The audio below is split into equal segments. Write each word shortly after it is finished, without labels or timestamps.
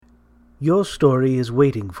Your story is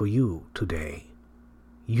waiting for you today.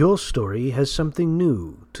 Your story has something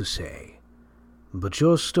new to say. But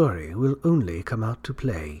your story will only come out to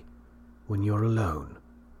play when you're alone.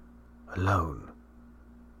 Alone.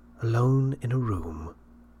 Alone in a room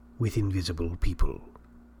with invisible people.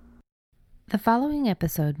 The following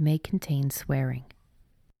episode may contain swearing.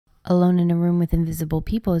 Alone in a Room with Invisible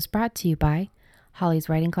People is brought to you by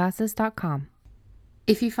hollyswritingclasses.com.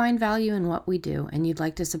 If you find value in what we do and you'd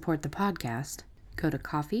like to support the podcast, go to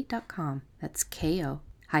ko-fi.com. That's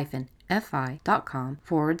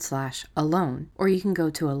ko-fi.com/alone. Or you can go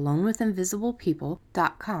to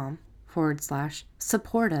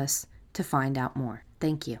alonewithinvisiblepeople.com/support us to find out more.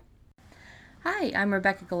 Thank you. Hi, I'm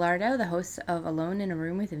Rebecca Gallardo, the host of Alone in a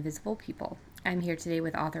Room with Invisible People. I'm here today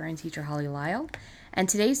with author and teacher Holly Lyle, and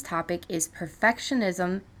today's topic is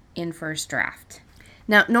perfectionism in first draft.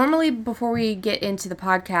 Now, normally before we get into the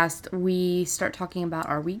podcast, we start talking about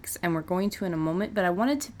our weeks, and we're going to in a moment, but I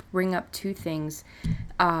wanted to bring up two things.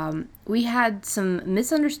 We had some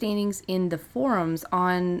misunderstandings in the forums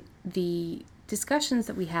on the discussions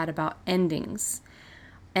that we had about endings.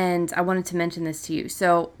 And I wanted to mention this to you.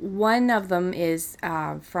 So one of them is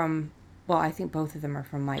I think both of them are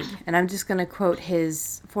from Mike. And I'm just going to quote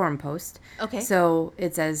his forum post. Okay. So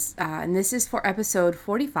it says, and this is for episode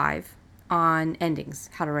 45 on endings,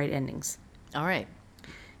 how to write endings. All right.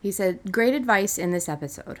 He said, great advice in this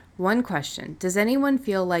episode. One question. Does anyone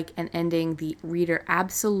feel like an ending the reader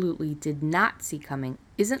absolutely did not see coming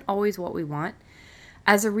isn't always what we want?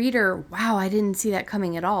 As a reader, wow, I didn't see that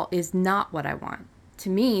coming at all is not what I want. To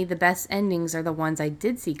me, the best endings are the ones I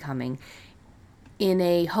did see coming in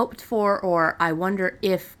a hoped for or I wonder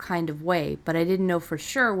if kind of way, but I didn't know for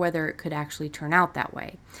sure whether it could actually turn out that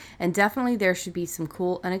way. And definitely there should be some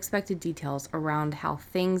cool, unexpected details around how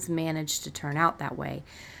things manage to turn out that way,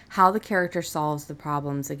 how the character solves the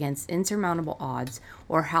problems against insurmountable odds,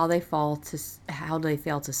 or how they fail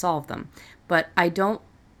to solve them. But I don't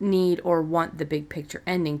need or want the big picture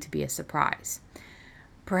ending to be a surprise.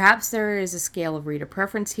 Perhaps there is a scale of reader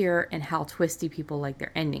preference here and how twisty people like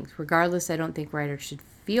their endings. Regardless, I don't think writers should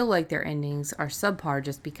feel like their endings are subpar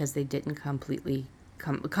just because they didn't come completely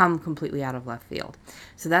out of left field.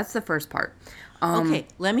 So that's the first part. Okay,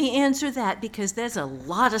 let me answer that because there's a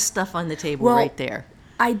lot of stuff on the table right there.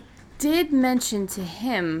 I did mention to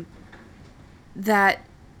him that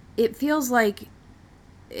it feels like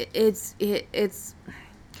it's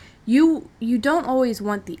you don't always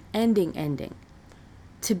want the ending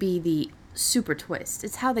to be the super twist.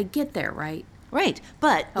 It's how they get there, right? Right,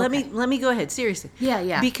 but Okay. let me go ahead, seriously.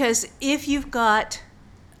 Yeah. Because if you've got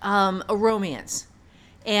a romance,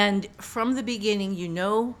 and from the beginning you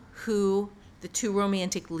know who the two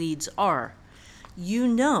romantic leads are, you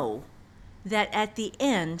know that at the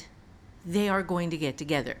end they are going to get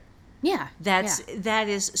together. Yeah. That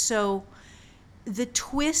is so. The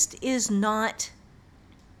twist is not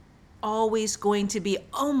always going to be,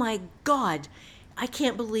 oh my God, I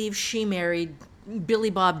can't believe she married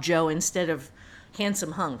Billy Bob Joe instead of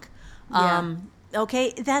handsome hunk. Yeah.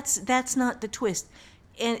 Okay, that's not the twist.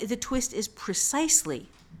 And the twist is precisely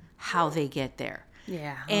how they get there.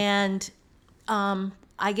 Yeah. And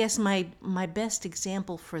I guess my best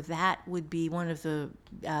example for that would be one of the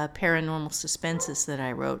paranormal suspenses that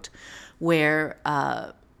I wrote, where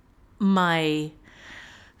my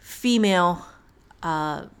female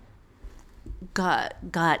got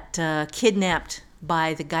kidnapped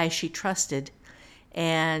by the guy she trusted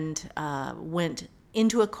and went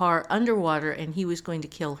into a car underwater, and he was going to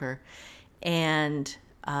kill her. And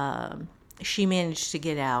she managed to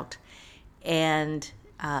get out. And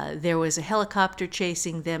there was a helicopter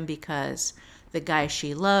chasing them because the guy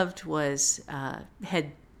she loved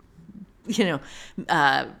had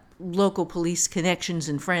local police connections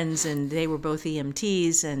and friends, and they were both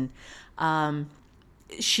EMTs. And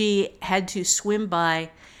she had to swim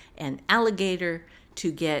by an alligator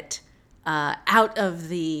to get out of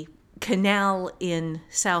the canal in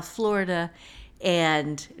South Florida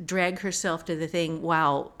and drag herself to the thing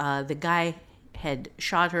while the guy had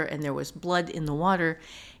shot her and there was blood in the water.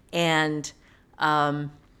 And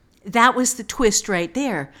that was the twist right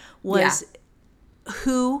there, was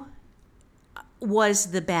who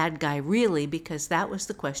was the bad guy really, because that was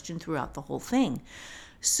the question throughout the whole thing.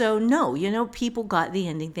 So no, people got the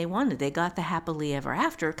ending they wanted. They got the happily ever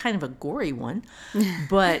after, kind of a gory one,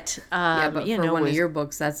 but but for one of your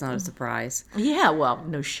books, that's not a surprise. Yeah, well,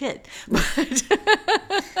 no shit.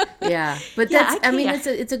 Yeah, but Yeah, that's, I mean,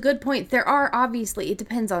 it's a good point. There are, obviously, it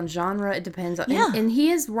depends on genre, it depends on, Yeah. and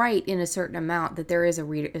he is right in a certain amount that there is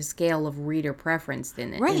a scale of reader preference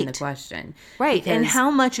in the Right. question. Right. And Because-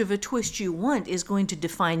 how much of a twist you want is going to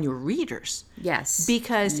define your readers. Yes.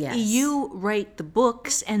 Because Yes. you write the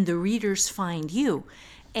books and the readers find you.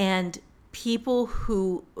 And people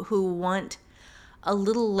who want a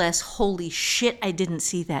little less holy shit, I didn't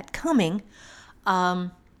see that coming,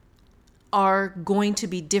 are going to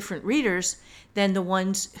be different readers than the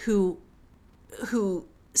ones who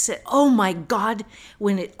say, oh my God,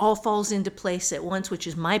 when it all falls into place at once, which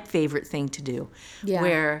is my favorite thing to do, Yeah.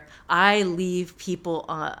 where I leave people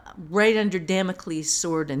right under Damocles'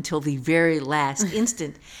 sword until the very last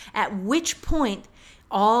instant, at which point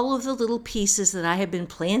all of the little pieces that I have been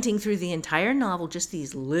planting through the entire novel, just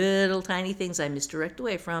these little tiny things I misdirect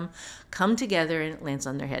away from, come together and it lands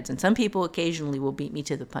on their heads. And some people occasionally will beat me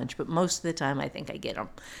to the punch, but most of the time I think I get them.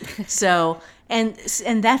 So, and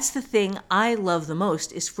that's the thing I love the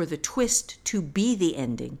most, is for the twist to be the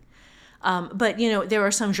ending. But, there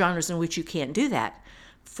are some genres in which you can't do that.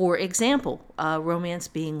 For example, romance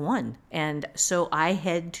being one. And so I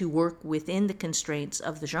had to work within the constraints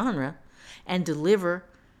of the genre and deliver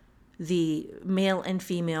the male and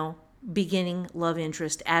female beginning love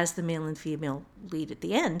interest as the male and female lead at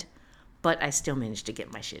the end. But I still managed to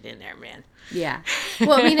get my shit in there, man. Yeah.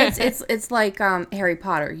 Well, I mean, it's like Harry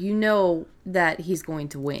Potter. You know that he's going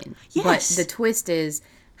to win. Yes. But the twist is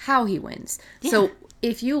how he wins. Yeah. So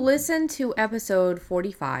if you listen to episode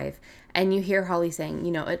 45 and you hear Holly saying,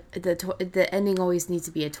 the ending always needs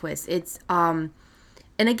to be a twist. It's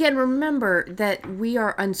and again, remember that we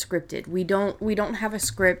are unscripted. We don't have a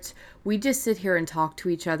script. We just sit here and talk to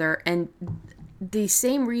each other. And the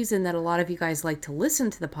same reason that a lot of you guys like to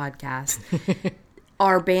listen to the podcast,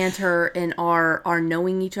 our banter and our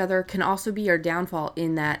knowing each other can also be our downfall,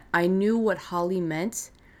 in that I knew what Holly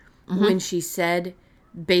meant when she said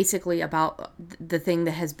basically about the thing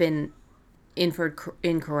that has been inferred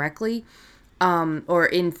incorrectly, or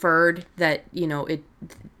inferred that, the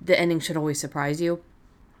ending should always surprise you.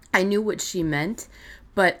 I knew what she meant,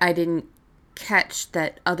 but I didn't catch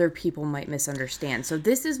that other people might misunderstand. So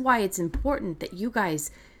this is why it's important that you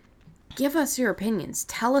guys give us your opinions.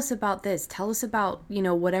 Tell us about this. Tell us about,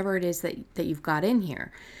 whatever it is that you've got in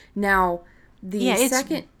here. Now,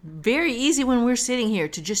 It's very easy when we're sitting here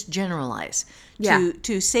to just generalize.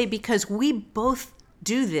 To say, because we both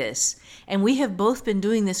do this, and we have both been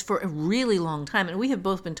doing this for a really long time, and we have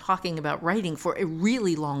both been talking about writing for a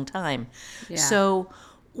really long time. Yeah. So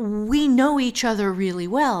we know each other really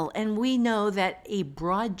well, and we know that a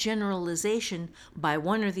broad generalization by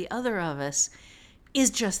one or the other of us is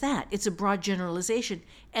just that. It's a broad generalization.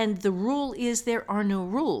 And the rule is there are no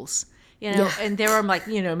rules. And there are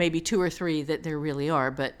maybe two or three that there really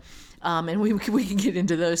are, but and we can get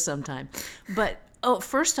into those sometime. But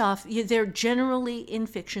first off, they're generally, in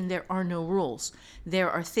fiction, there are no rules.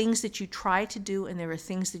 There are things that you try to do, and there are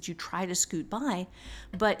things that you try to scoot by.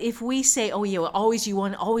 But if we say, you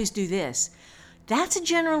want to always do this, that's a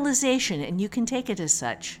generalization, and you can take it as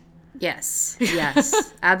such. Yes,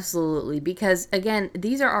 absolutely. Because again,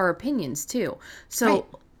 these are our opinions too. So Right.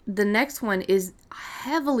 The next one is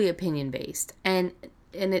heavily opinion based, and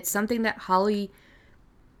it's something that Holly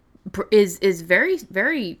is very,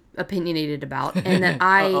 very opinionated about, and that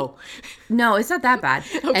no, it's not that bad,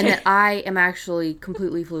 and that I am actually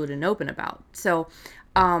completely fluid and open about. So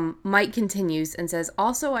Mike continues and says,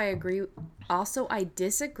 also I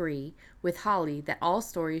disagree with Holly that all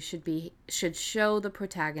stories should show the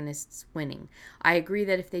protagonists winning. I agree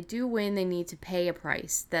that if they do win, they need to pay a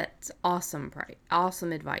price. That's awesome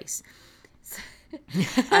advice.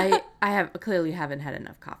 I clearly haven't had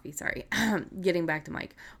enough coffee. Sorry. Getting back to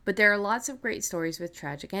Mike. But there are lots of great stories with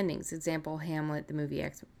tragic endings. Example, Hamlet, the movie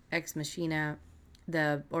Ex Machina,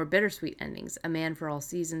 or bittersweet endings. A Man for All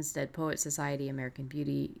Seasons, Dead Poet Society, American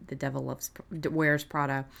Beauty, The Devil Wears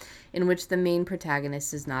Prada, in which the main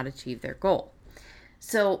protagonist does not achieve their goal.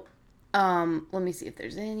 So, let me see if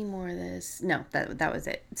there's any more of this. No, that was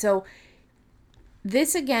it. So,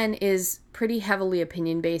 this again is pretty heavily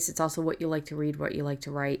opinion based. It's also what you like to read, what you like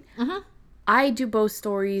to write. Mm-hmm. I do both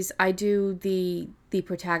stories. I do the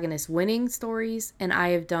protagonist winning stories, and I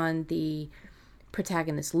have done the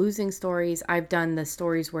protagonist losing stories. I've done the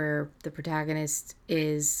stories where the protagonist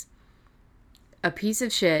is a piece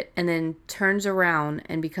of shit and then turns around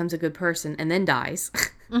and becomes a good person and then dies.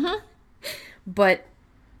 Mm-hmm. But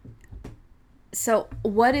so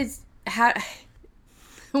what is how?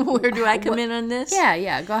 Where do I come in on this?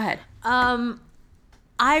 Yeah, go ahead.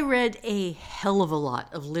 I read a hell of a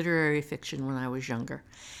lot of literary fiction when I was younger.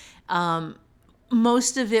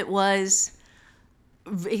 Most of it was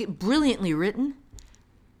brilliantly written.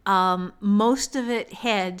 Most of it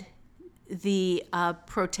had the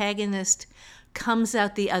protagonist comes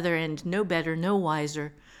out the other end no better, no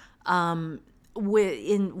wiser,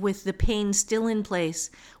 with the pain still in place,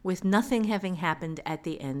 with nothing having happened at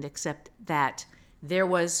the end except that there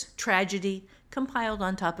was tragedy compiled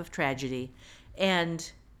on top of tragedy,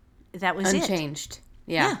 and that was Unchanged.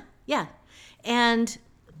 Yeah. Yeah. And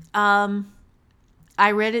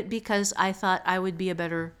I read it because I thought I would be a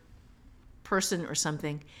better person or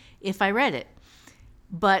something if I read it.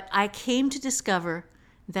 But I came to discover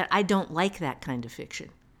that I don't like that kind of fiction.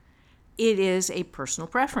 It is a personal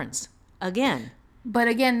preference. Again. But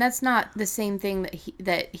again, that's not the same thing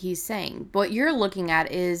that he's saying. What you're looking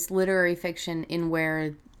at is literary fiction in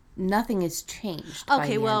where nothing is changed.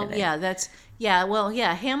 Okay, well,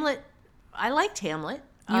 yeah, Hamlet. I liked Hamlet.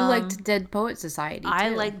 You liked Dead Poet Society, too. I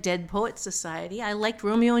liked Dead Poet Society. I liked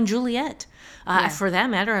Romeo and Juliet. For that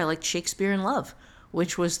matter, I liked Shakespeare in Love,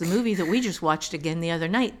 which was the movie that we just watched again the other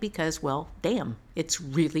night because, well, damn, it's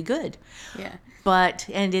really good. Yeah.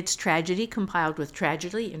 And it's tragedy compiled with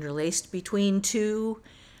tragedy interlaced between two,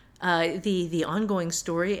 the ongoing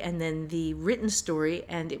story and then the written story,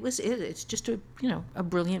 and it's just a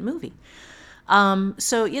brilliant movie.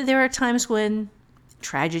 So yeah, there are times when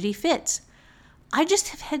tragedy fits. I just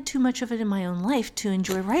have had too much of it in my own life to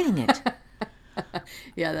enjoy writing it.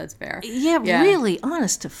 Yeah, that's fair. Yeah, really,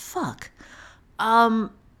 honest to fuck.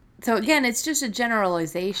 So again, it's just a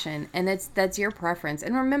generalization, and that's your preference.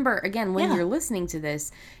 And remember, again, when you're listening to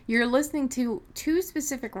this, you're listening to two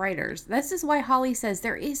specific writers. This is why Holly says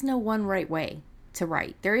there is no one right way to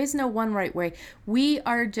write. There is no one right way. We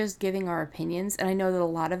are just giving our opinions, and I know that a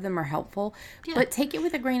lot of them are helpful, but take it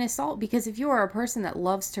with a grain of salt, because if you are a person that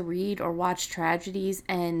loves to read or watch tragedies,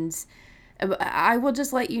 and I will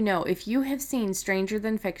just let you know, if you have seen Stranger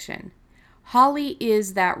Than Fiction, Holly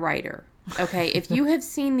is that writer. Okay, if you have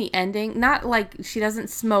seen the ending, not like she doesn't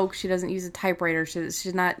smoke, she doesn't use a typewriter,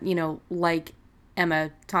 she's not, like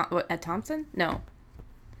Emma Thompson? No.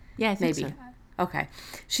 Yeah, I think Maybe. so. Okay.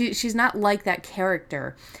 She's not like that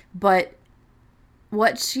character, but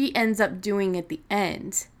what she ends up doing at the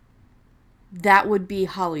end, that would be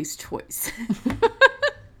Holly's choice.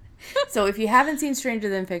 So if you haven't seen Stranger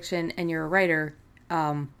Than Fiction and you're a writer,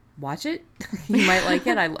 watch it. You might like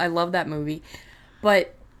it. I love that movie.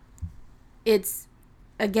 But it's,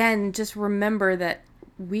 again, just remember that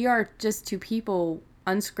we are just two people,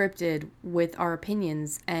 unscripted, with our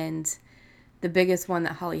opinions, and the biggest one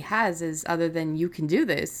that Holly has is, other than you can do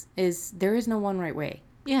this, is there is no one right way.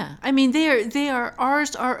 Yeah, I mean,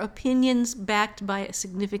 ours are opinions backed by a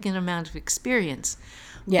significant amount of experience.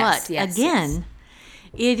 Yes, but again,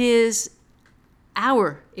 it is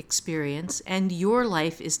our experience, and your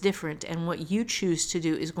life is different, and what you choose to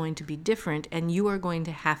do is going to be different, and you are going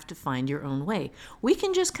to have to find your own way. We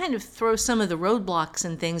can just kind of throw some of the roadblocks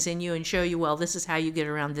and things in you and show you, well, this is how you get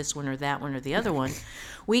around this one or that one or the other one.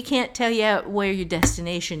 We can't tell you where your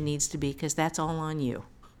destination needs to be, because that's all on you.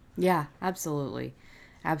 Yeah, absolutely.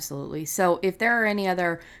 Absolutely. So if there are any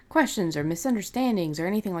other questions or misunderstandings or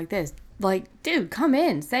anything like this, like, dude, come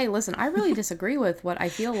in, say, listen, I really disagree with what I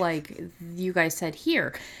feel like you guys said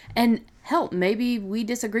here. And hell, maybe we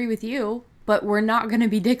disagree with you, but we're not going to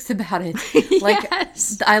be dicks about it. Like,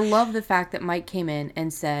 Yes. I love the fact that Mike came in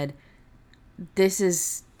and said, this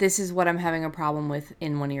is what I'm having a problem with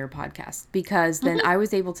in one of your podcasts, because then I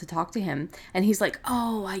was able to talk to him, and he's like,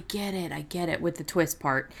 oh, I get it with the twist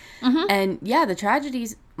part. And yeah, the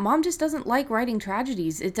tragedies, Mom just doesn't like writing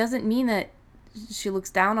tragedies. It doesn't mean that she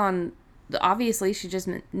looks down on, obviously she just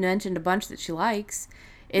mentioned a bunch that she likes.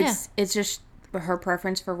 It's just her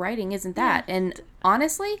preference for writing isn't that. And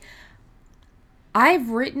honestly, I've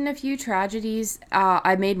written a few tragedies.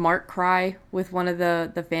 I made Mark cry with one of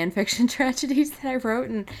the fan fiction tragedies that I wrote,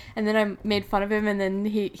 and then I made fun of him, and then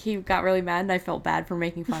he got really mad, and I felt bad for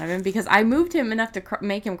making fun of him because I moved him enough to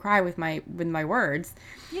make him cry with my words.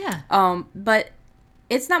 Yeah. But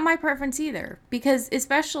it's not my preference either, because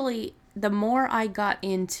especially the more I got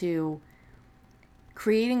into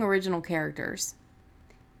creating original characters,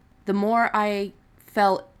 the more I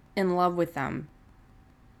fell in love with them,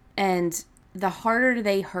 and the harder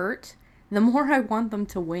they hurt, the more I want them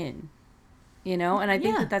to win, and I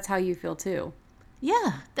think that that's how you feel too.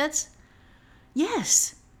 Yeah,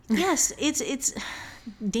 yes, it's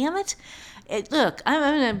damn it. Look,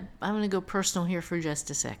 I'm gonna go personal here for just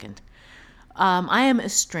a second. I am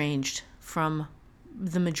estranged from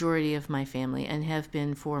the majority of my family and have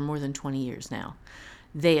been for more than 20 years now.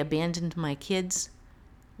 They abandoned my kids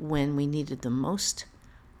when we needed them most.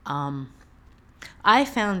 I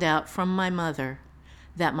found out from my mother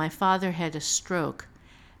that my father had a stroke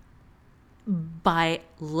by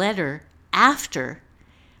letter after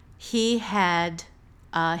he had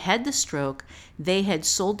had the stroke. They had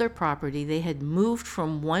sold their property. They had moved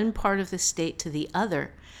from one part of the state to the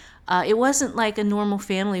other. It wasn't like a normal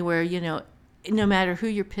family where, no matter who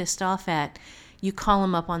you're pissed off at, you call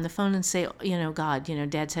them up on the phone and say, God,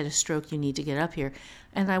 Dad's had a stroke. You need to get up here.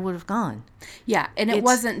 And I would have gone. Yeah, and it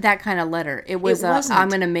wasn't that kind of letter. It was I'm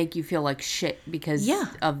going to make you feel like shit because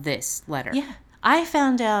of this letter. Yeah. I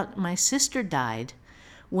found out my sister died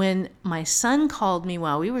when my son called me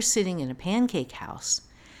while we were sitting in a pancake house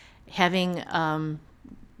having a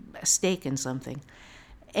steak and something.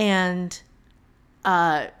 And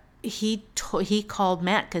he called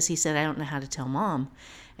Matt because he said, I don't know how to tell Mom.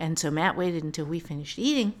 And so Matt waited until we finished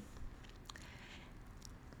eating.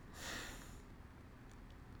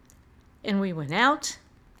 And we went out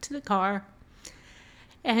to the car.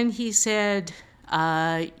 And he said,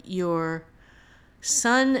 your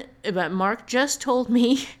son, but Mark just told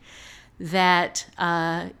me that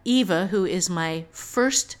Eva, who is my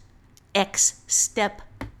first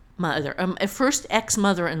first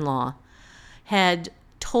ex-mother-in-law, had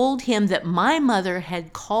told him that my mother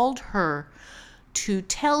had called her to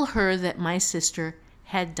tell her that my sister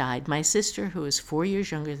had died. My sister, who is 4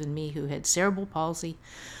 years younger than me, who had cerebral palsy,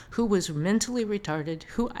 who was mentally retarded,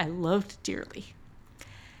 who I loved dearly.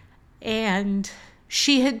 And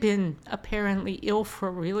she had been apparently ill for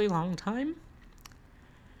a really long time.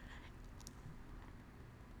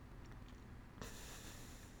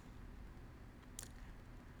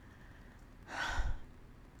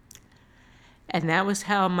 And that was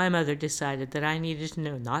how my mother decided that I needed to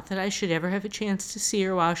know, not that I should ever have a chance to see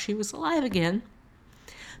her while she was alive again,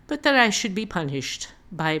 but that I should be punished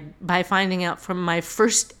by finding out from my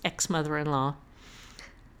first ex-mother-in-law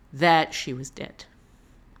that she was dead.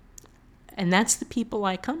 And that's the people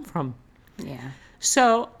I come from. Yeah.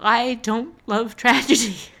 So I don't love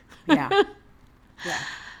tragedy. Yeah. Yeah.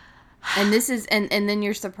 And this is, and then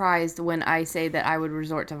you're surprised when I say that I would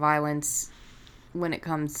resort to violence when it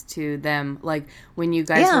comes to them. Like when you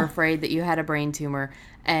guys were afraid that you had a brain tumor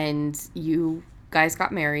and you guys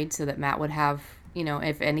got married so that Matt would have,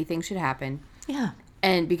 if anything should happen. Yeah.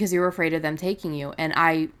 And because you were afraid of them taking you. And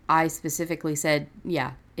I specifically said,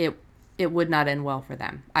 it would not end well for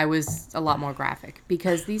them. I was a lot more graphic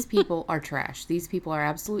because these people are trash. These people are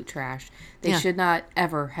absolute trash. They should not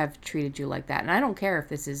ever have treated you like that. And I don't care if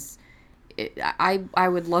this is, I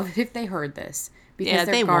would love it if they heard this because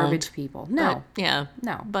they're garbage people. No. But,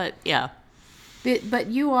 No. But yeah. But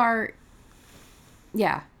you are,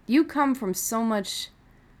 you come from so much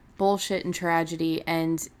bullshit and tragedy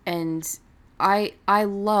and I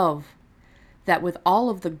love that with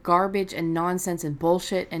all of the garbage and nonsense and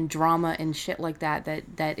bullshit and drama and shit like that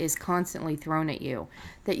is constantly thrown at you,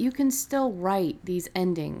 that you can still write these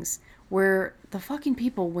endings where the fucking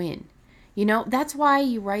people win. That's why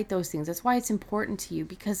you write those things. That's why it's important to you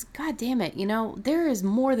because, God damn it, there is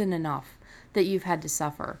more than enough that you've had to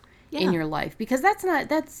suffer in your life because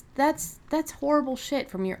that's horrible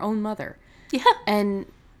shit from your own mother. Yeah. And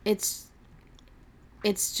it's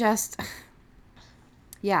just,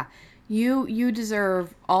 yeah. You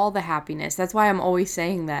deserve all the happiness. That's why I'm always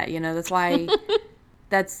saying that. That's why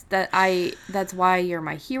that's why you're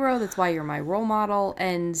my hero. That's why you're my role model.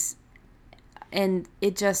 And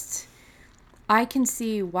it just, I can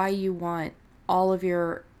see why you want all of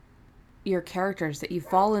your characters that you've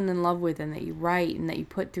fallen in love with and that you write and that you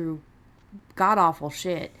put through god awful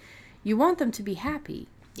shit. You want them to be happy.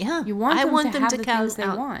 Yeah. You want them to have the things they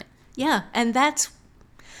want. Yeah, and that's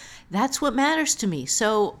what matters to me.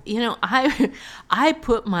 So, I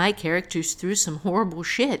put my characters through some horrible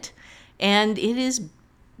shit. And it is,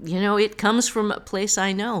 it comes from a place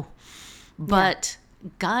I know. But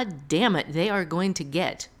God damn it, they are going to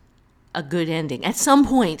get a good ending at some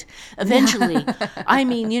point, eventually. I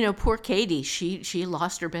mean, poor Katie, she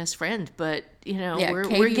lost her best friend, but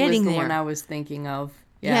we're getting was the there. one I was thinking of.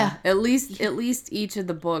 Yeah. At least each of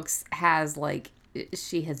the books has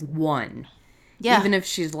she has won. Yeah. Even if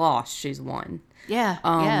she's lost, she's won. Yeah.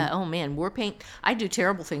 Yeah. Oh man, Warpaint. I do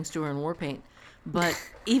terrible things to her in Warpaint, but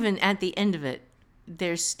even at the end of it,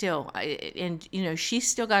 there's still, she's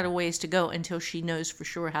still got a ways to go until she knows for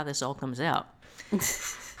sure how this all comes out.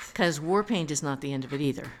 Because Warpaint is not the end of it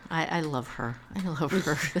either. I love her. I love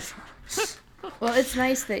her. Well, it's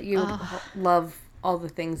nice that you love all the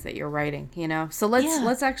things that you're writing, So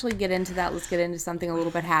let's actually get into that. Let's get into something a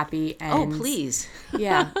little bit happy. And, please.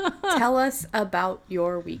 Yeah. Tell us about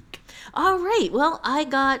your week. All right. Well, I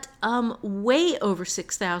got way over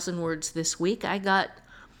 6,000 words this week. I got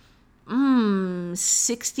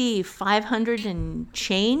 6,500 and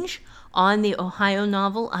change on the Ohio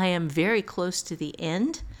novel. I am very close to the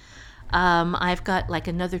end. I've got like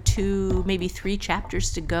another 2, maybe 3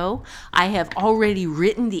 chapters to go. I have already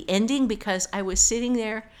written the ending because I was sitting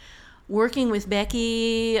there working with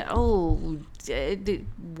Becky,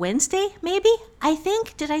 Wednesday, maybe, I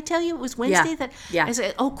think. Did I tell you it was Wednesday? Yeah. I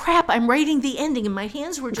said, oh crap, I'm writing the ending, and my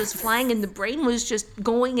hands were just flying and the brain was just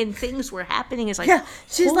going and things were happening. It's like, Yeah,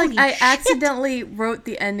 she's like, holy I shit. accidentally wrote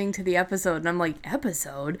the ending to the episode, and I'm like,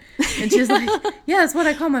 episode? And she's like, yeah, that's what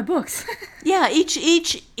I call my books. Yeah,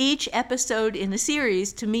 each episode in a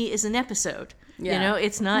series to me is an episode. Yeah. You know,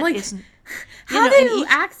 it's not. I'm like, it's, How know, do and you each-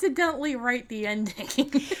 accidentally write the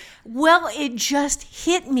ending? Well, it just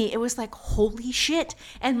hit me. It was like, holy shit.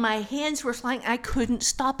 And my hands were flying. I couldn't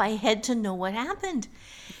stop. I had to know what happened.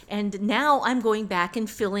 And now I'm going back and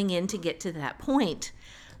filling in to get to that point.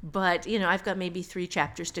 But, you know, I've got maybe 3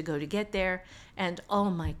 chapters to go to get there. And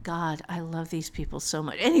oh my God, I love these people so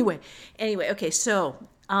much. Anyway, okay, so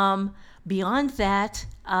beyond that,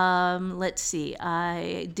 let's see.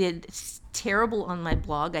 I did terrible on my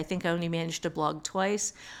blog. I think I only managed to blog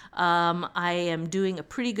twice. I am doing a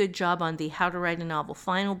pretty good job on the How to Write a Novel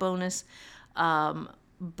final bonus,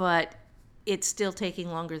 but it's still taking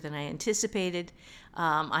longer than I anticipated.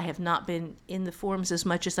 I have not been in the forums as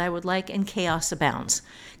much as I would like, and chaos abounds.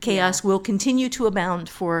 Chaos will continue to abound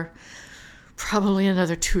for probably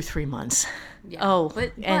another 2-3 months. Yeah. Oh,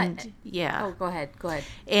 But- yeah. Oh, go ahead.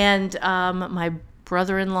 And my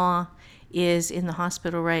brother-in-law is in the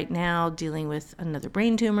hospital right now dealing with another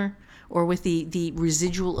brain tumor, or with the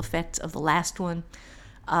residual effects of the last one.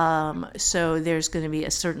 So there's going to be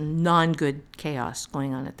a certain non-good chaos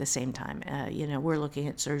going on at the same time. You know, we're looking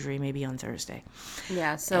at surgery maybe on Thursday.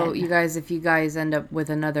 Yeah, so And- you guys, if you guys end up with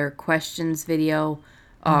another questions video,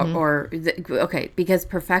 because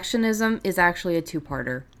perfectionism is actually a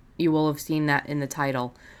 2-parter. You will have seen that in the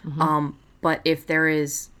title. But if there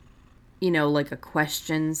is, you know, like a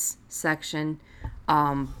questions section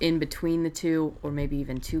in between the 2, or maybe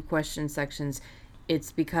even 2 question sections,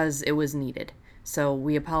 it's because it was needed. So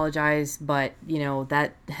we apologize, but you know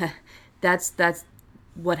that's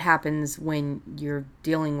what happens when you're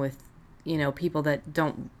dealing with, you know, people that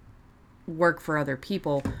don't work for other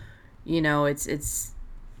people. You know, it's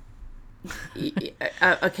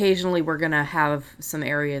occasionally we're gonna have some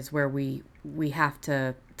areas where we have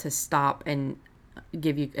to stop and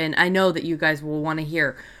give you, and I know that you guys will want to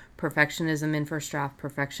hear perfectionism in first draft,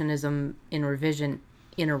 perfectionism in revision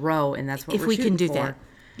in a row, and that's what If we're we can shooting do for. that.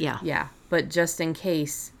 Yeah. Yeah, but just in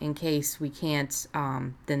case we can't,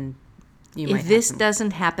 then you might If have this some-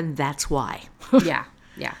 doesn't happen, that's why. yeah.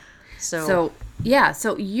 So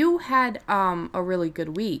So you had a really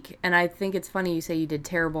good week, and I think it's funny you say you did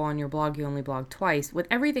terrible on your blog. You only blogged twice. With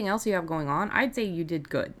everything else you have going on, I'd say you did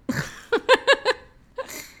good.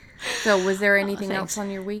 So was there anything thanks. else on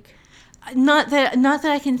your week? not that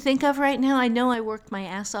I can think of right now. I know I worked my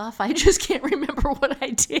ass off. I just can't remember what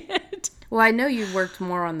I did. Well, I know you worked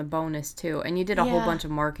more on the bonus too, and you did a whole Yeah. bunch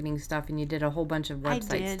of marketing stuff, and you did a whole bunch of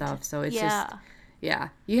website did. stuff. So it's Yeah. just, yeah,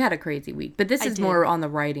 you had a crazy week. But this I is did. more on the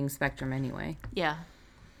writing spectrum anyway. Yeah.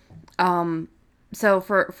 So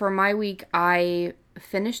for my week, I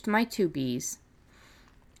finished my 2Bs,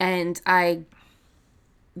 and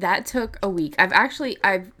that took a week.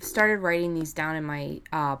 I've started writing these down in my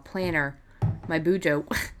planner, my Bujo,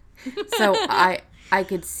 so I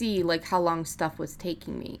could see like how long stuff was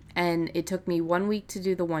taking me, and it took me 1 week to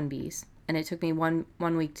do the 1Bs, and it took me one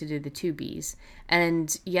week to do the 2Bs,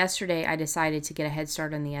 and yesterday I decided to get a head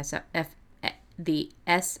start on the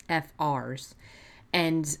SFRs.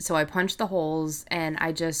 And so I punched the holes, and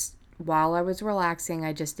while I was relaxing,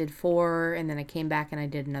 I just did 4, and then I came back and I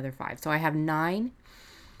did another 5. So I have 9.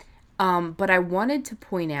 But I wanted to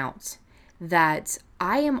point out that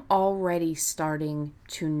I am already starting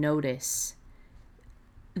to notice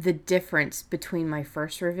the difference between my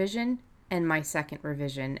first revision and my second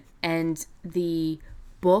revision, and the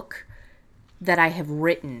book that I have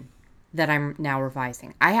written that I'm now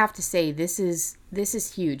revising. I have to say this is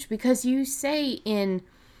huge, because you say in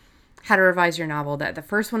How to Revise Your Novel that the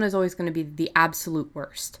first one is always going to be the absolute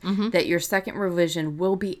worst, that your second revision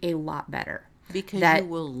will be a lot better. Because That- you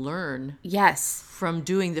will learn Yes. from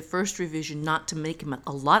doing the first revision not to make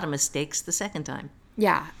a lot of mistakes the second time.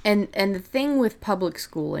 Yeah, and the thing with public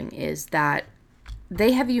schooling is that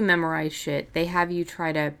they have you memorize shit. They have you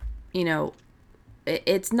try to, you know,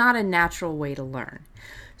 it's not a natural way to learn.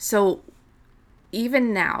 So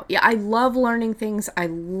even now, yeah, I love learning things. I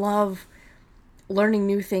love learning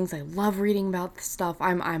new things. I love reading about the stuff.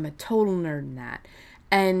 I'm a total nerd in that.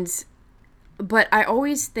 but I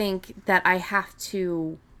always think that I have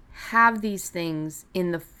to have these things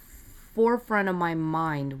in the forefront of my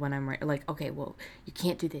mind when I'm writing. Like, okay, well, you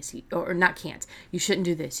can't do this, or not can't. You shouldn't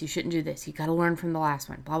do this. You shouldn't do this. You got to learn from the last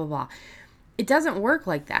one. Blah blah blah. It doesn't work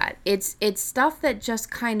like that. It's stuff that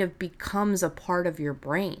just kind of becomes a part of your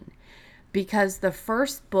brain. Because the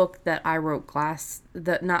first book that I wrote,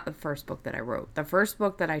 not the first book that I wrote, the first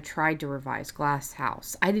book that I tried to revise, Glass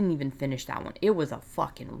House, I didn't even finish that one. It was a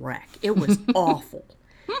fucking wreck. It was awful.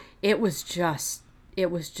 It was just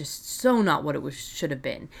so not what it should have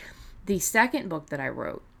been. The second book that I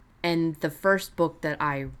wrote and the first book that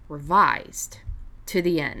I revised to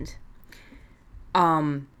the end,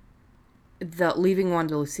 the Leaving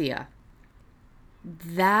Wanda Lucia,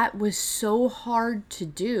 that was so hard to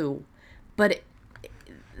do. But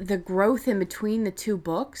the growth in between the two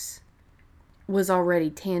books was already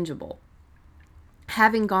tangible.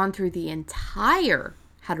 Having gone through the entire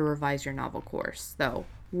How to Revise Your Novel course, though,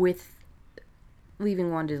 with Leaving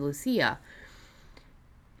Wanda Lucia,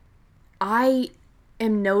 I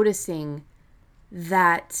am noticing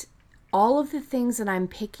that all of the things that I'm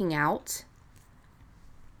picking out,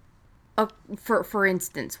 for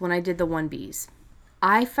instance, when I did the 1Bs,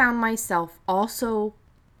 I found myself also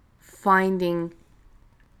finding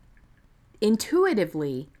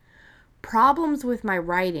intuitively problems with my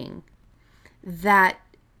writing that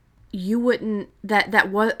I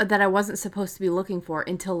wasn't supposed to be looking for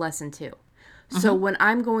until lesson 2. So when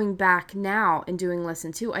I'm going back now and doing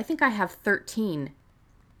lesson 2, I think I have 13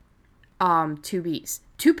 2Bs.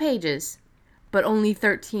 2 pages, but only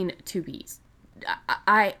 13 2Bs.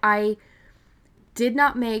 I did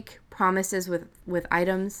not make promises with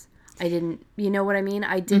items. I didn't, you know what I mean?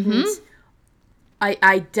 I didn't,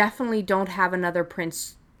 I definitely don't have another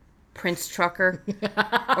Prince Trucker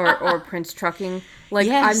or Prince Trucking. Like,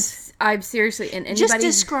 yes. I'm seriously, and anybody. Just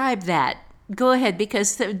describe that. Go ahead,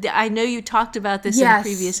 because I know you talked about this in a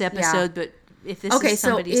previous episode, but if this is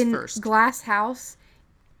somebody's so in first. Glass House,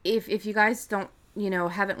 if you guys don't,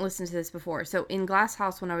 haven't listened to this before. So in Glass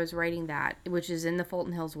House, when I was writing that, which is in the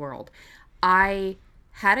Fulton Hills world, I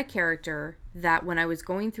had a character that when I was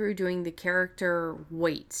going through doing the character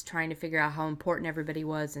weights, trying to figure out how important everybody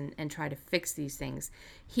was and try to fix these things,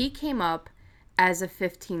 he came up as a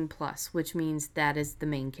 15 plus, which means that is the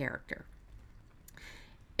main character.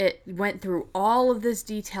 It went through all of this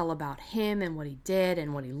detail about him and what he did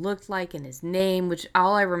and what he looked like and his name, which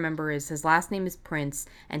all I remember is his last name is Prince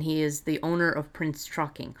and he is the owner of Prince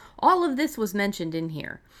Trucking. All of this was mentioned in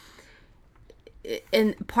here.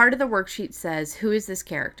 And part of the worksheet says, who is this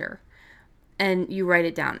character? And you write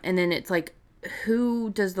it down. And then it's like, who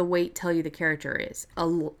does the weight tell you the character is?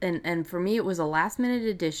 And for me, it was a last minute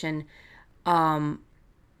addition,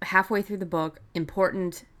 halfway through the book,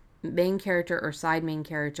 important main character or side main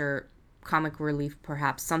character, comic relief,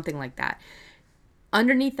 perhaps, something like that.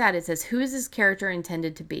 Underneath that, it says, who is this character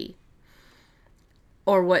intended to be?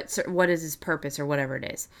 Or what is his purpose or whatever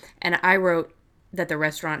it is. And I wrote that the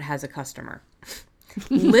restaurant has a customer.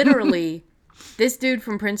 Literally, this dude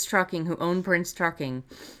from Prince Trucking, who owned Prince Trucking,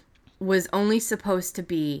 was only supposed to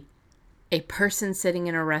be a person sitting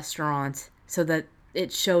in a restaurant so that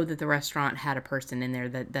it showed that the restaurant had a person in there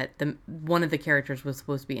that the one of the characters was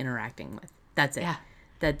supposed to be interacting with. That's it. Yeah.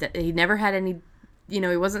 That he never had any, he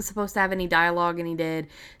wasn't supposed to have any dialogue, and he did.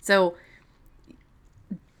 So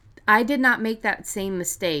I did not make that same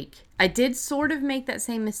mistake. I did sort of make that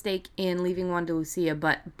same mistake in Leaving Wanda Lucia,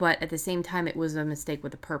 but at the same time, it was a mistake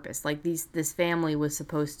with a purpose. Like this family was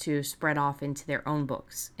supposed to spread off into their own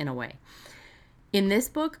books in a way. In this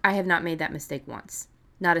book, I have not made that mistake once.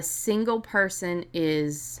 Not a single person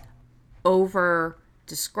is over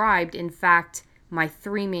described. In fact, my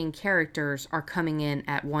 3 main characters are coming in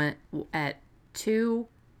at 2,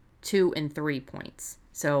 2, and 3 points.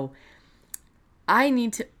 So I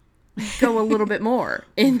need to go a little bit more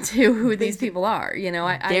into who these people are.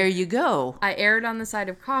 There you go. I erred on the side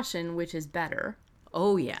of caution, which is better.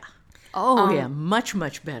 Oh, yeah. Oh, yeah. Much,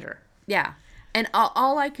 much better. Yeah. And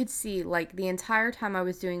all I could see, like, the entire time I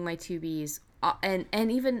was doing my 2Bs,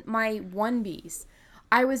 and even my 1Bs,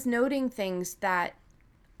 I was noting things that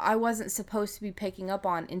I wasn't supposed to be picking up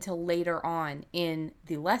on until later on in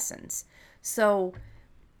the lessons. So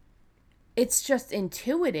it's just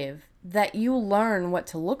intuitive that you learn what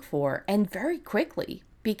to look for, and very quickly,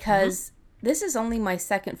 because this is only my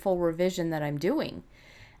second full revision that I'm doing.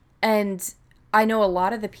 And I know a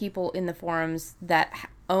lot of the people in the forums that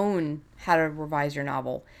own How to Revise Your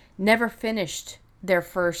Novel never finished their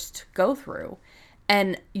first go through.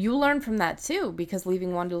 And you learn from that too, because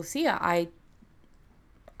Leaving Wanda Lucia, I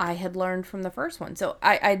I had learned from the first one. So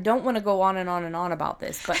I don't want to go on and on and on about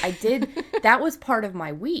this, but I did. That was part of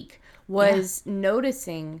my week, was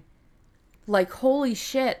noticing, like, holy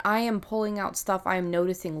shit, I am pulling out stuff. I am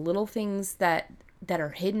noticing little things that are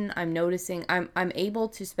hidden. I'm noticing, I'm able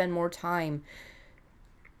to spend more time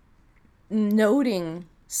noting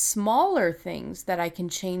smaller things that I can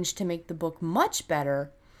change to make the book much better,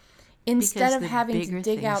 instead of having to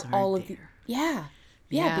dig out all of the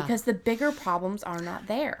because the bigger problems are not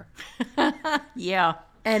there. Yeah.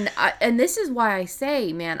 And this is why I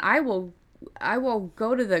say, man, I will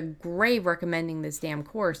go to the grave recommending this damn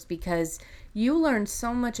course, because you learn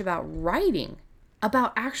so much about writing,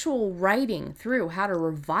 about actual writing through how to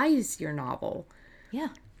revise your novel. Yeah.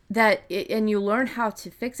 And you learn how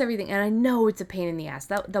to fix everything. And I know it's a pain in the ass.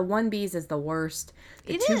 The 1Bs is the worst.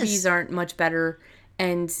 The 2Bs aren't much better.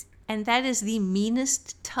 And that is the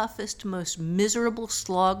meanest, toughest, most miserable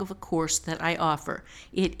slog of a course that I offer.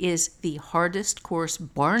 It is the hardest course,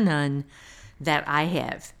 bar none, that I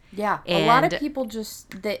have. Yeah, a lot of people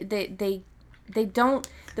just, they don't,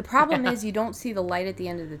 the problem is you don't see the light at the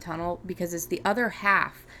end of the tunnel, because it's the other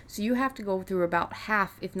half. So you have to go through about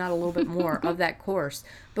half, if not a little bit more, of that course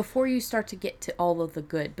before you start to get to all of the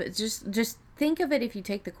good. But just think of it, if you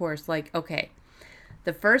take the course, like, okay,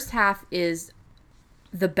 the first half is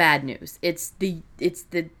the bad news. It's the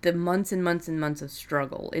months and months and months of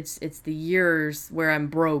struggle. It's the years where I'm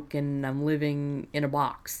broke and I'm living in a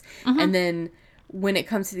box. And then when it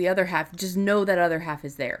comes to the other half, just know that other half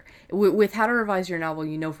is there. With How to Revise Your Novel,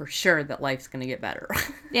 you know for sure that life's going to get better.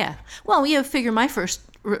 Yeah. Well, you figure my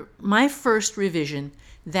first revision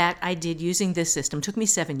that I did using this system took me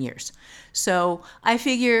 7 years. So I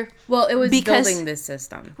figure, well, it was building this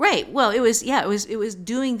system. Right. Well, it was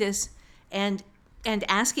doing this and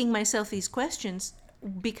asking myself these questions,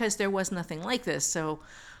 because there was nothing like this. So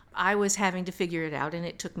I was having to figure it out, and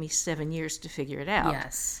it took me 7 years to figure it out.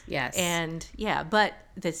 Yes. And but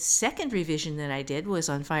the second revision that I did was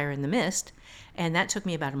on Fire in the Mist, and that took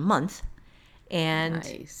me about a month. And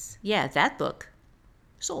nice. Yeah, that book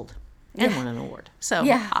sold and won an award. So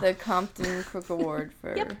the Compton Cook Award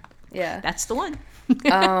for that's the one.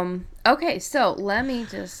 Okay, so let me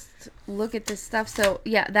just look at this stuff. So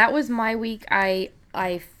that was my week. I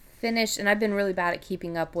finished, and I've been really bad at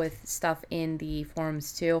keeping up with stuff in the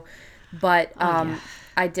forums too, but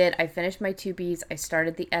I finished my 2Bs. I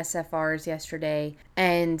started the SFRs yesterday,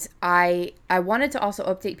 and I wanted to also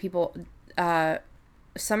update people.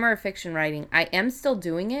 Summer of Fiction writing, I am still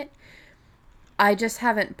doing it. I just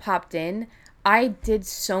haven't popped in. I did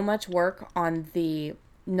so much work on the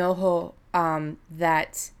Noho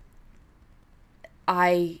that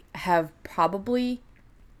I have probably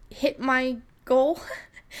hit my goal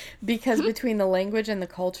because between the language and the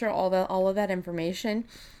culture, all of that information,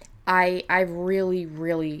 I've really,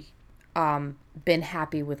 really been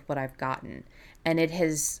happy with what I've gotten, and it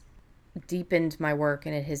has deepened my work,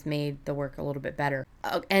 and it has made the work a little bit better.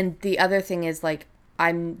 And the other thing is, like,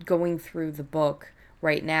 I'm going through the book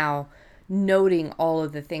right now, noting all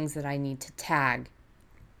of the things that I need to tag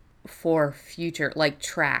for future, like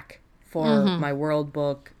track for my world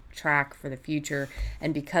book, track for the future.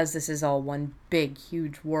 And because this is all one big,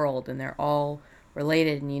 huge world, and they're all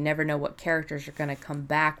related, and you never know what characters are going to come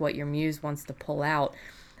back, what your muse wants to pull out,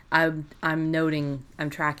 I'm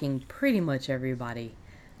tracking pretty much everybody.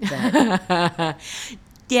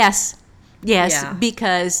 Yes,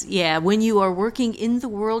 because when you are working in the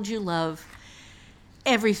world you love,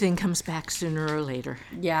 everything comes back sooner or later.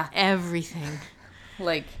 Yeah, everything.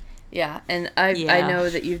 Like, and I know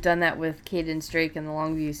that you've done that with Cadence Drake and the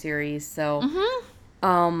Longview series. So,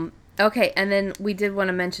 okay, and then we did want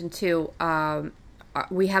to mention too.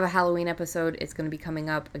 We have a Halloween episode. It's going to be coming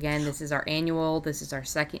up again. This is our annual. This is our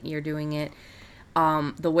second year doing it.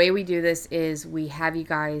 The way we do this is we have you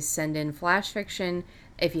guys send in flash fiction.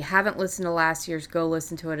 If you haven't listened to last year's, go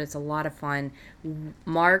listen to it. It's a lot of fun.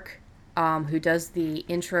 Mark, who does the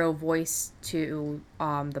intro voice to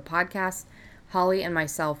the podcast, Holly and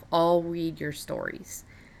myself all read your stories.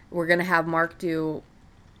 We're going to have Mark do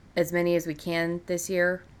as many as we can this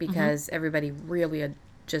year, because everybody really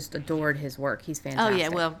just adored his work. He's fantastic. Oh, yeah.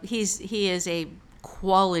 Well, he is a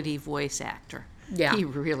quality voice actor. Yeah. He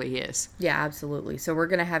really is. Yeah, absolutely. So we're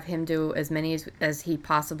going to have him do as many as he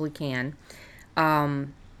possibly can.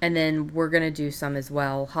 And then we're going to do some as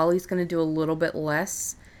well. Holly's going to do a little bit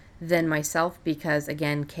less than myself because,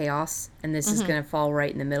 again, chaos. And this is going to fall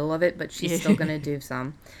right in the middle of it, but she's still going to do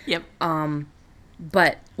some. Yep.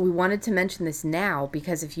 But we wanted to mention this now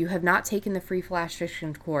because if you have not taken the free flash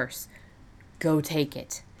fiction course, go take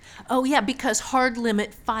it. Oh, yeah, because hard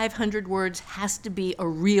limit 500 words has to be a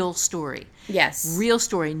real story. Yes. Real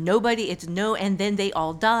story. And then they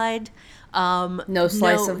all died. No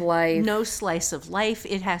slice of life. No slice of life.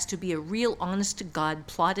 It has to be a real, honest to God,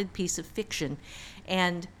 plotted piece of fiction.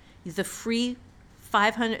 And the free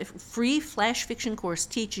flash fiction course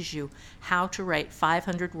teaches you how to write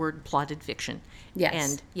 500-word plotted fiction.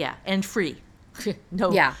 Yes. And free.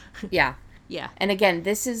 No. Yeah. Yeah. And again,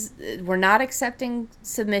 we're not accepting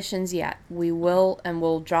submissions yet. We will, and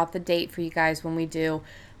we'll drop the date for you guys when we do.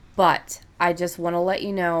 But I just want to let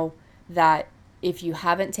you know that if you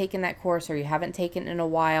haven't taken that course or you haven't taken it in a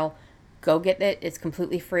while, go get it. It's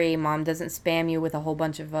completely free. Mom doesn't spam you with a whole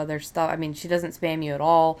bunch of other stuff. I mean, she doesn't spam you at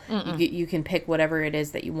all. You can pick whatever it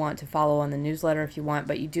is that you want to follow on the newsletter if you want,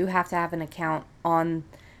 but you do have to have an account on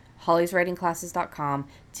hollyswritingclasses.com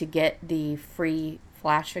to get the free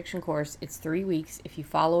flash fiction course. It's 3 weeks. If you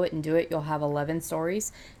follow it and do it, you'll have 11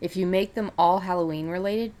 stories. If you make them all Halloween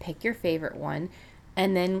related, pick your favorite one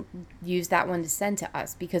and then use that one to send to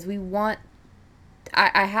us, because we want,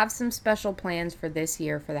 I have some special plans for this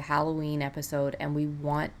year for the Halloween episode, and we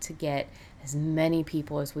want to get as many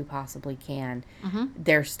people as we possibly can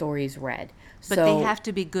their stories read. But they have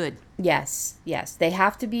to be good. Yes, they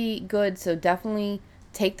have to be good. So definitely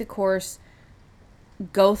take the course,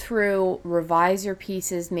 go through, revise your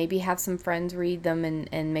pieces, maybe have some friends read them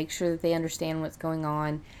and make sure that they understand what's going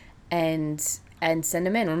on, and send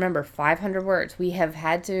them in. Remember, 500 words. We have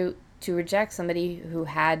had to reject somebody who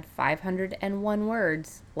had 501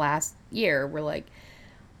 words last year. We're like,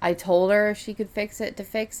 I told her if she could fix it to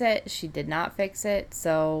fix it. She did not fix it,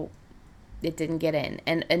 so it didn't get in.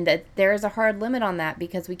 And that there is a hard limit on that,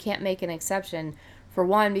 because we can't make an exception for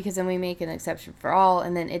one, because then we make an exception for all,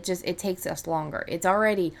 and then it takes us longer. It's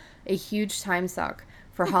already a huge time suck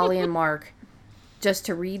for Holly and Mark just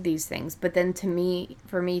to read these things, but then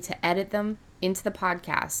for me to edit them into the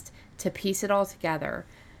podcast, to piece it all together,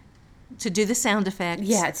 to do the sound effects.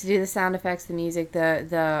 Yeah, to do the sound effects, the music,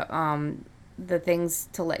 the things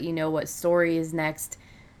to let you know what story is next.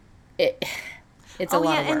 It's a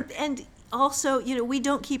lot of work. And also, we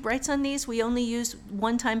don't keep rights on these. We only use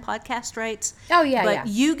one-time podcast rights. Oh, yeah, But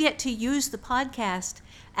you get to use the podcast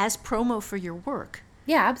as promo for your work.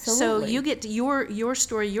 Yeah, absolutely. So you get to your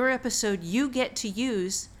story, your episode, you get to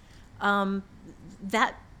use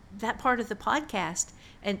that part of the podcast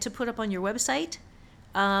and to put up on your website,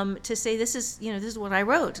 to say this is what I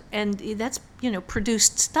wrote, and that's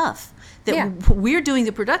produced stuff that we're doing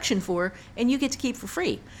the production for, and you get to keep for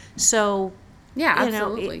free. So yeah,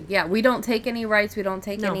 absolutely. We don't take any rights. We don't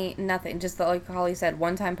take any nothing. Just like Holly said,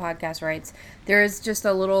 one-time podcast rights. There is just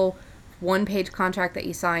a little one-page contract that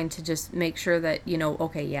you sign to just make sure that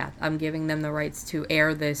I'm giving them the rights to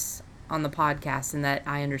air this on the podcast, and that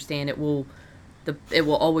I understand it will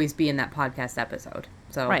always be in that podcast episode.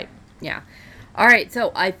 So right. Yeah. All right.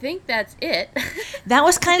 So I think that's it. That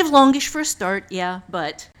was kind of longish for a start. Yeah,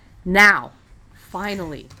 but now,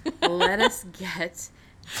 finally, let us get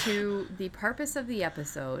to the purpose of the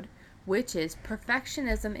episode, which is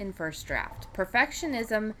perfectionism in first draft.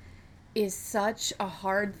 Perfectionism is such a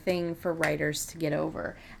hard thing for writers to get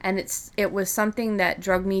over, and it was something that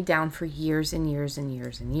drug me down for years and years and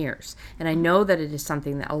years and years, and I know that it is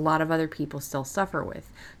something that a lot of other people still suffer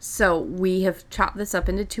with. So we have chopped this up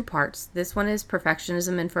into 2 parts. This one is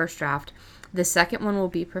perfectionism in first draft. The second one will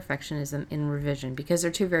be perfectionism in revision, because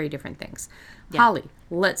they're 2 very different things. Yeah. Holly,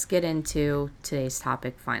 let's get into today's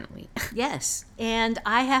topic finally. Yes, and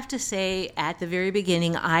I have to say, at the very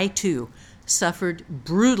beginning, I too suffered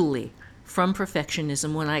brutally from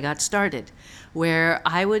perfectionism when I got started, where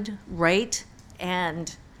I would write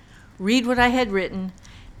and read what I had written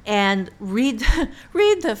and read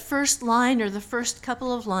the first line or the first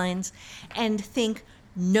couple of lines and think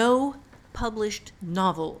no published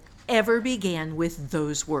novel ever began with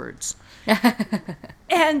those words.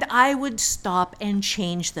 And I would stop and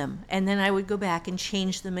change them, and then I would go back and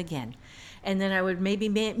change them again. And then I would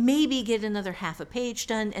maybe get another half a page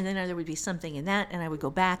done, and then there would be something in that, and I would go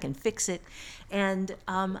back and fix it. And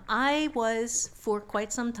I was, for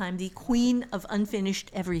quite some time, the queen of unfinished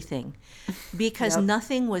everything, because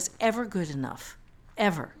nothing was ever good enough,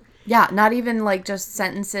 ever. Yeah, not even like just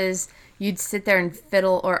sentences. You'd sit there and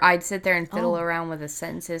fiddle, or I'd sit there and fiddle around with the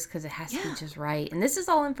sentences because it has to be just right. And this is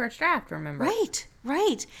all in first draft, remember?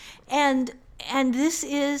 Right. And this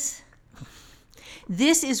is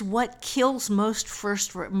what kills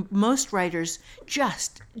most writers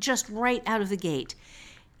just right out of the gate.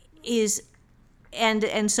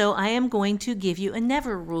 And so I am going to give you a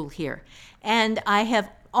never rule here. And I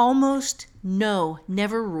have almost no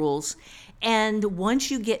never rules. And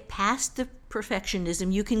once you get past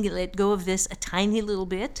perfectionism. You can let go of this a tiny little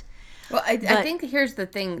bit. Well, I think here's the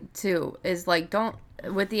thing, too, is like,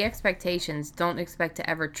 with the expectations, don't expect to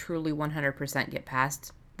ever truly 100% get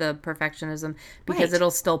past the perfectionism, because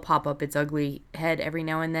it'll still pop up its ugly head every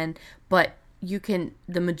now and then. But you can,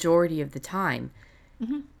 the majority of the time,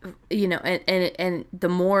 you know, and the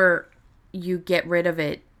more you get rid of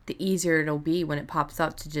it, the easier it'll be when it pops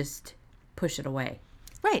up to just push it away.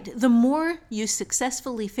 Right. The more you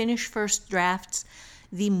successfully finish first drafts,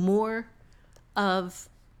 the more of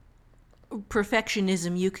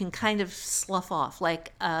perfectionism you can kind of slough off,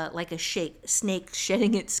 like a snake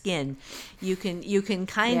shedding its skin. You can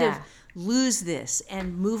kind of lose this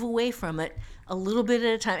and move away from it a little bit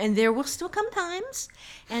at a time. And there will still come times,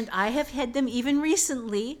 and I have had them even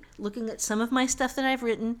recently, looking at some of my stuff that I've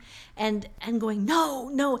written and going,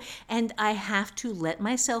 no, and I have to let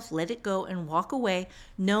myself let it go and walk away,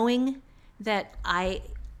 knowing that I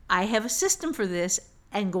have a system for this,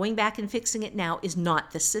 and going back and fixing it now is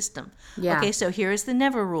not the system. Yeah. Okay, so here is the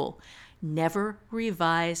never rule. Never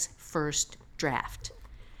revise first draft.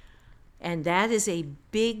 And that is a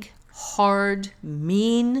big, hard,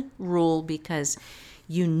 mean rule, because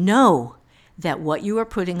you know that what you are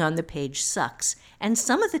putting on the page sucks. And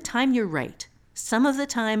some of the time you're right. Some of the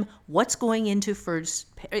time what's going into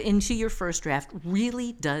your first draft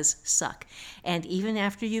really does suck. And even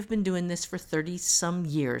after you've been doing this for 30 some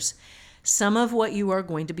years, some of what you are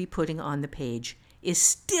going to be putting on the page is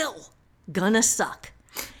still gonna suck.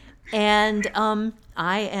 And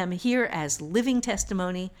I am here as living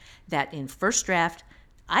testimony that in first draft,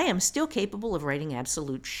 I am still capable of writing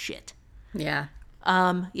absolute shit. Yeah.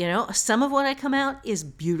 You know, some of what I come out is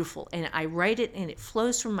beautiful, and I write it and it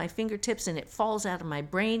flows from my fingertips and it falls out of my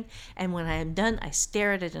brain. And when I am done, I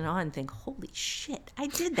stare at it in awe and think, holy shit, I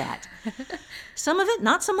did that. Some of it,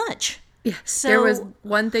 not so much. Yeah. So, there was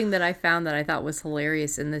one thing that I found that I thought was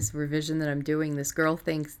hilarious in this revision that I'm doing. This girl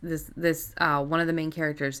thinks this one of the main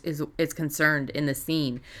characters is concerned in the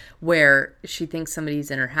scene where she thinks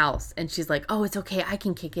somebody's in her house, and she's like, "Oh, it's okay. I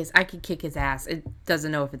can kick his ass." It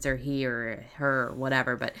doesn't know if it's he or her or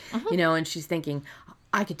whatever, but you know, and she's thinking,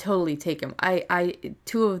 I could totally take him. I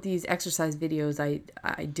two of these exercise videos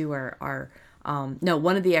I do are no,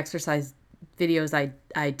 one of the exercise videos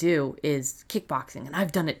I do is kickboxing, and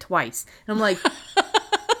I've done it twice. And I'm like,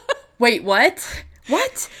 wait, what?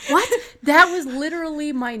 That was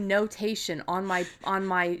literally my notation on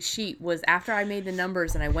my sheet. Was after I made the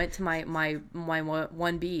numbers and I went to my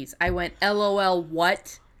 1Bs, I went LOL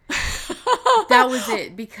what? That was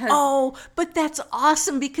it. Because but that's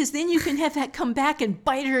awesome, because then you can have that come back and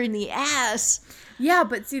bite her in the ass. Yeah,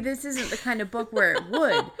 but see, this isn't the kind of book where it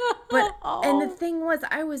would. But and the thing was,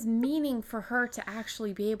 I was meaning for her to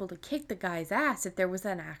actually be able to kick the guy's ass if there was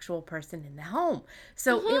an actual person in the home.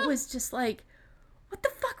 So it was just like, what the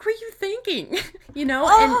fuck were you thinking? You know?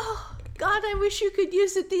 Oh, God, I wish you could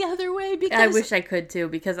use it the other way, because I wish I could too,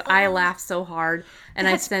 because I laughed so hard, and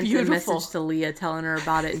I sent a beautiful. message to Leah telling her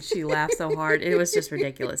about it, and she laughed so hard. It was just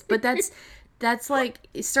ridiculous. But that's like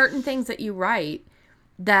certain things that you write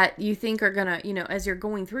that you think are gonna, you know, as you're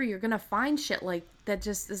going through, you're gonna find shit like that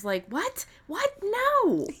just is like, what?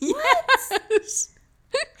 No. Yes.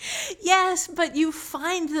 Yes, but you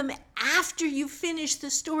find them after you finish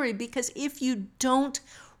the story, because if you don't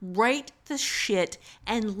write the shit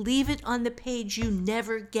and leave it on the page, you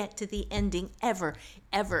never get to the ending ever.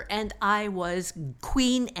 And I was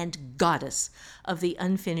queen and goddess of the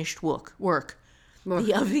unfinished work.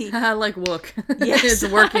 I like Wook. Yes, it's a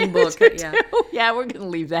working book. Yeah. Yeah, we're going to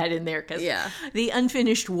leave that in there, because the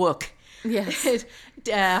unfinished Wook. Yes.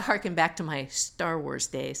 Harken back to my Star Wars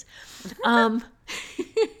days. Now,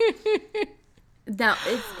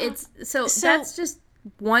 it's so that's just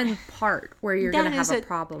one part where you're going to have a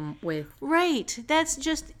problem with. Right. That's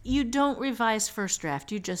just, you don't revise first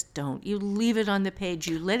draft. You just don't. You leave it on the page.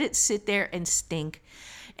 You let it sit there and stink.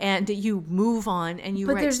 And you move on, and you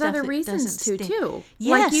write stuff that doesn't stink. But there's other reasons too.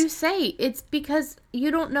 Yes. Like you say, it's because you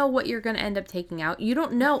don't know what you're going to end up taking out. You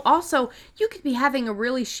don't know. Also, you could be having a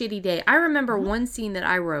really shitty day. I remember one scene that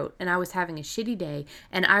I wrote, and I was having a shitty day,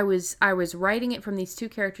 and I was writing it from these two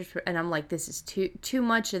characters, and I'm like, this is too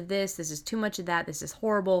much of this. This is too much of that. This is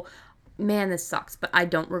horrible. Man, this sucks. But I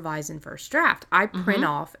don't revise in first draft. I print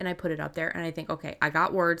off and I put it up there, and I think, okay, I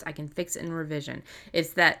got words. I can fix it in revision.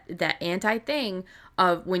 It's that anti-thing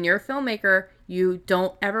of when you're a filmmaker, you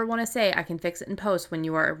don't ever want to say, I can fix it in post. When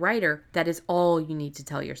you are a writer, that is all you need to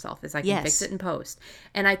tell yourself is I can fix it in post.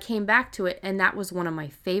 And I came back to it, and that was one of my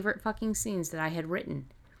favorite fucking scenes that I had written.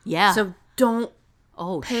 Yeah. So don't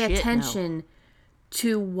pay attention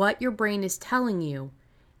to what your brain is telling you.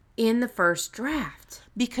 in the first draft.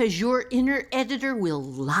 Because your inner editor will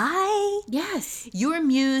lie? Yes. Your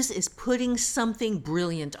muse is putting something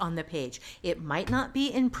brilliant on the page. It might not be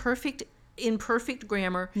in perfect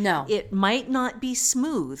grammar. No. It might not be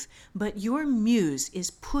smooth, but your muse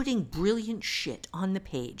is putting brilliant shit on the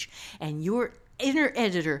page. And your inner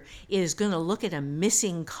editor is going to look at a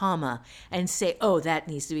missing comma and say, oh, that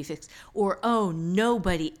needs to be fixed. Or, oh,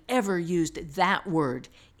 nobody ever used that word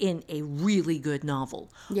in a really good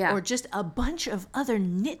novel. Yeah. Or just a bunch of other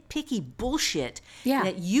nitpicky bullshit Yeah.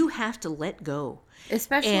 that you have to let go.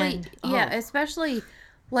 Especially, And, especially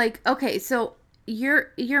like, okay, so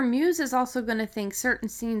your muse is also going to think certain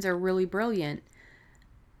scenes are really brilliant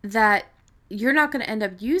that you're not going to end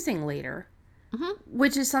up using later.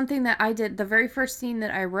 Which is something that I did. The very first scene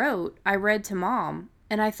that I wrote, I read to Mom,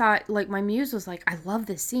 and I thought, like, my muse was like, I love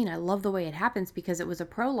this scene. I love the way it happens, because it was a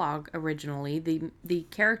prologue originally. The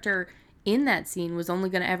character in that scene was only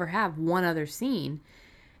going to ever have one other scene.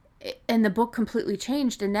 And the book completely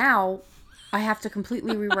changed, and now I have to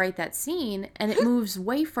completely rewrite that scene, and it moves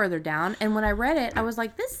way further down. And when I read it, I was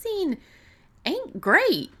like, this scene ain't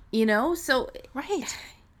great, you know? So, right.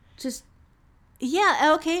 just...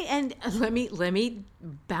 Yeah, okay, and let me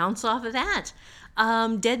bounce off of that.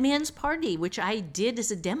 Dead Man's Party, which I did as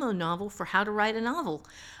a demo novel for how to write a novel.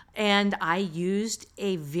 And I used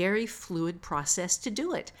a very fluid process to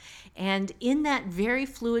do it. And in that very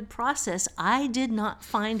fluid process, I did not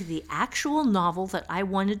find the actual novel that I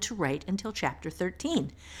wanted to write until chapter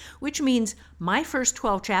 13, which means my first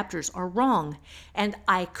 12 chapters are wrong. And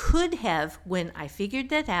I could have, when I figured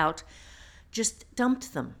that out, just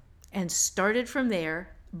dumped them and started from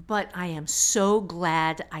there, but I am so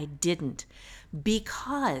glad I didn't,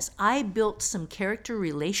 because I built some character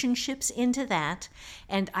relationships into that,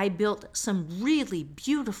 and I built some really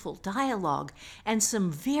beautiful dialogue and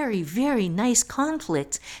some very, very nice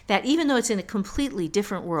conflicts that, even though it's in a completely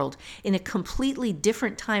different world, in a completely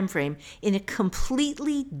different time frame, in a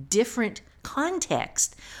completely different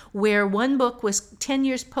context, where one book was 10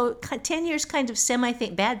 years kind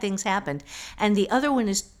of bad things happened, and the other one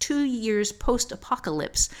is 2 years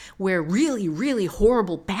post-apocalypse, where really, really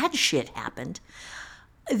horrible bad shit happened.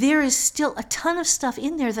 There is still a ton of stuff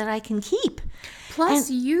in there that I can keep. Plus,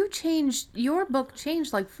 your book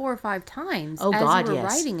changed like 4 or 5 times Oh, as God, you were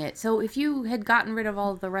yes. writing it. So if you had gotten rid of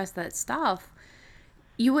all of the rest of that stuff,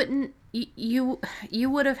 you wouldn't. You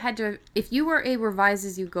would have had to, if you were a revise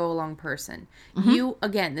as you go along person. You,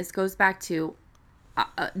 again, this goes back to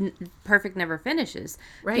perfect never finishes,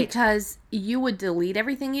 Right? Because you would delete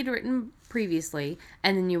everything you'd written previously,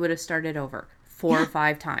 and then you would have started over 4 or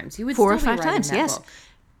 5 times. You would 4 or still be 5 writing times, that yes. book.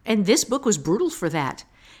 And this book was brutal for that.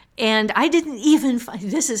 And I didn't even find,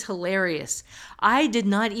 this is hilarious, I did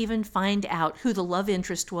not even find out who the love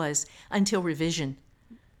interest was until revision.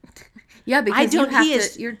 Yeah, because he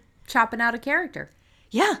is- you're chopping out a character.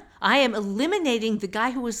 Yeah, I am eliminating the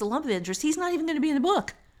guy who was the love interest. He's not even going to be in the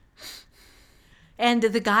book. And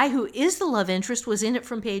the guy who is the love interest was in it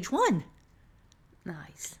from page 1.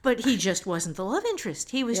 Nice. But he just wasn't the love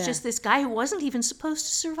interest. He was Yeah. just this guy who wasn't even supposed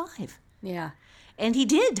to survive. Yeah. And he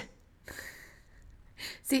did.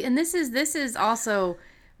 See, and this is also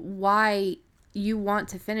why you want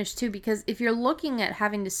to finish too, because if you're looking at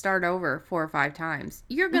having to start over 4 or 5 times,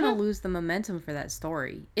 you're going to lose the momentum for that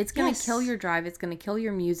story. It's going to Yes. kill your drive. It's going to kill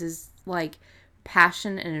your muse's like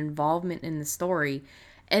passion and involvement in the story.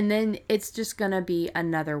 And then it's just going to be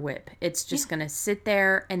another whip. It's just going to sit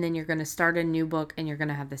there, and then you're going to start a new book and you're going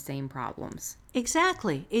to have the same problems.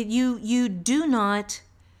 Exactly. You do not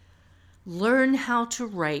learn how to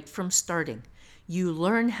write from starting. You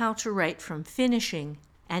learn how to write from finishing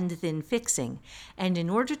and then fixing. And in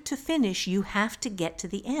order to finish, you have to get to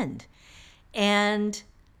the end. And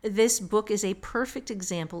this book is a perfect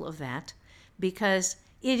example of that, because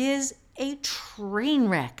it is a train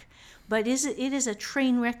wreck. But it is a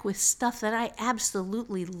train wreck with stuff that I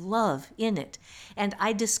absolutely love in it. And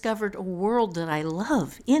I discovered a world that I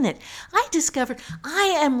love in it. I discovered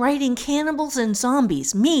I am writing cannibals and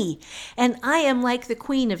zombies, me. And I am like the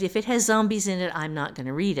queen of, if it has zombies in it, I'm not going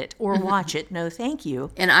to read it or watch it. No, thank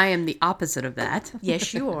you. And I am the opposite of that.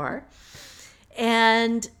 Yes, you are.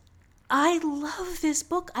 And I love this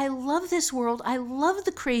book. I love this world. I love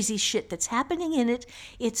the crazy shit that's happening in it.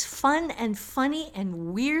 It's fun and funny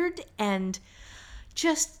and weird and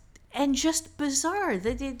just bizarre.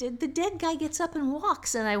 The dead guy gets up and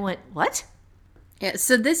walks, and I went, what? Yeah,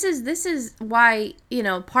 so this is why,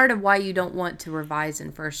 part of why you don't want to revise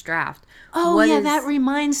in first draft. Oh, What yeah, is- that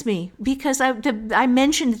reminds me, because I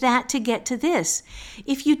mentioned that to get to this.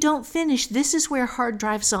 If you don't finish, this is where hard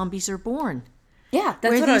drive zombies are born. Yeah,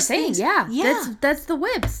 that's where what I was these saying. things- Yeah, yeah. that's the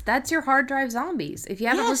whips. That's your hard drive zombies. If you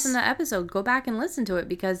haven't Yes. listened to the episode, go back and listen to it,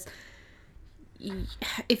 because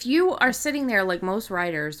if you are sitting there like most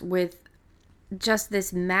writers with just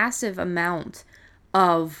this massive amount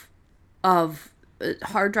of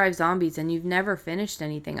hard drive zombies and you've never finished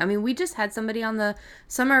anything. I mean, we just had somebody on the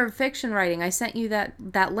Summer of Fiction Writing. I sent you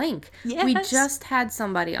that link. Yes. We just had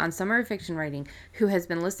somebody on Summer of Fiction Writing who has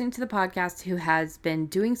been listening to the podcast, who has been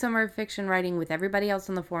doing Summer of Fiction Writing with everybody else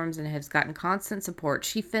on the forums and has gotten constant support.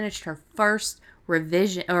 She finished her first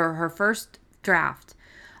revision, or her first draft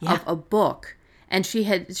of a book. And she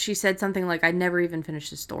said something like, "I never even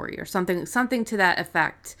finished a story," or something to that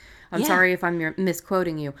effect. I'm sorry if I'm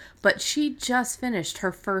misquoting you, but she just finished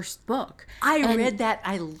her first book. I read that.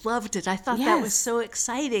 I loved it. I thought that was Yes. so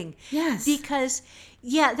exciting. Yes. Because,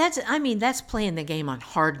 that's playing the game on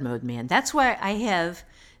hard mode, man. That's why I have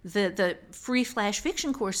the free flash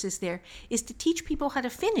fiction courses there, is to teach people how to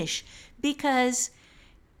finish, because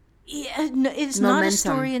it's not a Momentum.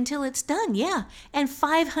 story until it's done. Yeah. And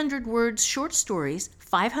 500 words short stories,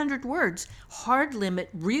 500 words, hard limit,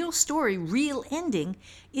 real story, real ending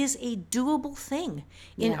is a doable thing.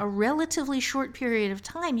 In a relatively short period of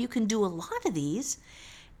time, you can do a lot of these,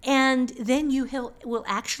 and then you will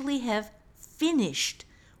actually have finished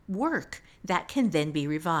work that can then be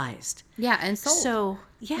revised. Yeah, and sold. So,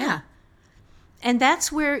 yeah. And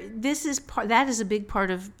that's where that is a big part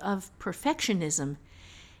of perfectionism,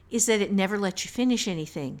 is that it never lets you finish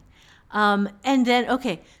anything. And then,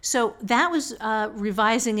 okay, so that was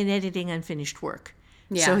revising and editing unfinished work.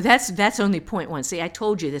 Yeah. So that's only point one. See, I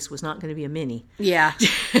told you this was not going to be a mini. Yeah.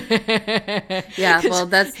 Yeah, well,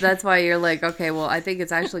 that's why you're like, okay, well, I think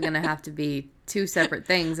it's actually going to have to be two separate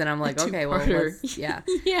things. And I'm like, okay, well, let's, yeah.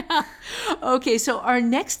 Yeah. Okay, so our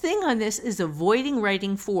next thing on this is avoiding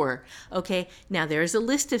writing for. Okay, now there's a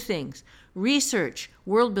list of things: research,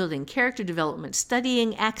 world building, character development,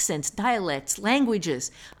 studying accents, dialects,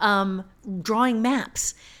 languages, drawing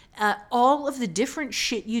maps. All of the different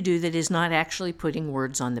shit you do that is not actually putting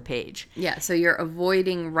words on the page. Yeah, so you're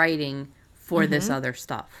avoiding writing for this other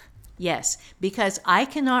stuff. Yes, because I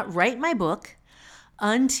cannot write my book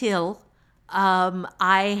until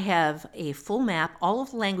I have a full map, all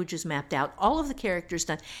of the languages mapped out, all of the characters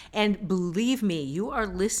done. And believe me, you are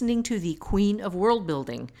listening to the queen of world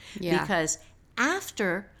building. Yeah. Because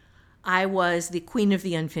after I was the queen of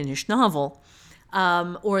the unfinished novel,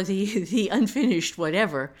 or the unfinished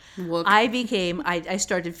whatever, I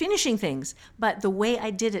started finishing things. But the way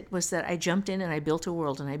I did it was that I jumped in and I built a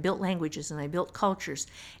world, and I built languages, and I built cultures,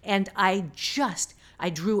 and I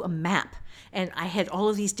drew a map, and I had all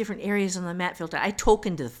of these different areas on the map filter. I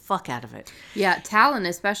tokened the fuck out of it. Yeah, Talon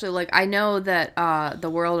especially. Like, I know that the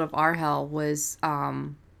world of Arhel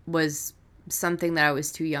was something that I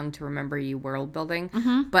was too young to remember you world building,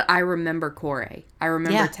 but I remember Kore. I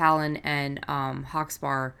remember Talon and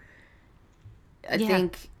Hawkspar. I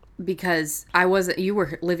think because you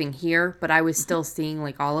were living here, but I was still seeing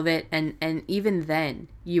like all of it, and even then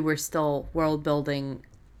you were still world building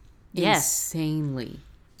insanely.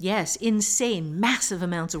 Yes, insane, massive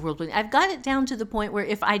amounts of world building. I've got it down to the point where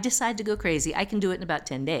if I decide to go crazy, I can do it in about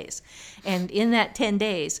 10 days. And in that 10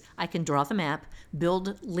 days, I can draw the map,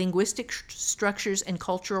 build linguistic structures and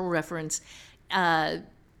cultural reference,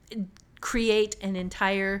 create an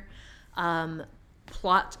entire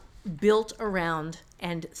plot built around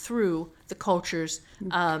and through the cultures,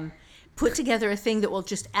 put together a thing that will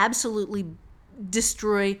just absolutely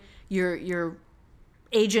destroy your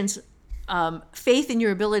agent's faith in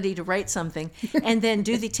your ability to write something, and then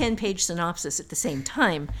do the 10-page synopsis at the same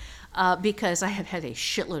time, because I have had a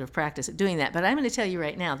shitload of practice at doing that. But I'm going to tell you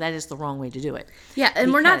right now, that is the wrong way to do it. Yeah,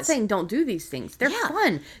 and we're not saying don't do these things. They're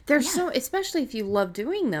fun. They're Yeah. so, especially if you love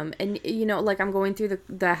doing them. And, you know, like I'm going through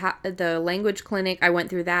the language clinic. I went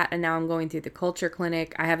through that, and now I'm going through the culture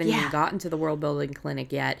clinic. I haven't even gotten to the world building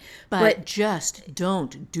clinic yet. But just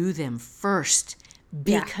don't do them first.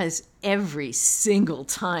 Because every single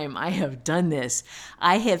time I have done this,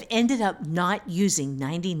 I have ended up not using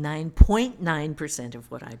 99.9% of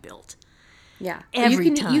what I built. Yeah.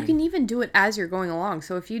 Every time. You can even do it as you're going along.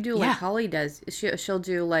 So if you do like Holly does, she'll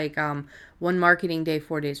do like one marketing day,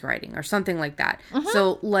 4 days writing, or something like that.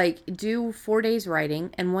 So like do 4 days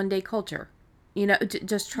writing and 1 day culture. You know,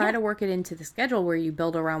 just try to work it into the schedule where you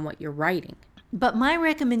build around what you're writing. But my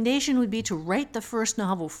recommendation would be to write the first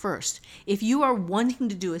novel first. If you are wanting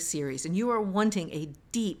to do a series and you are wanting a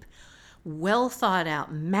deep well thought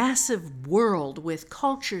out, massive world with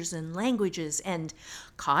cultures and languages and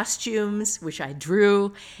costumes, which I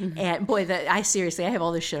drew. And boy, I seriously, I have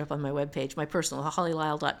all this shit up on my webpage, my personal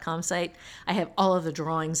hollylyle.com site. I have all of the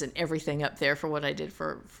drawings and everything up there for what I did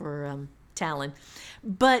for Talon.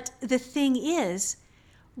 But the thing is,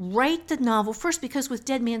 write the novel first, because with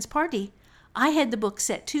Dead Man's Party, I had the book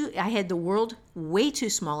set too. I had the world way too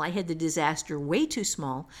small. I had the disaster way too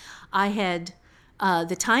small. I had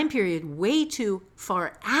the time period way too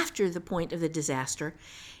far after the point of the disaster.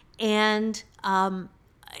 And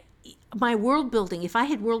my world building, if I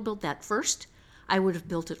had world built that first, I would have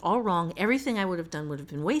built it all wrong. Everything I would have done would have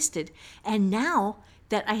been wasted. And now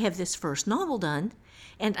that I have this first novel done,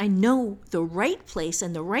 and I know the right place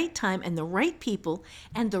and the right time and the right people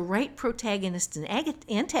and the right protagonists and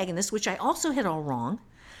antagonists, which I also had all wrong.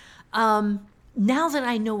 Now that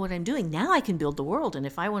I know what I'm doing, now I can build the world. And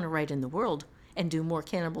if I want to write in the world and do more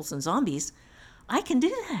cannibals and zombies, I can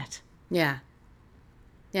do that. Yeah.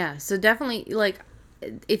 Yeah. So definitely, like,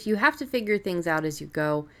 if you have to figure things out as you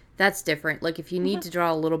go, that's different. Like, if you need to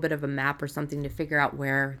draw a little bit of a map or something to figure out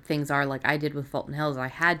where things are, like I did with Fulton Hills, I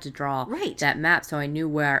had to draw that map so I knew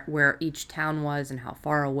where each town was and how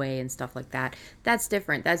far away and stuff like that. That's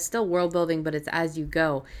different. That's still world building, but it's as you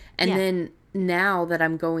go. And then now that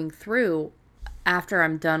I'm going through, after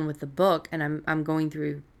I'm done with the book and I'm going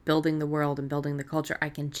through building the world and building the culture, I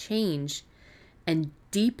can change and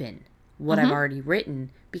deepen what I've already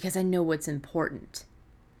written because I know what's important.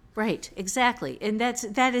 Right, exactly. And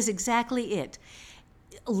that is exactly it.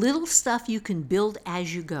 Little stuff you can build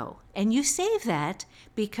as you go. And you save that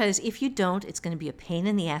because if you don't, it's going to be a pain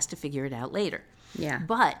in the ass to figure it out later. Yeah.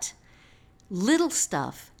 But little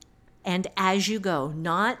stuff and as you go,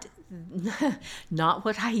 not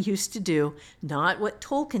what I used to do, not what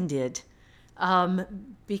Tolkien did.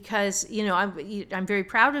 Because, I'm very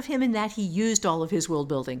proud of him in that he used all of his world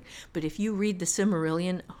building. But if you read the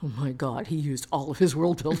Silmarillion, oh my God, he used all of his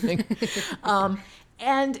world building.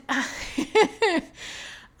 And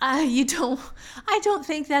I don't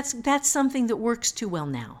think that's something that works too well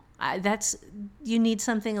now. You need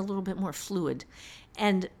something a little bit more fluid.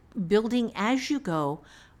 And building as you go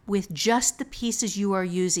with just the pieces you are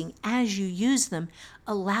using as you use them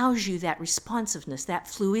allows you that responsiveness, that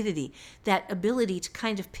fluidity, that ability to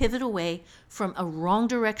kind of pivot away from a wrong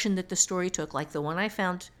direction that the story took, like the one I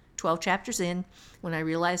found 12 chapters in when I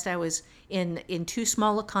realized I was in too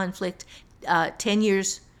small a conflict 10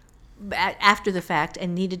 years after the fact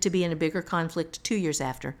and needed to be in a bigger conflict 2 years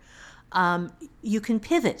after. You can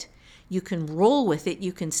pivot. You can roll with it.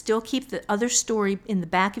 You can still keep the other story in the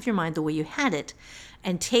back of your mind the way you had it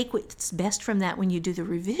and take what's best from that when you do the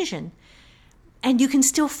revision. And you can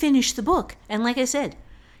still finish the book. And like I said,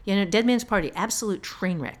 Dead Man's Party, absolute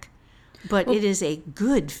train wreck. But it is a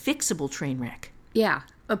good, fixable train wreck. Yeah.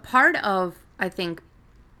 A part of, I think,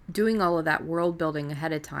 doing all of that world building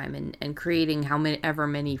ahead of time and creating however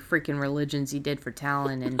many freaking religions you did for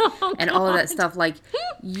Talon and all of that stuff, like,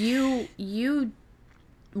 you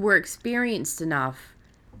were experienced enough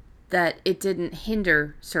that it didn't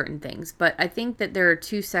hinder certain things. But I think that there are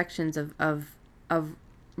two sections of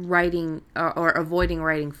writing or avoiding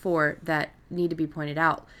writing for that need to be pointed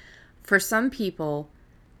out. For some people,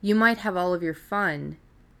 you might have all of your fun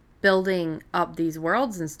building up these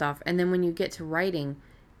worlds and stuff, and then when you get to writing,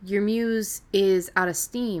 your muse is out of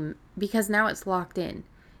steam because now it's locked in.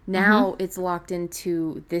 Now it's locked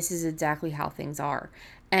into, this is exactly how things are.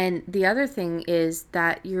 And the other thing is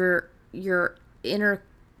that your inner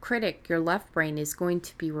critic, your left brain, is going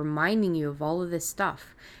to be reminding you of all of this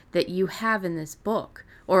stuff that you have in this book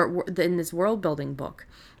or in this world building book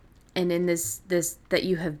and in this that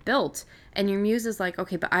you have built. And your muse is like,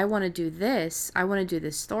 okay, but I want to do this. I want to do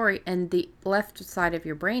this story. And the left side of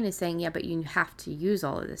your brain is saying, yeah, but you have to use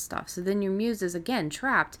all of this stuff. So then your muse is again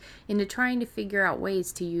trapped into trying to figure out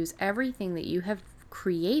ways to use everything that you have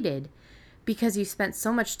created because you spent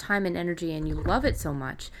so much time and energy and you love it so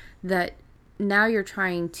much that now you're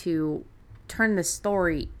trying to turn the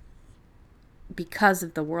story because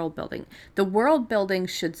of the world building. The world building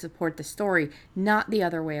should support the story, not the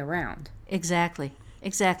other way around. Exactly.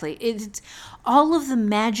 It's all of the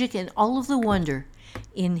magic and all of the wonder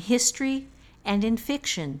in history and in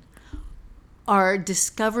fiction are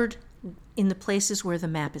discovered in the places where the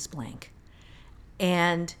map is blank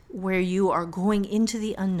and where you are going into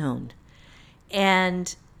the unknown.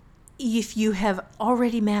 And if you have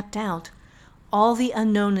already mapped out, all the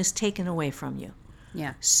unknown is taken away from you.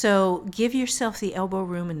 Yeah. So give yourself the elbow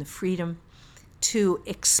room and the freedom to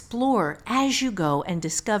explore as you go and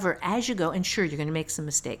discover as you go. And sure, you're going to make some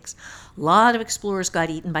mistakes. A lot of explorers got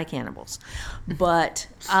eaten by cannibals. But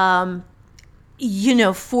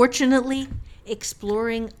Fortunately,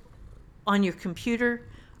 exploring on your computer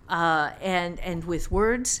and with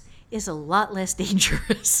words is a lot less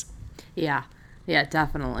dangerous. Yeah,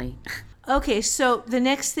 definitely. Okay, so the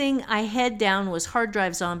next thing I had down was hard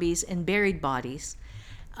drive zombies and buried bodies,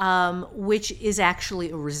 which is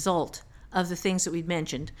actually a result of the things that we've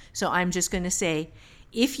mentioned. So I'm just going to say,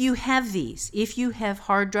 if you have these, if you have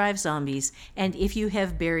hard drive zombies, and if you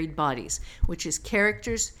have buried bodies, which is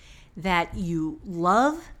characters that you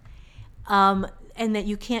love, and that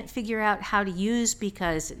you can't figure out how to use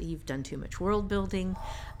because you've done too much world building,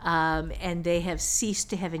 and they have ceased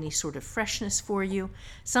to have any sort of freshness for you.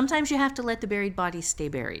 Sometimes you have to let the buried bodies stay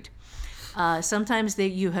buried. Sometimes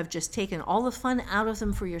you have just taken all the fun out of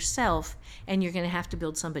them for yourself, and you're going to have to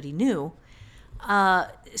build somebody new.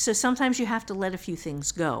 So sometimes you have to let a few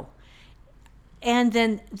things go. And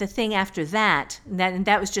then the thing after that, and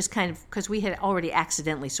that was just kind of because we had already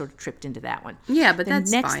accidentally sort of tripped into that one. Yeah, but The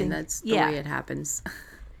that's next fine. thing- That's the yeah. way it happens.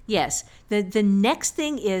 Yes. The next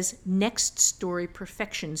thing is next story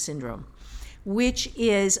perfection syndrome, which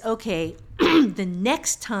is, okay, the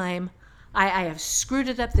next time I have screwed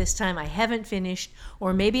it up this time, I haven't finished,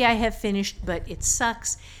 or maybe I have finished, but it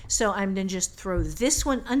sucks, so I'm going to just throw this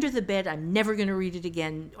one under the bed. I'm never going to read it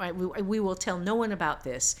again. We will tell no one about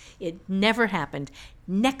this. It never happened.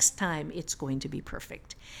 Next time, it's going to be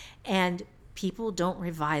perfect. And people don't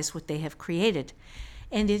revise what they have created.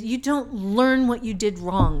 And you don't learn what you did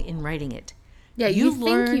wrong in writing it. Yeah, you think you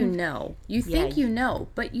learn- know. You think you know,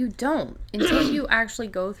 but you don't. Until you actually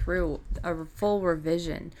go through a full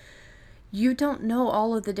revision, you don't know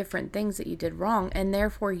all of the different things that you did wrong, and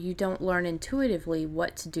therefore you don't learn intuitively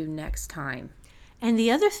what to do next time. And the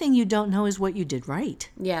other thing you don't know is what you did right.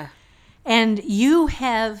 Yeah. And you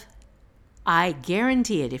have, I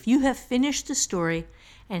guarantee it, if you have finished the story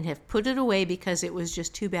and have put it away because it was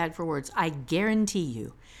just too bad for words, I guarantee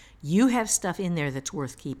you have stuff in there that's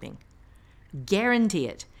worth keeping. Guarantee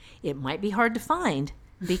it. It might be hard to find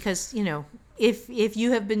because, if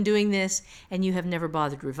you have been doing this and you have never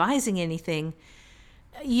bothered revising anything,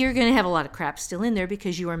 you're going to have a lot of crap still in there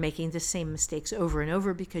because you are making the same mistakes over and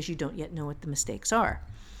over because you don't yet know what the mistakes are.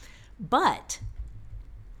 But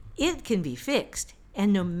it can be fixed,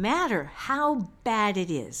 and no matter how bad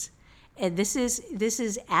it is, and this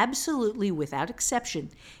is absolutely without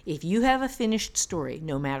exception, if you have a finished story,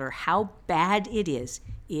 no matter how bad it is,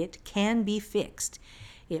 it can be fixed.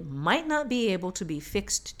 It might not be able to be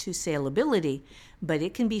fixed to saleability, but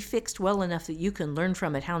it can be fixed well enough that you can learn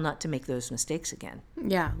from it how not to make those mistakes again.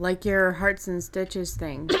 Yeah, like your Hearts and Stitches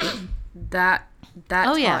thing. that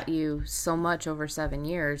taught you so much over 7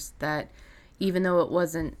 years that even though it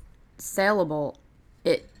wasn't saleable,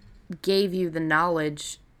 it gave you the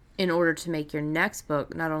knowledge in order to make your next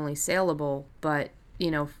book not only saleable, but,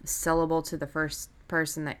 sellable to the first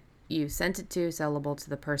person that you sent it to, sellable to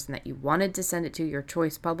the person that you wanted to send it to, your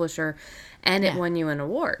choice publisher, and it won you an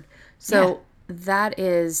award. So that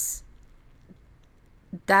is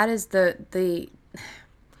the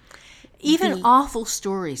even awful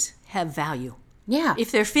stories have value. Yeah.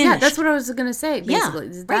 If they're finished. Yeah, that's what I was going to say, basically.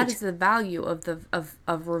 Yeah, That right. is the value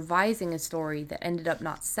of revising a story that ended up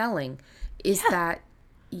not selling, is that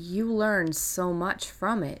you learned so much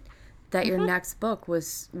from it that your next book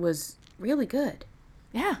was really good.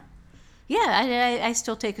 Yeah. Yeah, I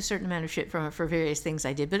still take a certain amount of shit from it for various things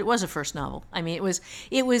I did, but it was a first novel. I mean, it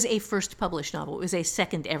was a first published novel. It was a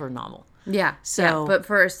second ever novel. Yeah. So- but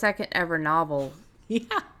for a second ever novel, Yeah.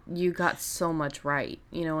 you got so much right.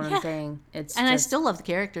 You know what I'm saying? It's And I just, still love the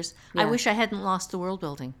characters. I Yeah. wish I hadn't lost the world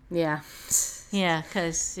building. yeah. Yeah,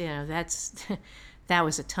 because, that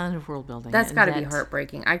was a ton of world building. That's and got to be that-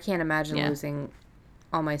 heartbreaking. I can't imagine Yeah. losing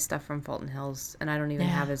all my stuff from Fulton Hills, and I don't even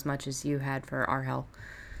Yeah. have as much as you had for Arhel.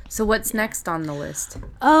 So what's next on the list?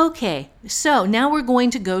 Okay, so now we're going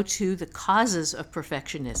to go to the causes of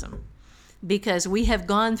perfectionism, because we have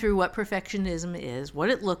gone through what perfectionism is, what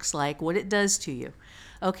it looks like, what it does to you.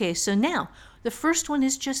 Okay, so now the first one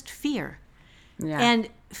is just fear. Yeah. And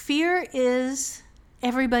fear is,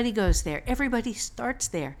 everybody goes there. Everybody starts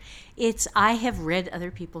there. It's, I have read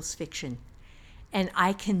other people's fiction, and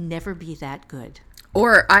I can never be that good.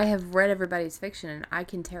 Or I have read everybody's fiction and I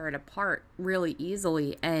can tear it apart really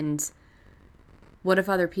easily. And what if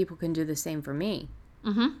other people can do the same for me?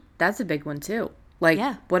 Mm-hmm. That's a big one too. Like,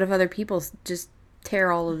 what if other people just tear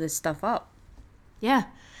all of this stuff up? Yeah.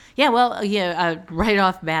 Yeah, well, right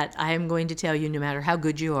off bat, I am going to tell you, no matter how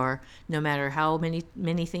good you are, no matter how many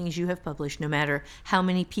things you have published, no matter how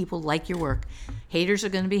many people like your work, haters are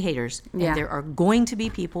going to be haters. Yeah. And there are going to be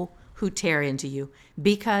people who tear into you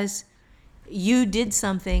because you did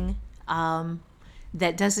something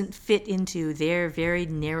that doesn't fit into their very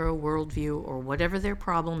narrow worldview or whatever their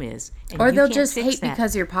problem is. And Or you they'll can't just fix hate that.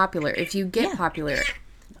 because you're popular. If you get Yeah. popular,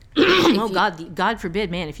 Oh, God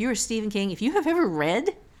forbid, man. If you're a Stephen King, if you have ever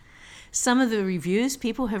read some of the reviews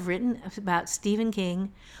people have written about Stephen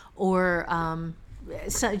King or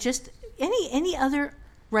so just any other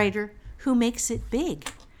writer who makes it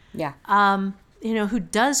big, yeah. who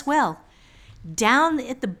does well, down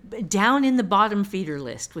in the bottom feeder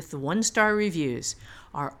list with the 1-star reviews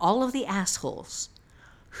are all of the assholes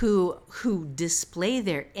who display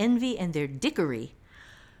their envy and their dickery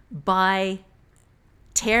by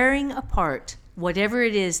tearing apart whatever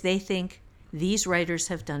it is they think these writers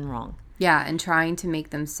have done wrong. Yeah, and trying to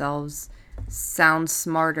make themselves sound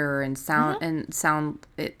smarter and sound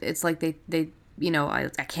it's like they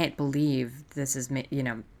I can't believe this is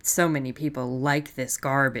so many people like this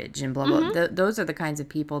garbage and blah blah. Those are the kinds of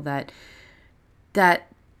people that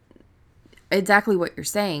exactly what you're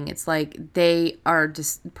saying. It's like they are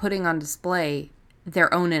just putting on display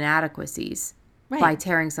their own inadequacies by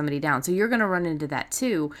tearing somebody down. So you're going to run into that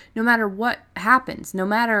too, no matter what happens, no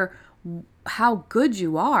matter how good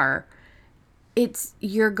you are.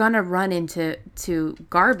 You're going to run into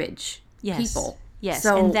garbage people. Yes,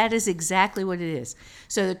 so, and that is exactly what it is.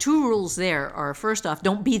 So the 2 rules there are, first off,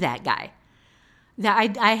 don't be that guy. Now,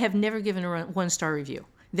 I have never given a 1-star review.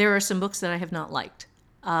 There are some books that I have not liked.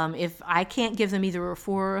 If I can't give them either a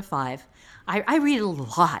 4 or a 5, I read a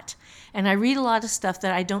lot. And I read a lot of stuff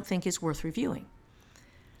that I don't think is worth reviewing.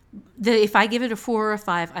 If I give it a 4 or a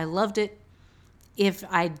 5, I loved it. If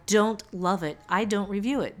I don't love it, I don't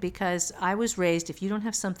review it, because I was raised, if you don't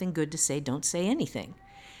have something good to say, don't say anything.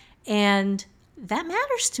 And that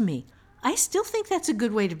matters to me. I still think that's a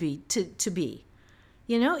good way to be.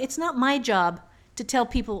 It's not my job to tell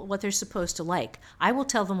people what they're supposed to like. I will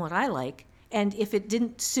tell them what I like. And if it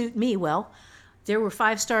didn't suit me, well, there were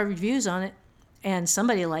 5-star reviews on it and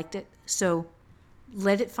somebody liked it. So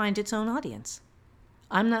let it find its own audience.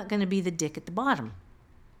 I'm not going to be the dick at the bottom.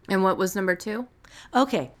 And what was number 2?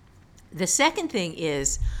 Okay. The second thing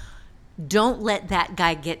is, don't let that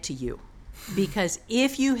guy get to you. Because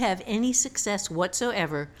if you have any success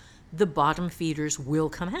whatsoever, the bottom feeders will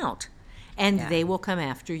come out. And they will come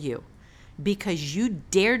after you. Because you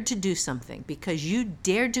dared to do something. Because you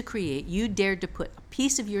dared to create. You dared to put a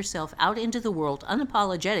piece of yourself out into the world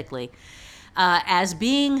unapologetically as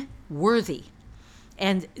being worthy.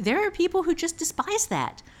 And there are people who just despise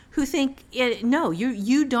that. Who think, no,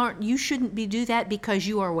 you shouldn't do that because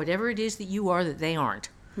you are whatever it is that you are that they aren't.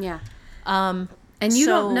 Yeah. And you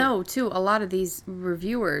don't know, too, a lot of these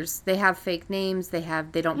reviewers, they have fake names, they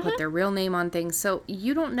don't put their real name on things, so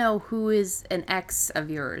you don't know who is an ex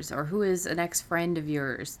of yours or who is an ex-friend of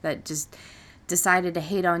yours that just decided to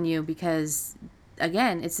hate on you because,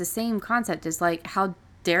 again, it's the same concept as like, how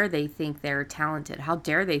dare they think they're talented? How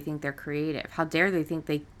dare they think they're creative? How dare they think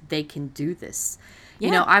they can do this?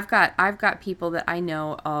 Yeah. I've got people that I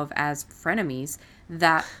know of as frenemies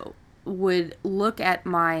that would look at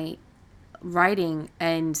my writing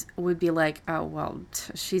and would be like, oh, well,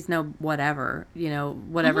 she's no whatever,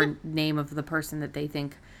 whatever name of the person that they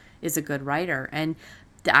think is a good writer. And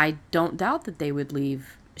I don't doubt that they would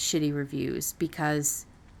leave shitty reviews because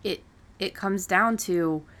it comes down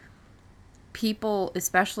to people,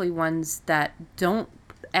 especially ones that don't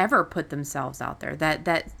ever put themselves out there,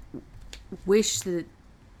 that wish that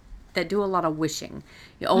do a lot of wishing.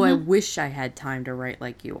 I wish I had time to write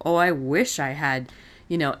like you. Oh, I wish I had,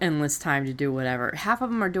 endless time to do whatever. Half of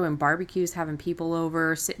them are doing barbecues, having people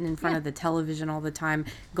over, sitting in front of the television all the time,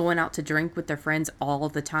 going out to drink with their friends all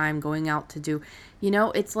the time, going out to do,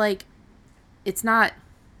 it's like, it's not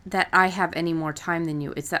that I have any more time than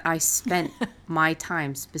you. It's that I spent my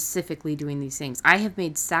time specifically doing these things. I have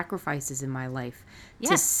made sacrifices in my life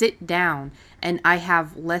to sit down, and I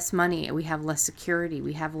have less money, we have less security,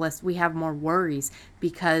 we have more worries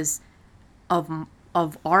because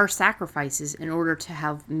of our sacrifices in order to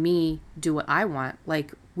have me do what I want,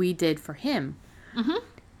 like we did for him.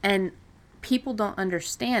 And people don't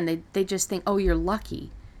understand. They just think, oh, you're lucky.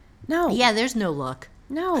 No. Yeah, there's no luck.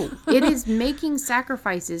 No, it is making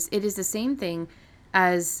sacrifices. It is the same thing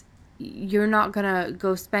as you're not going to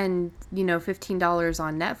go spend, $15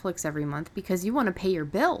 on Netflix every month because you want to pay your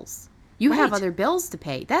bills. You have other bills to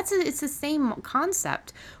pay. It's the same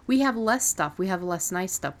concept. We have less stuff. We have less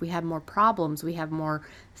nice stuff. We have more problems. We have more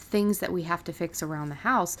things that we have to fix around the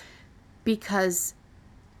house because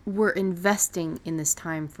we're investing in this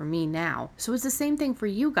time for me now. So it's the same thing for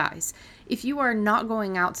you guys. If you are not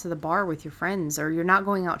going out to the bar with your friends, or you're not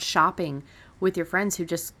going out shopping with your friends who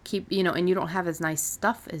just keep, and you don't have as nice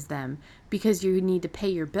stuff as them because you need to pay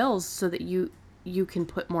your bills so that you you can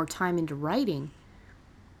put more time into writing,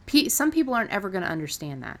 some people aren't ever going to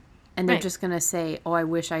understand that. And they're Right. just going to say, oh, I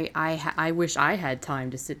wish I wish I had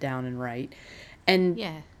time to sit down and write. And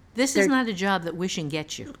Yeah. This is not a job that wishing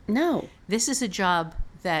gets you. no, This is a job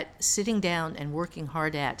that sitting down and working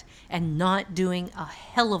hard at and not doing a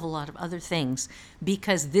hell of a lot of other things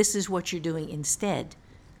because this is what you're doing instead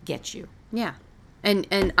gets you. yeah. And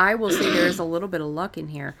I will say there is a little bit of luck in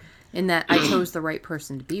here in that I chose the right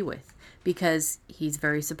person to be with because he's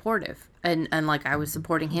very supportive. And like I was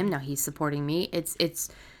supporting him, now he's supporting me. It's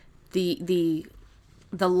the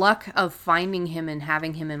luck of finding him and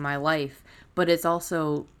having him in my life, but it's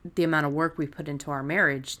also the amount of work we put into our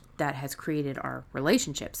marriage that has created our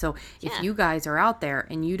relationship. So if Yeah. you guys are out there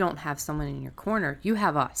and you don't have someone in your corner, you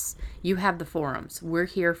have us. You have the forums. We're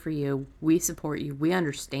here for you. We support you. We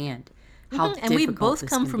understand how And we difficult both this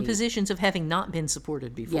come can from be. positions of having not been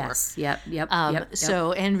supported before. Yes. Yep.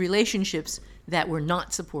 So, and relationships that were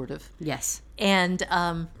not supportive. Yes. And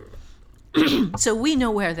so we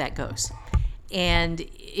know where that goes. And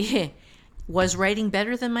was writing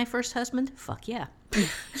better than my first husband? Fuck yeah.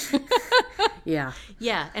 Yeah.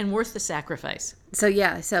 Yeah, and worth the sacrifice. So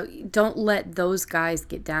don't let those guys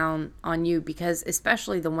get down on you, because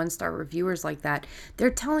especially the 1-star reviewers like that, they're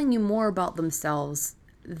telling you more about themselves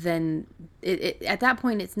than at that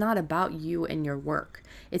point. It's not about you and your work.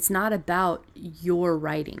 It's not about your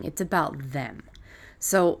writing. It's about them.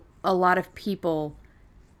 So a lot of people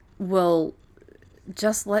will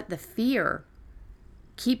just let the fear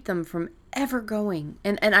keep them from ever going.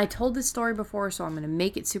 And I told this story before, so I'm going to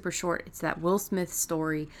make it super short. It's that Will Smith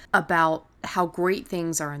story about how great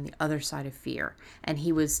things are on the other side of fear. And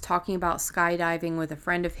he was talking about skydiving with a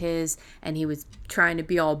friend of his, and he was trying to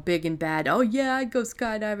be all big and bad. Oh yeah, I'd go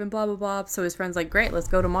skydiving, blah, blah, blah. So his friend's like, great, let's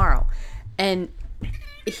go tomorrow. And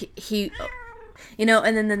he you know,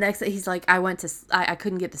 and then the next day he's like, I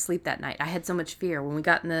couldn't get to sleep that night. I had so much fear. When we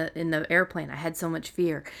got in the airplane, I had so much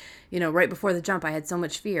fear. You know, right before the jump, I had so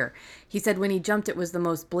much fear. He said when he jumped, it was the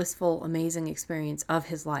most blissful, amazing experience of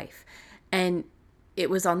his life. And it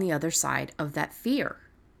was on the other side of that fear.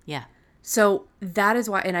 Yeah. So that is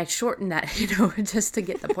why, and I shortened that, you know, just to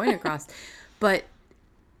get the point across. But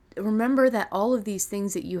remember that all of these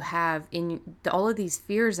things that you have all of these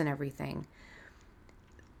fears and everything,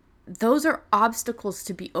 those are obstacles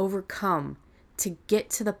to be overcome to get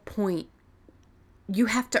to the point. You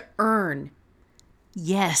have to earn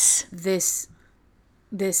Yes. this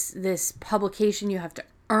publication. You have to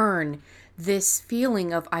earn this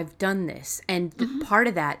feeling of I've done this. And part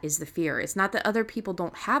of that is the fear. It's not that other people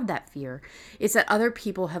don't have that fear. It's that other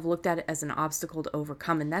people have looked at it as an obstacle to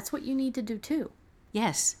overcome. And that's what you need to do too.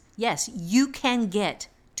 Yes. Yes. You can get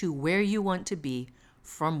to where you want to be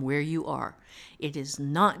from where you are. It is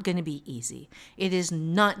not going to be easy. It is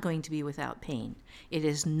not going to be without pain. It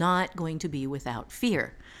is not going to be without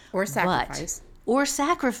fear. Or sacrifice. Or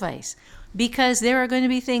sacrifice. Because there are going to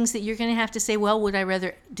be things that you're going to have to say, well, would I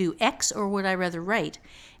rather do X or would I rather write?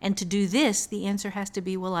 And to do this, the answer has to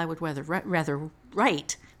be, well, I would rather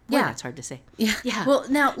write. Well, Yeah. that's hard to say. Yeah. Yeah. Well,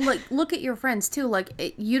 now look at your friends too.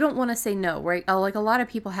 Like you don't want to say no, right? Like a lot of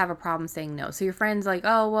people have a problem saying no. So your friends like,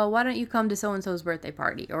 oh well, why don't you come to so and so's birthday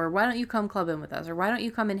party, or why don't you come clubbing with us, or why don't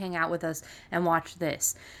you come and hang out with us and watch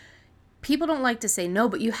this? People don't like to say no,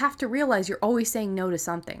 but you have to realize you're always saying no to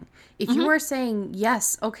something. If you are saying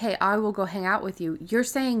yes, okay, I will go hang out with you, you're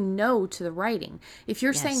saying no to the writing. If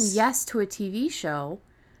you're saying Yes. yes to a TV show,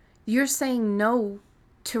 you're saying no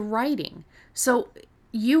to writing. So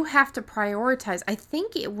you have to prioritize. I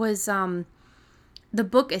think it was the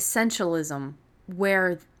book Essentialism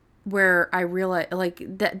where I realized like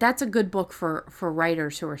that's a good book for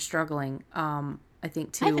writers who are struggling. I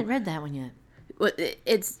think too. I haven't read that one yet.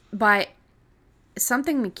 It's by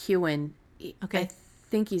something McEwen. Okay. I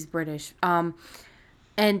think he's British.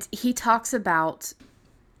 And he talks about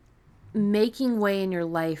making way in your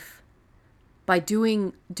life by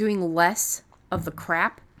doing less of the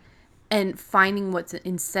crap and finding what's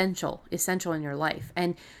essential in your life.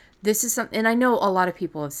 And this is something, and I know a lot of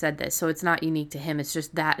people have said this, so it's not unique to him. It's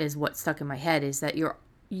just that is what stuck in my head, is that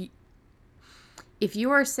if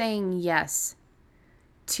you are saying yes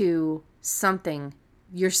to something,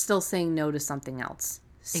 you're still saying no to something else.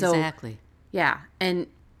 So, Exactly. yeah, and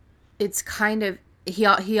it's kind of, he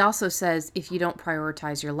also says if you don't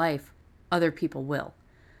prioritize your life, other people will.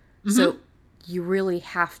 So you really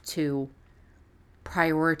have to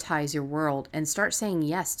prioritize your world and start saying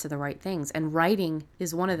yes to the right things. And writing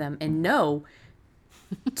is one of them. And no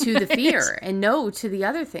to the fear and no to the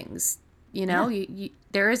other things. You know, you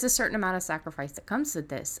there is a certain amount of sacrifice that comes with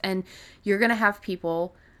this. And you're going to have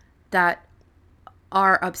people that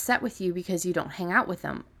are upset with you because you don't hang out with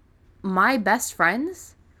them. My best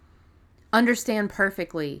friends understand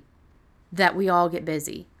perfectly that we all get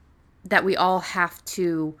busy, that we all have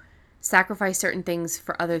to sacrifice certain things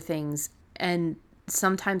for other things. And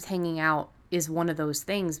sometimes hanging out is one of those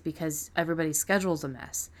things because everybody's schedule's a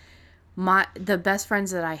mess. The best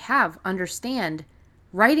friends that I have understand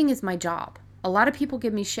writing is my job. A lot of people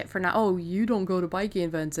give me shit for not, oh, you don't go to biking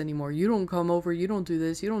events anymore. You don't come over. You don't do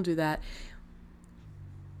this. You don't do that.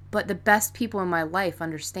 But the best people in my life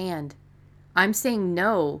understand I'm saying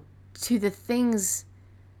no to the things,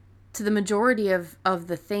 to the majority of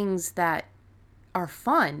the things that are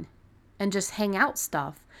fun and just hang out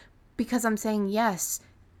stuff, because I'm saying yes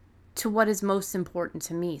to what is most important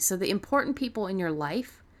to me. So the important people in your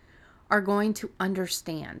life are going to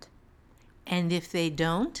understand. And if they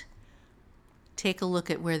don't, take a look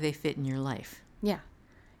at where they fit in your life. Yeah.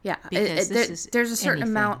 Yeah. Because there's a certain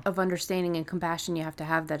anything. amount of understanding and compassion you have to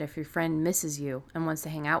have, that if your friend misses you and wants to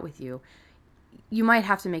hang out with you, you might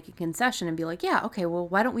have to make a concession and be like, yeah, okay, well,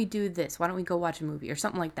 why don't we do this? Why don't we go watch a movie or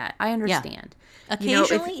something like that? I understand.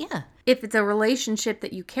 Occasionally, yeah. If it's a relationship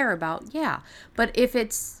that you care about, yeah. But if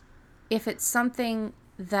it's something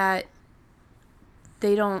that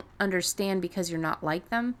they don't understand because you're not like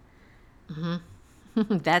them,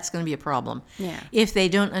 that's going to be a problem. Yeah. If they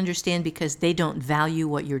don't understand because they don't value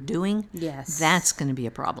what you're doing, yes, that's going to be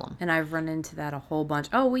a problem. And I've run into that a whole bunch.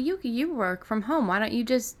 Oh, well, you work from home. Why don't you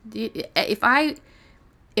just, if I,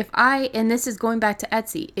 and this is going back to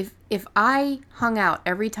Etsy, if I hung out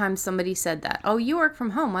every time somebody said that, oh, you work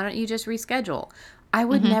from home, why don't you just reschedule? I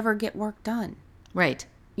would never get work done. Right.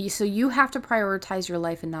 So you have to prioritize your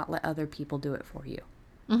life and not let other people do it for you.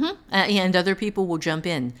 And other people will jump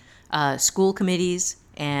in. School committees,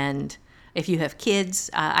 and if you have kids,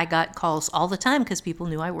 I got calls all the time because people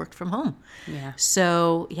knew I worked from home. Yeah.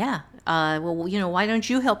 So yeah, well, why don't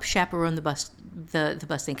you help chaperone the bus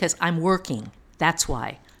thing? Because I'm working. That's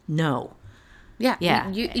why. No. Yeah. Yeah.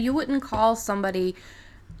 You wouldn't call somebody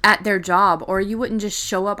at their job, or you wouldn't just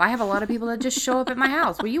show up. I have a lot of people that just show up at my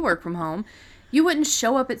house. Well, you work from home. You wouldn't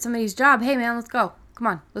show up at somebody's job. Hey, man, let's go. Come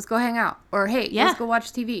on, let's go hang out. Or, hey, let's go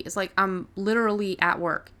watch TV. It's like, I'm literally at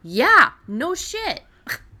work. Yeah, no shit.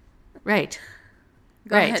 Right.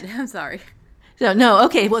 Go ahead. I'm sorry. So, no,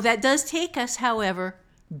 okay. Well, that does take us, however,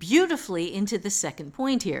 beautifully into the second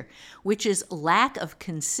point here, which is lack of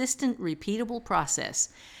consistent, repeatable process.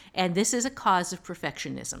 And this is a cause of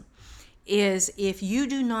perfectionism, is if you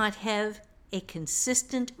do not have a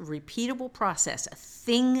consistent, repeatable process, a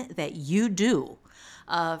thing that you do.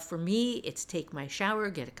 For me, it's take my shower,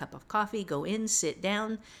 get a cup of coffee, go in, sit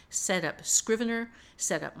down, set up Scrivener,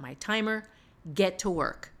 set up my timer, get to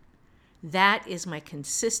work. That is my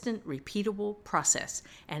consistent, repeatable process.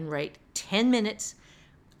 And write 10 minutes,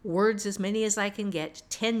 words as many as I can get,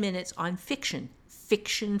 10 minutes on fiction.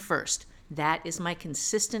 Fiction first. That is my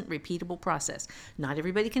consistent, repeatable process. Not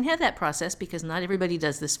everybody can have that process because not everybody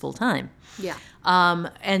does this full time. Yeah.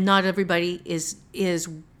 And not everybody is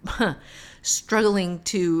struggling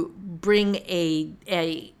to bring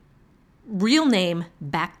a real name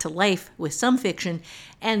back to life with some fiction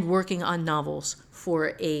and working on novels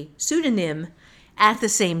for a pseudonym at the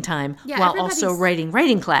same time, while also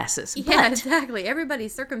writing classes. Yeah, exactly.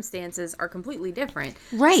 Everybody's circumstances are completely different.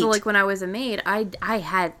 Right. So like when I was a maid, I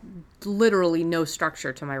had literally no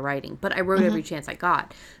structure to my writing, but I wrote every chance I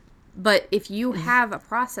got. But if you have a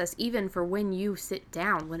process, even for when you sit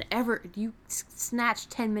down, whenever you snatch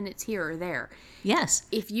 10 minutes here or there. Yes.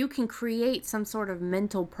 If you can create some sort of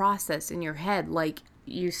mental process in your head, like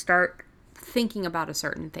you start thinking about a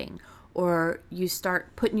certain thing, or you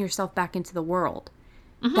start putting yourself back into the world,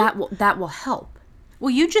 that will help. Well,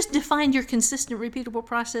 you just defined your consistent, repeatable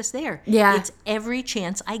process there. Yeah. It's every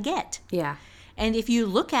chance I get. Yeah. And if you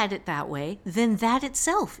look at it that way, then that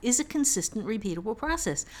itself is a consistent, repeatable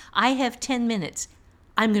process. I have 10 minutes.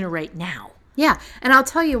 I'm going to write now. Yeah. And I'll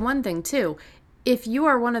tell you one thing, too. If you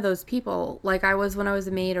are one of those people, like I was when I was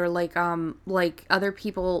a maid, or like other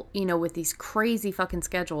people, with these crazy fucking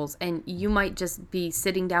schedules, and you might just be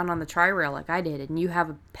sitting down on the tri-rail like I did, and you have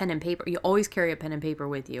a pen and paper. You always carry a pen and paper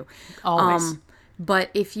with you. Always. But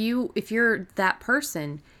if you're that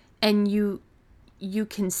person and you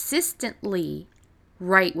consistently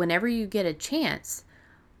write whenever you get a chance,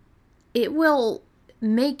 it will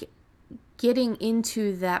make getting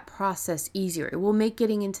into that process easier. It will make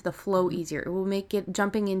getting into the flow easier. It will make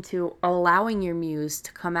jumping into allowing your muse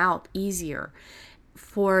to come out easier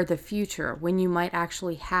for the future, when you might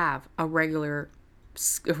actually have a regularly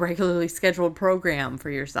scheduled program for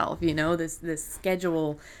yourself, this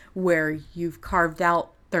schedule where you've carved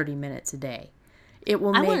out 30 minutes a day. It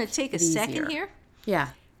will I make want to take a it easier. second here Yeah.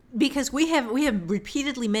 Because we have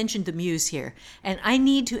repeatedly mentioned the muse here, and I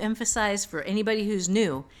need to emphasize for anybody who's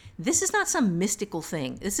new, this is not some mystical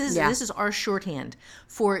thing. This is our shorthand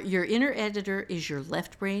for your inner editor is your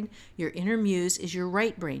left brain, your inner muse is your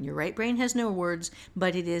right brain. Your right brain has no words,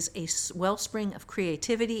 but it is a wellspring of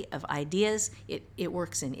creativity, of ideas. It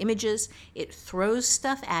works in images. It throws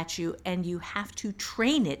stuff at you, and you have to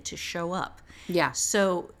train it to show up. Yeah.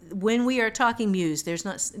 So when we are talking muse, this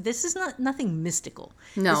is not nothing mystical.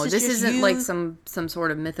 No, this just isn't you- like some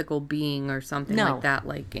sort of mythical being or something No. like that.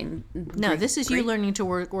 Like in No, this is you learning to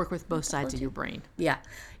work with both sides of your brain. Yeah,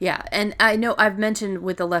 yeah, and I know I've mentioned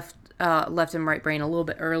with the left and right brain a little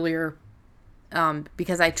bit earlier,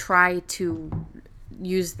 because I try to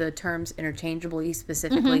use the terms interchangeably,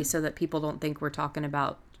 specifically so that people don't think we're talking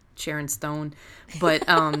about Sharon Stone, but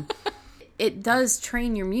it does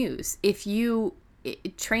train your muse. If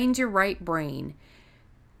it trains your right brain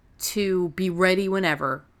to be ready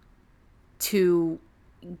whenever, to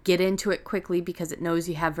get into it quickly because it knows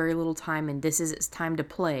you have very little time and this is its time to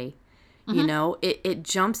play. You know, it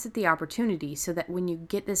jumps at the opportunity so that when you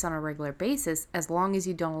get this on a regular basis, as long as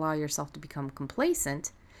you don't allow yourself to become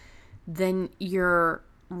complacent, then your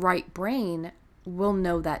right brain will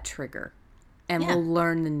know that trigger and will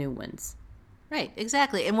learn the new ones. Right,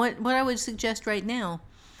 exactly. And what I would suggest right now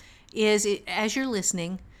is, as you're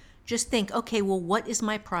listening, just think, okay, well, what is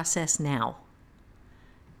my process now?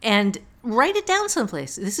 And write it down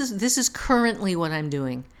someplace. This is currently what I'm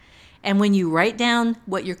doing. And when you write down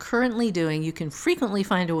what you're currently doing, you can frequently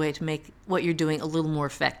find a way to make what you're doing a little more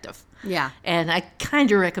effective. Yeah. And I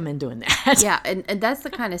kind of recommend doing that. Yeah, and that's the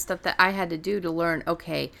kind of stuff that I had to do to learn,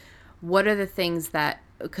 okay, what are the things that,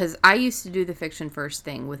 because I used to do the fiction first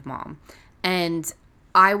thing with Mom, and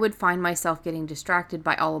I would find myself getting distracted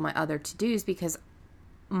by all of my other to-dos because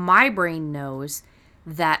my brain knows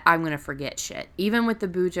that I'm going to forget shit. Even with the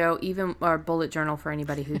Bujo, or bullet journal for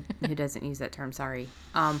anybody who doesn't use that term, sorry.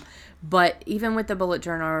 But even with the bullet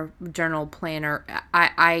journal planner,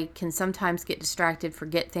 I can sometimes get distracted,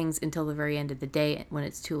 forget things until the very end of the day when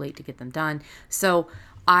it's too late to get them done. So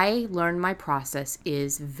I learned my process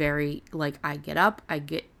is very, like, I get up, I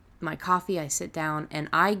get my coffee, I sit down, and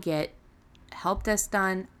I get help desk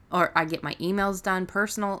done, or I get my emails done,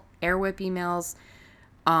 personal Airwhip emails,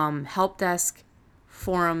 help desk,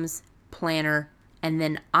 forums, planner, and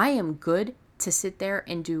then I am good to sit there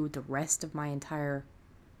and do the rest of my entire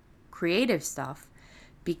creative stuff,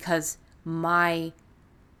 because my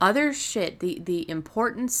other shit, the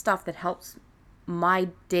important stuff that helps my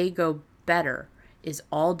day go better, is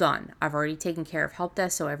all done. I've already taken care of help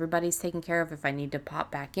desk, so everybody's taken care of. If I need to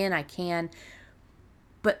pop back in, I can.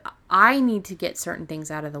 But I need to get certain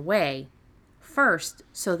things out of the way first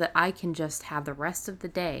so that I can just have the rest of the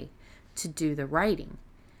day to do the writing.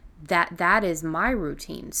 That is my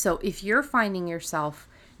routine. So if you're finding yourself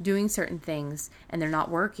doing certain things and they're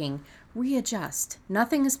not working, readjust.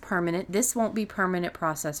 Nothing is permanent. This won't be permanent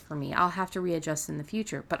process for me. I'll have to readjust in the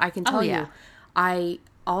future. But I can tell you, I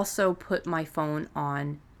also put my phone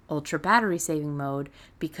on ultra battery saving mode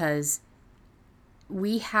because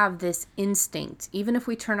we have this instinct, even if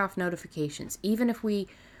we turn off notifications, even if we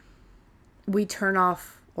turn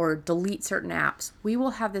off or delete certain apps, we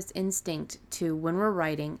will have this instinct to, when we're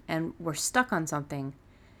writing and we're stuck on something,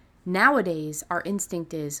 nowadays our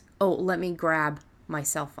instinct is, oh, let me grab my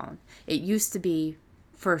cell phone. It used to be,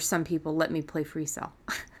 for some people, let me play Free Cell.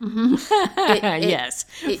 Yes,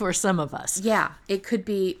 for some of us. Yeah, it could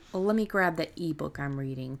be, well, let me grab that ebook I'm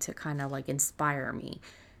reading to kind of like inspire me.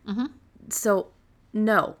 So,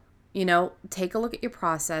 no, take a look at your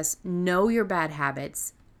process, know your bad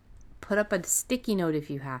habits, put up a sticky note if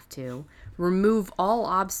you have to, remove all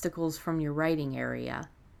obstacles from your writing area,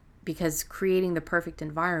 because creating the perfect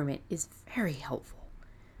environment is very helpful.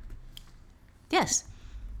 Yes.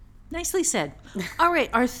 Nicely said. All right,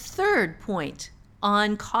 our third point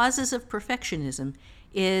on causes of perfectionism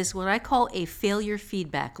is what I call a failure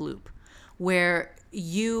feedback loop, where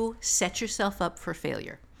you set yourself up for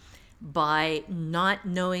failure by not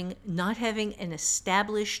having an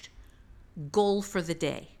established goal for the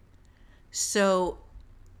day. So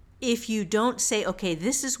if you don't say, okay,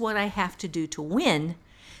 this is what I have to do to win,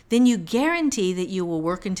 then you guarantee that you will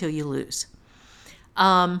work until you lose.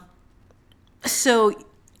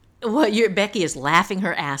 Becky is laughing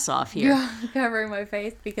her ass off here. Yeah, I'm covering my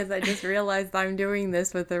face because I just realized I'm doing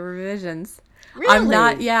this with the revisions. Really?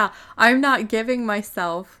 I'm not giving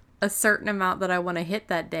myself a certain amount that I want to hit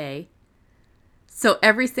that day. So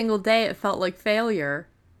every single day it felt like failure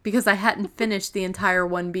because I hadn't finished the entire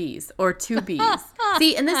 1Bs or 2Bs.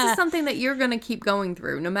 See, and this is something that you're going to keep going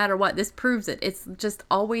through no matter what. This proves it. It's just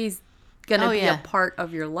always going to Oh, be yeah. a part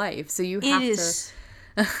of your life. So you It have is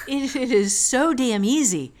it is so damn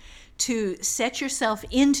easy to set yourself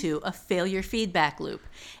into a failure feedback loop.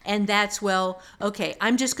 And that's, well, okay,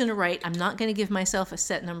 I'm just going to write. I'm not going to give myself a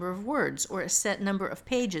set number of words or a set number of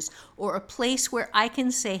pages or a place where I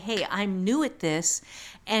can say, hey, I'm new at this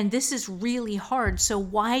and this is really hard. So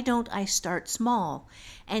why don't I start small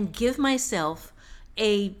and give myself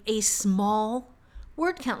a small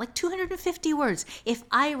word count, like 250 words. If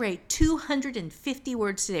I write 250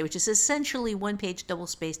 words today, which is essentially one-page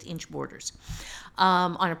double-spaced inch borders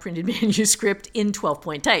on a printed manuscript in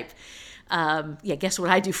 12-point type. Guess what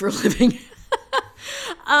I do for a living?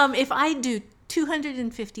 If I do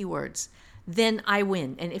 250 words, then I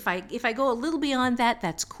win. And if I go a little beyond that,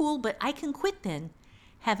 that's cool, but I can quit then,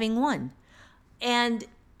 having won. And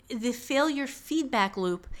the failure feedback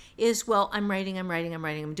loop is, well, I'm writing,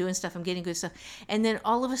 I'm doing stuff, I'm getting good stuff. And then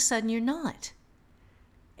all of a sudden you're not.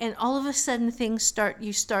 And all of a sudden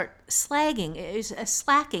you start slacking,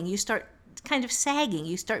 you start kind of sagging,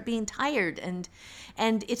 you start being tired and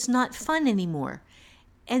it's not fun anymore.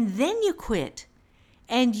 And then you quit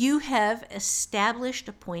and you have established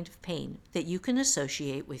a point of pain that you can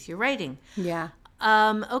associate with your writing. Yeah.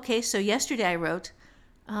 Okay, so yesterday I wrote,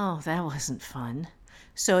 oh, that wasn't fun.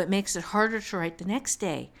 So it makes it harder to write the next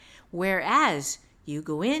day. Whereas you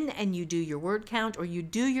go in and you do your word count, or you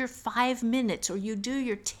do your 5 minutes, or you do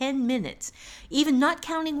your 10 minutes, even not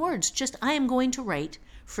counting words, just I am going to write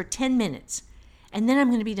for 10 minutes and then I'm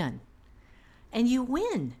going to be done. And you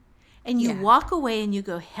win. And you walk away and you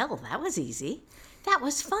go, hell, that was easy. That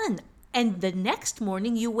was fun. And the next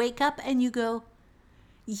morning you wake up and you go,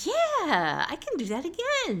 yeah, I can do that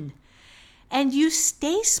again. And you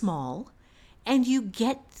stay small and you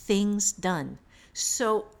get things done.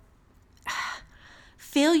 So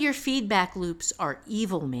failure feedback loops are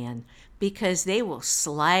evil, man, because they will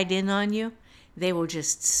slide in on you. They will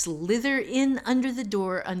just slither in under the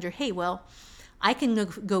door hey, well, I can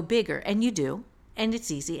go bigger, and you do, and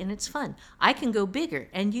it's easy and it's fun. I can go bigger,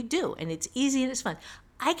 and you do, and it's easy and it's fun.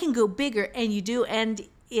 I can go bigger, and you do, and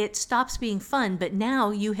it stops being fun, but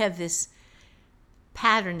now you have this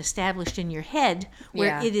pattern established in your head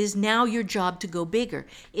where it is now your job to go bigger.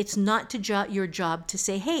 It's not your job to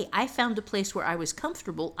say, hey, I found a place where I was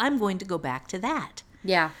comfortable. I'm going to go back to that.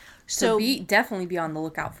 Yeah. So definitely be on the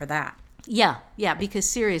lookout for that. Yeah, because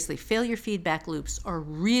seriously, failure feedback loops are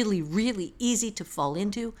really, really easy to fall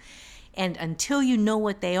into. And until you know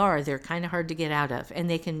what they are, they're kind of hard to get out of. And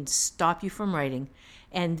they can stop you from writing.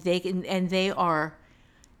 And they are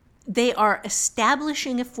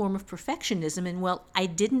establishing a form of perfectionism. And, well, I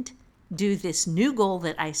didn't do this new goal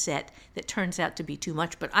that I set that turns out to be too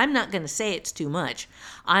much, but I'm not going to say it's too much.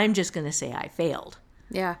 I'm just going to say I failed.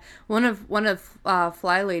 Yeah. One of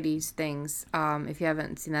Fly Lady's things, if you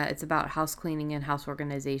haven't seen that, it's about house cleaning and house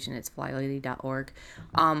organization. It's flylady.org.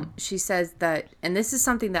 She says that, and this is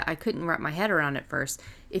something that I couldn't wrap my head around at first,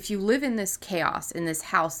 if you live in this chaos, in this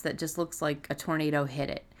house that just looks like a tornado hit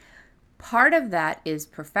it, part of that is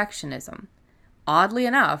perfectionism. Oddly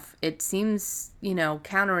enough, it seems,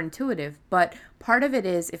 counterintuitive, but part of it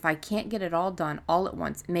is if I can't get it all done all at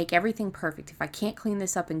once, make everything perfect, if I can't clean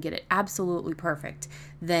this up and get it absolutely perfect,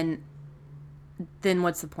 then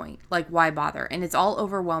what's the point? Like, why bother? And it's all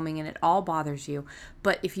overwhelming and it all bothers you.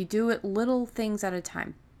 But if you do it little things at a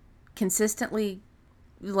time, consistently,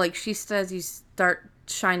 like she says, you start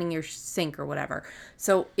shining your sink or whatever.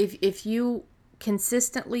 So if you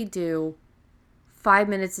consistently do 5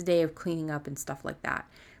 minutes a day of cleaning up and stuff like that,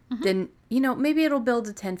 then, maybe it'll build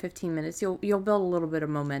to 10, 15 minutes. You'll build a little bit of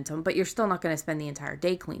momentum, but you're still not going to spend the entire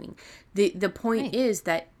day cleaning. The point is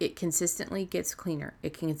that it consistently gets cleaner.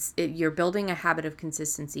 You're building a habit of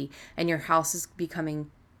consistency, and your house is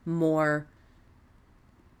becoming more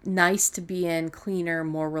nice to be in, cleaner,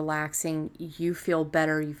 more relaxing. You feel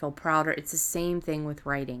better. You feel prouder. It's the same thing with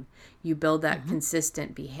writing. You build that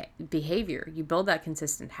consistent behavior. You build that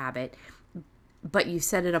consistent habit. But you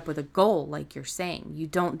set it up with a goal, like you're saying. You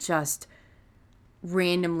don't just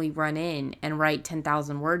randomly run in and write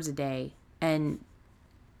 10,000 words a day, and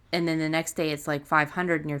then the next day it's like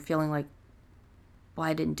 500, and you're feeling like, well,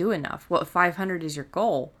 I didn't do enough. Well, if 500 is your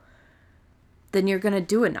goal, then you're gonna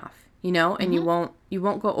do enough, and you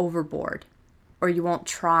won't go overboard, or you won't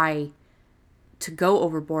try to go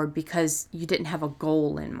overboard because you didn't have a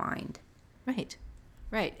goal in mind.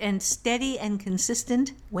 Right. And steady and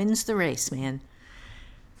consistent wins the race, man.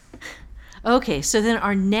 Okay, so then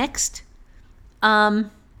our next,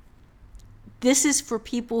 this is for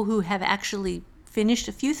people who have actually finished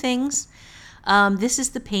a few things. This is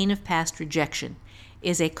the pain of past rejection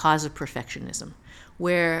is a cause of perfectionism,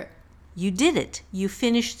 where You did it. You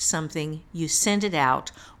finished something, you sent it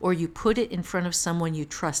out, or you put it in front of someone you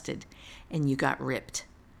trusted, and you got ripped.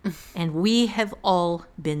 And we have all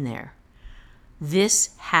been there.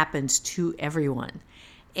 This happens to everyone.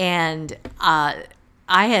 And I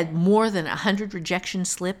had more than 100 rejection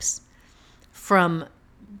slips from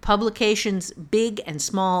publications, big and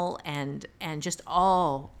small, and just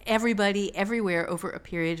everybody, everywhere, over a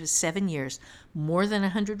period of 7 years. More than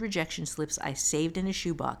 100 rejection slips I saved in a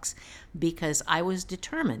shoebox because I was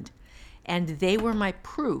determined. And they were my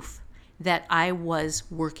proof that I was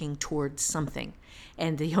working towards something.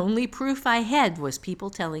 And the only proof I had was people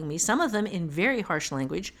telling me, some of them in very harsh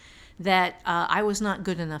language, that I was not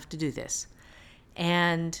good enough to do this.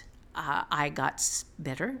 And I got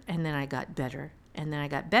better, and then I got better, and then I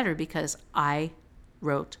got better because I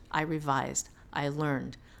wrote, I revised, I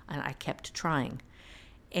learned, and I kept trying.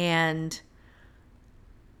 And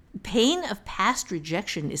pain of past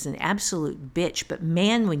rejection is an absolute bitch, but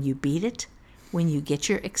man, when you beat it, when you get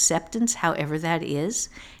your acceptance, however that is,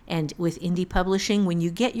 and with indie publishing, when you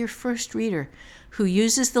get your first reader who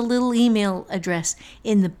uses the little email address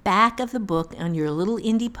in the back of the book on your little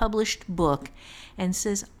indie published book and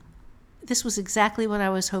says, this was exactly what I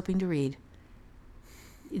was hoping to read.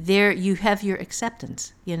 There you have your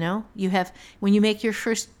acceptance, you know? You have, when you make your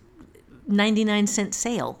first 99-cent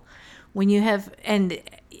sale, when you have, and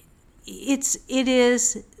it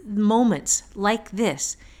is moments like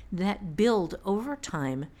this that build over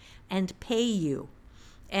time and pay you,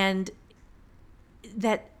 and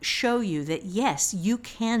that show you that yes, you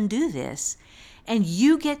can do this, and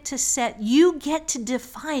you get to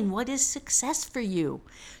define what is success for you.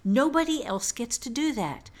 Nobody else gets to do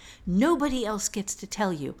that. Nobody else gets to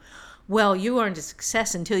tell you, well, you aren't a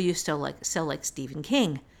success until you sell like Stephen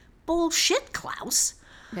King. Bullshit, Klaus.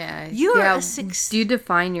 Yeah, You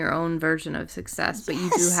define your own version of success, but you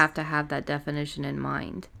do Yes. have to have that definition in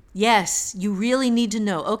mind. Yes, you really need to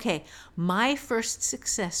know, okay, my first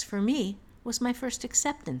success for me was my first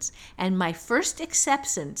acceptance. And my first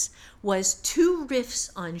acceptance was 2 riffs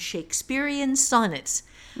on Shakespearean sonnets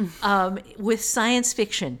with science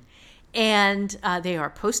fiction. And they are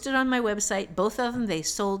posted on my website. Both of them, they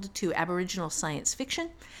sold to Aboriginal Science Fiction.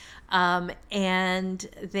 And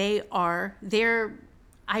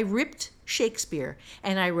I ripped Shakespeare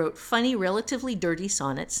and I wrote funny, relatively dirty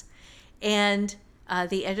sonnets. And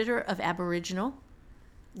the editor of Aboriginal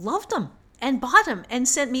loved them and bought them and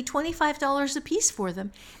sent me $25 a piece for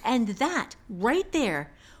them. And that right there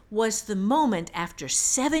was the moment after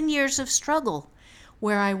 7 years of struggle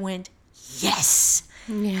where I went, yes.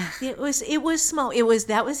 Yeah. It was small.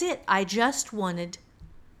 That was it. I just wanted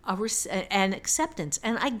an acceptance,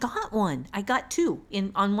 and I got one. I got 2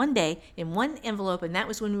 on one day in one envelope, and that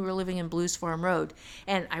was when we were living in Blues Farm Road.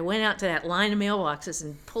 And I went out to that line of mailboxes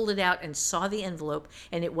and pulled it out and saw the envelope,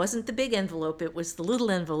 and it wasn't the big envelope, it was the little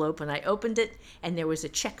envelope, and I opened it, and there was a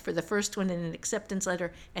check for the first one and an acceptance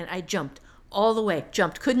letter, and I jumped all the way.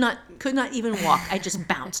 Could not even walk. I just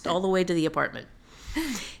bounced all the way to the apartment.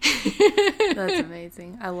 That's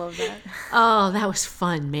amazing. I love that. Oh, that was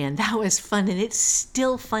fun, man. That was fun, and it's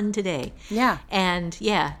still fun today. Yeah. And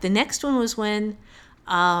yeah, the next one was when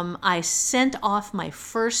I sent off my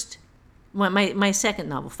second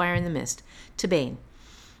novel, Fire in the Mist, to Baen.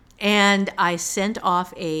 And I sent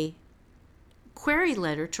off a query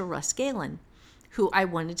letter to Russ Galen, who I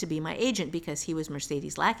wanted to be my agent because he was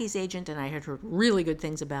Mercedes Lackey's agent, and I had heard really good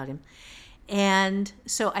things about him. And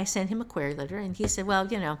so I sent him a query letter, and he said, well,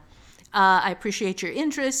 I appreciate your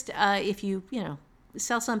interest. If you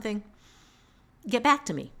sell something, get back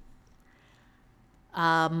to me.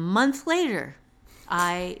 A month later,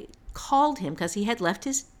 I called him because he had left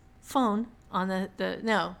his phone on I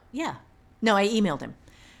emailed him.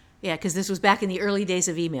 Yeah, because this was back in the early days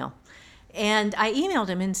of email. And I emailed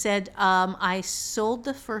him and said, I sold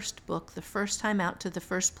the first book the first time out to the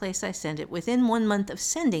first place I sent it. Within 1 month of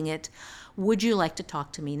sending it, would you like to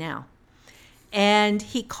talk to me now? And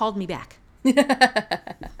he called me back.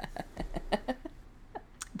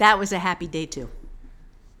 That was a happy day too.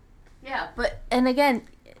 Yeah, and again,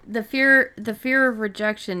 the fear of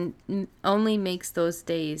rejection only makes those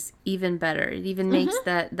days even better. It even makes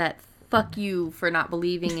that fuck you for not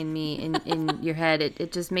believing in me in your head.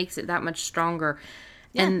 It just makes it that much stronger.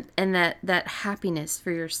 Yeah. And that happiness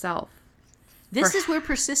for yourself. This is where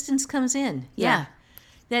persistence comes in. Yeah.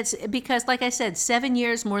 That's because, like I said, 7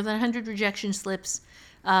 years, more than 100 rejection slips,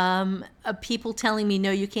 people telling me,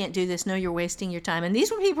 no, you can't do this, no, you're wasting your time. And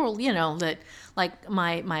these were people, that, like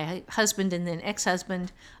my husband and then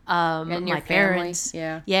ex-husband, and my your family. parents.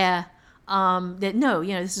 Yeah. Yeah. that no,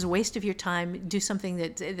 this is a waste of your time. Do something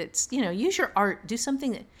that's use your art. Do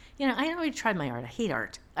something that I already tried my art. I hate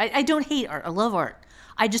art. I don't hate art. I love art.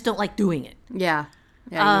 I just don't like doing it. Yeah.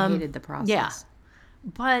 Yeah, you hated the process. Yeah.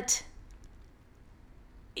 But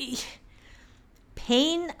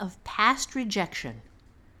pain of past rejection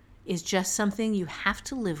is just something you have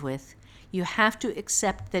to live with. You have to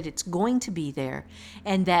accept that it's going to be there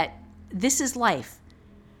and that this is life.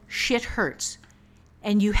 Shit hurts.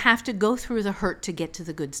 And you have to go through the hurt to get to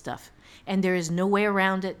the good stuff. And there is no way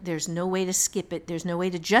around it. There's no way to skip it. There's no way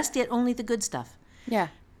to just get only the good stuff. Yeah.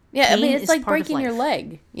 Yeah, Pain I mean, it's is like part of breaking your life.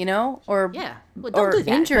 leg, or Yeah. Well, don't or do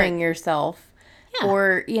that, injuring but- yourself, Yeah.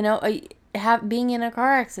 or being in a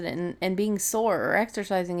car accident and being sore, or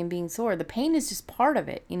exercising and being sore. The pain is just part of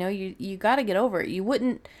it. You got to get over it. You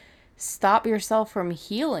wouldn't stop yourself from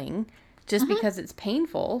healing just because it's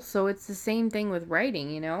painful. So it's the same thing with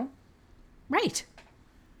writing. Right.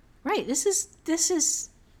 This is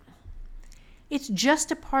it's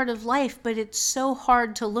just a part of life, but it's so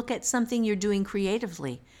hard to look at something you're doing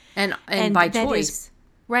creatively. And by that choice. is-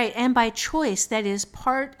 right, and by choice, that is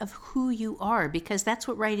part of who you are, because that's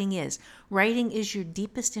what writing is. Writing is your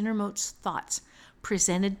deepest, innermost thoughts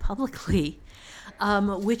presented publicly,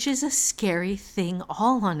 which is a scary thing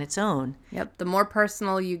all on its own. Yep. The more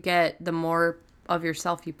personal you get, the more of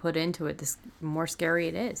yourself you put into it, the more scary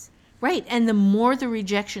it is. Right, and the more the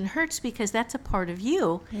rejection hurts, because that's a part of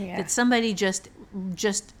you that somebody just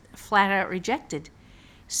flat out rejected.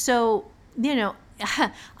 So,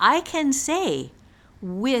 I can say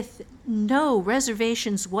with no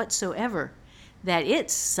reservations whatsoever that it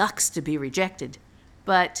sucks to be rejected,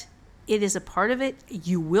 but it is a part of it.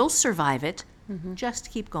 You will survive it.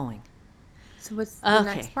 Just keep going. So what's the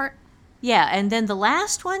Okay. next part? Yeah, and then the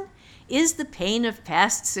last one is the pain of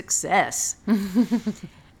past success.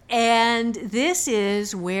 And this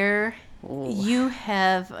is where you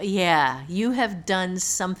have done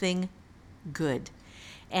something good.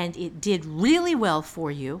 And it did really well for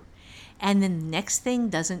you. And then the next thing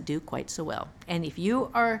doesn't do quite so well. And if you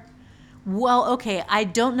are, I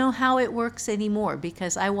don't know how it works anymore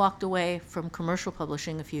because I walked away from commercial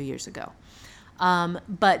publishing a few years ago.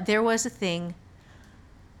 But there was a thing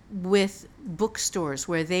with bookstores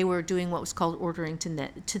where they were doing what was called ordering to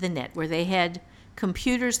the net, where they had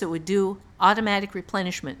computers that would do automatic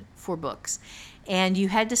replenishment for books. And you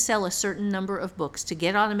had to sell a certain number of books to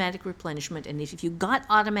get automatic replenishment. And if you got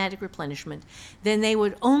automatic replenishment, then they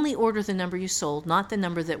would only order the number you sold, not the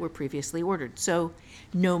number that were previously ordered. So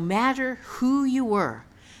no matter who you were,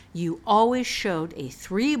 you always showed a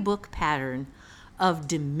 3-book pattern of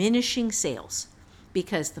diminishing sales,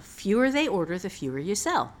 because the fewer they order, the fewer you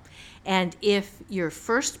sell. And if your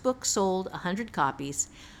first book sold 100 copies,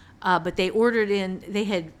 but they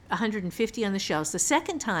had 150 on the shelves. The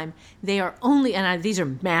second time, they are only, and these are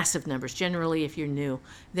massive numbers. Generally, if you're new,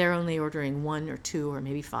 they're only ordering 1 or 2 or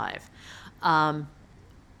maybe 5.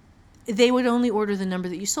 They would only order the number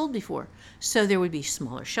that you sold before. So there would be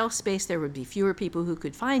smaller shelf space. There would be fewer people who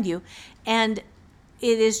could find you. And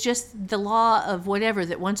it is just the law of whatever,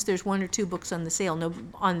 that once there's 1 or 2 books on the sale,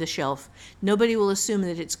 on the shelf, nobody will assume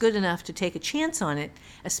that it's good enough to take a chance on it,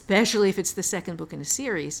 especially if it's the second book in a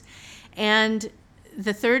series. And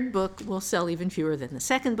the third book will sell even fewer than the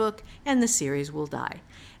second book, and the series will die.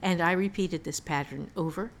 And I repeated this pattern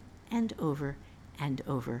over and over and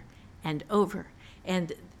over and over.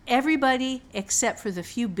 And everybody, except for the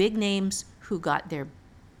few big names who got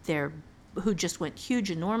who just went huge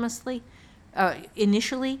enormously,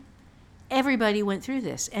 initially, everybody went through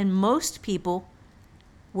this, and most people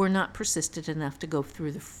were not persistent enough to go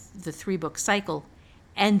through the 3-book cycle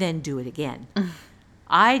and then do it again.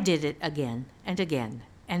 I did it again and again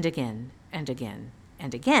and again and again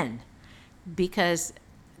and again because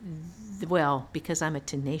I'm a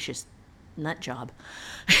tenacious nut job.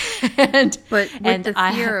 But with the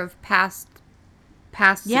fear of past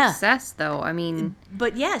success, though, I mean.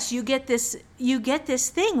 But yes, you get this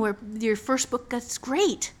thing where your first book gets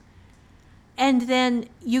great, and then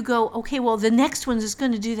you go, okay, well, the next one is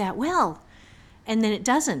going to do that well, and then it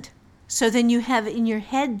doesn't. So then you have in your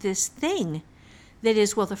head this thing that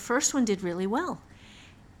is, well, the first one did really well,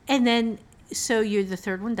 and then so the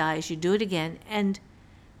third one dies. You do it again, and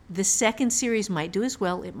the second series might do as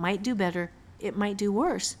well. It might do better. It might do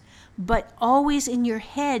worse. But always in your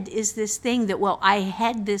head is this thing that, well, I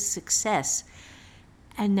had this success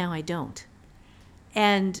and now I don't.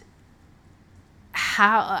 And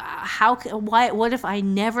what if I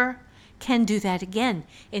never can do that again?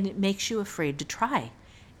 And it makes you afraid to try.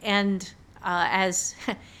 And as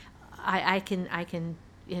I can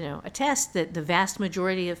attest that the vast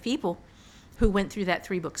majority of people who went through that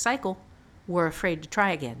 3-book cycle were afraid to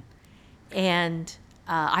try again. And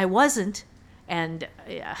I wasn't. And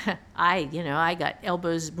I got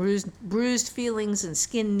elbows, bruised feelings and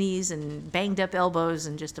skinned knees and banged up elbows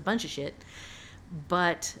and just a bunch of shit.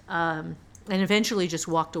 But, and eventually just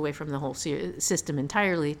walked away from the whole system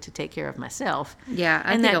entirely to take care of myself. Yeah,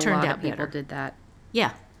 I and think that a turned lot out of people better. did that.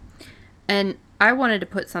 Yeah. And I wanted to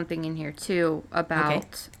put something in here too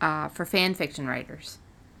about for fan fiction writers.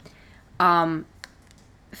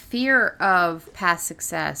 Fear of past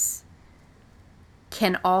success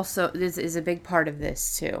can also is a big part of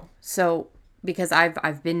this too. So because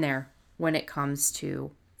I've been there when it comes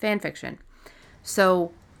to fan fiction.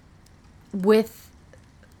 So with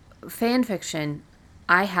fan fiction,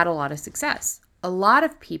 I had a lot of success. A lot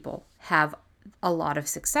of people have a lot of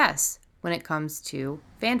success when it comes to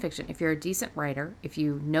fan fiction. If you're a decent writer, if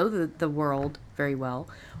you know the world very well,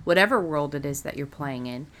 whatever world it is that you're playing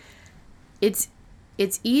in, it's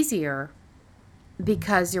easier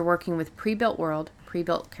because you're working with pre-built world,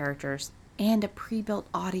 pre-built characters, and a pre-built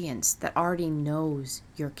audience that already knows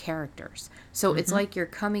your characters. So it's like you're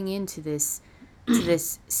coming into this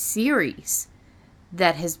series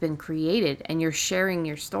that has been created, and you're sharing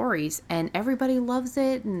your stories, and everybody loves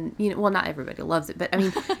it. And well, not everybody loves it, but I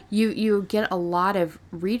mean, you get a lot of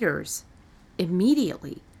readers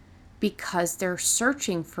immediately because they're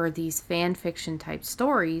searching for these fan fiction type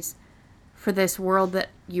stories for this world that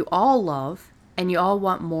you all love and you all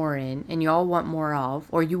want more in, and you all want more of,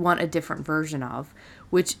 or you want a different version of,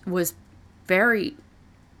 which was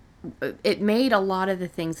it made a lot of the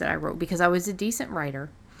things that I wrote, because I was a decent writer.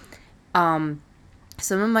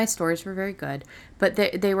 Some of my stories were very good, but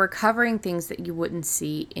they were covering things that you wouldn't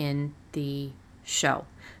see in the show.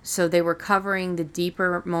 So they were covering the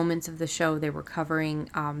deeper moments of the show. They were covering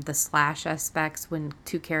the slash aspects when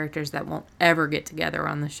two characters that won't ever get together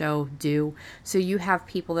on the show do. So you have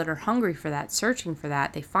people that are hungry for that, searching for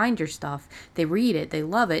that. They find your stuff. They read it. They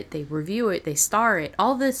love it. They review it. They star it.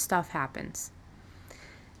 All this stuff happens.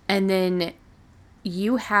 And then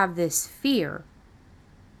you have this fear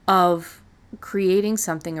of creating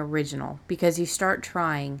something original because you start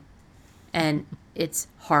trying and it's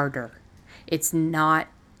harder. It's not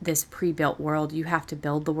this pre-built world. You have to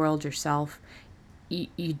build the world yourself.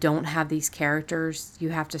 You don't have these characters. You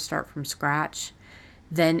have to start from scratch.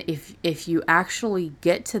 Then if you actually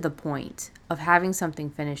get to the point of having something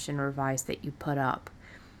finished and revised that you put up,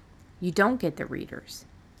 you don't get the readers.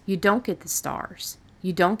 You don't get the stars.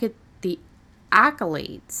 You don't get the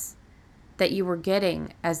accolades that you were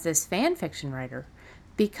getting as this fan fiction writer,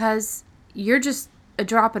 because you're just a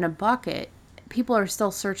drop in a bucket. People are still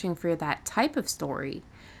searching for that type of story,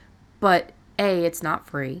 but A, it's not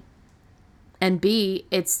free, and B,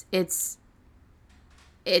 it's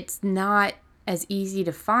not as easy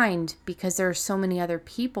to find because there are so many other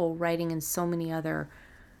people writing in so many other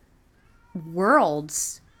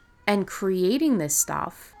worlds, and creating this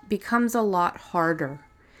stuff becomes a lot harder.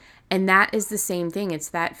 And that is the same thing. It's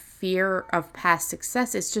that fear of past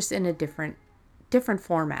success. It's just in a different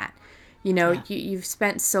format. You've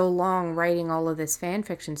spent so long writing all of this fan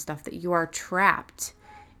fiction stuff that you are trapped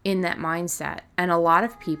in that mindset. And a lot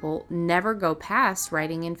of people never go past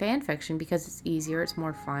writing in fan fiction because it's easier, it's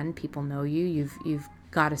more fun. People know you. You've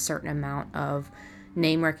got a certain amount of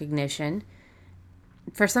name recognition.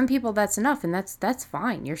 For some people, that's enough, and that's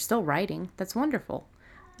fine. You're still writing. That's wonderful.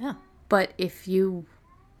 Yeah. But if you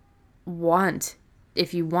want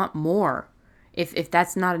more, if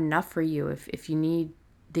that's not enough for you, if you need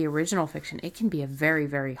the original fiction, it can be a very,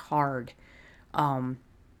 very hard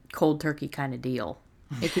cold turkey kind of deal.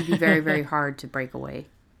 It can be very, very hard to break away.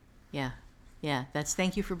 Yeah.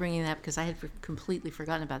 Thank you for bringing that, because I had completely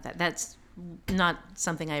forgotten about that. That's not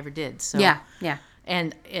something I ever did. So yeah.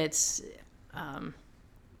 And it's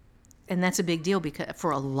and that's a big deal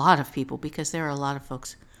for a lot of people, because there are a lot of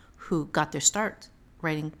folks who got their start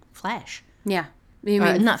writing Flash. Yeah. You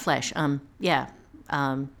mean not Flash. Fan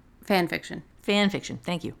fiction. Fan fiction.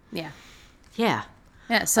 Thank you. Yeah. Yeah.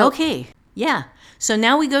 Yeah. So okay. Yeah. So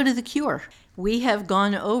now we go to the cure. We have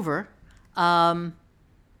gone over the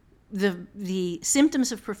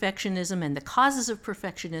symptoms of perfectionism and the causes of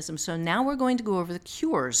perfectionism. So now we're going to go over the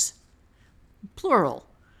cures, plural,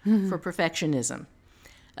 for perfectionism.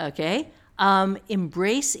 Okay.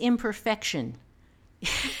 Embrace imperfection.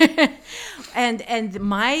 and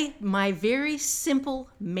my very simple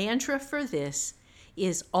mantra for this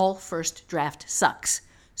is all first draft sucks.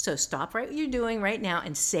 So stop right what you're doing right now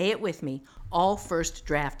and say it with me. All first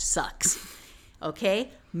draft sucks. Okay?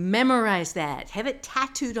 Memorize that. Have it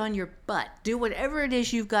tattooed on your butt. Do whatever it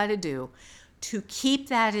is you've got to do to keep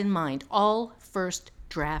that in mind. All first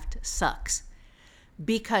draft sucks.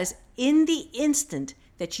 Because in the instant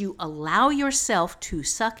that you allow yourself to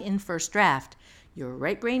suck in first draft, your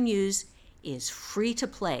right brain muse is free to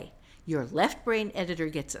play. Your left brain editor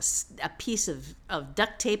gets a piece of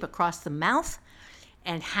duct tape across the mouth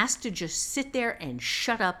and has to just sit there and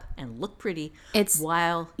shut up and look pretty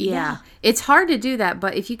while... Yeah. It's hard to do that,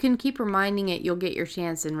 but if you can keep reminding it, you'll get your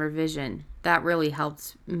chance in revision. That really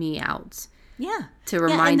helps me out. Yeah. To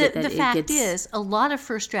remind it that the fact is, a lot of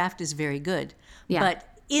first draft is very good. Yeah. But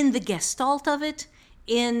in the gestalt of it,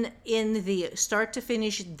 in the start to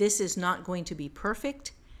finish, this is not going to be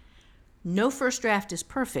perfect. No first draft is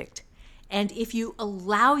perfect. And if you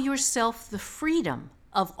allow yourself the freedom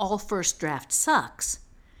of all first draft sucks,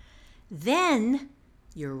 then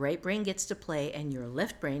your right brain gets to play and your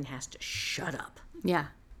left brain has to shut up. Yeah.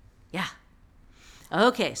 Yeah.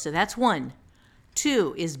 Okay, so that's 1.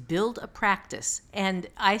 2 is build a practice. And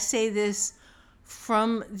I say this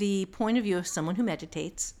from the point of view of someone who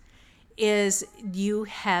meditates, is you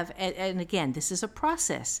have, and again, this is a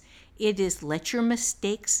process. It is let your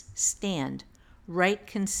mistakes stand. Write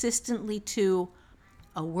consistently to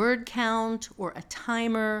a word count or a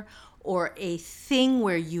timer or a thing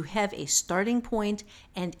where you have a starting point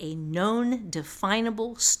and a known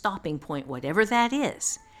definable stopping point, whatever that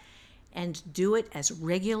is, and do it as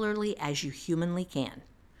regularly as you humanly can.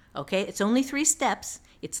 Okay? It's only 3 steps.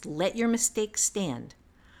 It's let your mistakes stand.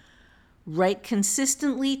 Write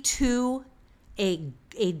consistently to a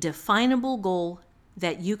definable goal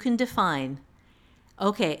that you can define.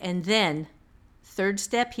 Okay, and then 3rd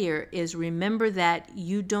step here is remember that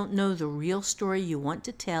you don't know the real story you want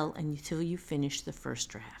to tell until you finish the first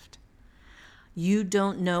draft. You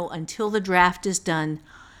don't know until the draft is done.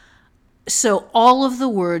 So all of the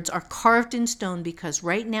words are carved in stone because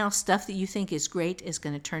right now stuff that you think is great is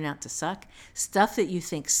going to turn out to suck. Stuff that you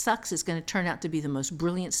think sucks is going to turn out to be the most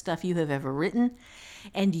brilliant stuff you have ever written.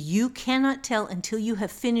 And you cannot tell until you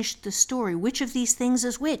have finished the story which of these things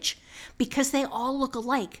is which, because they all look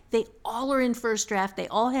alike. They all are in first draft. They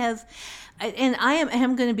all have, and I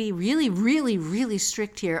am going to be really, really, really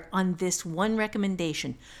strict here on this one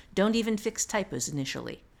recommendation. Don't even fix typos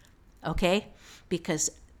initially, okay?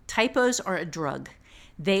 Because typos are a drug.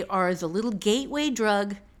 They are the little gateway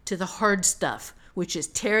drug to the hard stuff, which is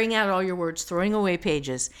tearing out all your words, throwing away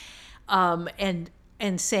pages, and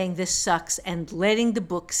saying this sucks, and letting the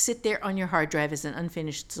book sit there on your hard drive as an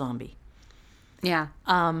unfinished zombie. Yeah.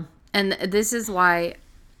 And this is why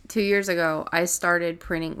 2 years ago I started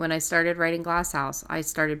printing, when I started writing Glass House, I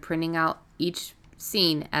started printing out each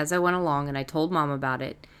scene as I went along, and I told Mom about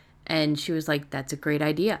it. And she was like, that's a great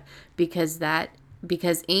idea, because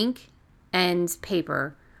ink and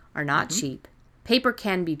paper are not cheap. Paper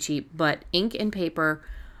can be cheap, but ink and paper,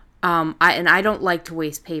 I don't like to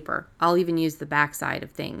waste paper. I'll even use the backside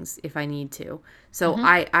of things if I need to. So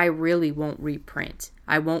I really won't reprint.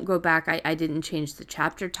 I won't go back. I didn't change the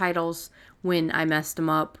chapter titles when I messed them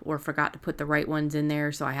up or forgot to put the right ones in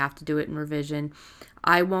there, so I have to do it in revision.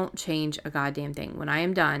 I won't change a goddamn thing. When I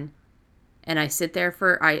am done, and I'll sit there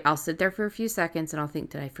for a few seconds, and I'll think,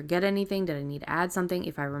 did I forget anything? Did I need to add something?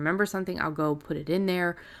 If I remember something, I'll go put it in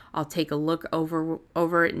there. I'll take a look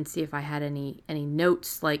over it and see if I had any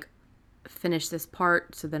notes, like finish this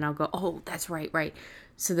part. So then I'll go, oh, that's right.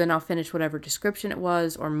 So then I'll finish whatever description it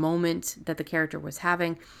was or moment that the character was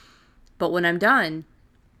having. But when I'm done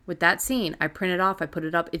with that scene, I print it off, I put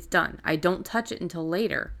it up, it's done. I don't touch it until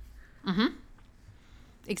later.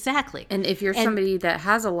 Exactly. And if you're somebody that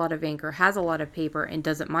has a lot of ink or has a lot of paper and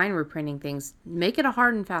doesn't mind reprinting things, make it a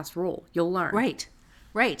hard and fast rule. You'll learn.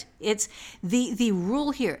 Right. It's the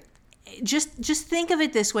rule here. Just think of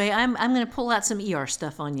it this way. I'm going to pull out some ER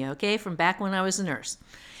stuff on you, okay, from back when I was a nurse.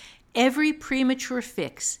 Every premature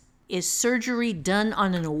fix is surgery done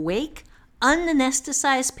on an awake,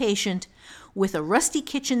 unanesthetized patient with a rusty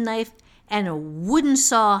kitchen knife and a wooden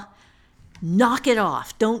saw. Knock it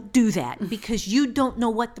off. Don't do that, because you don't know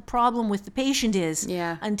what the problem with the patient is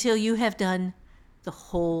until you have done the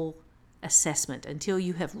whole assessment, until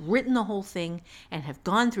you have written the whole thing and have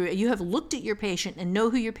gone through it. You have looked at your patient and know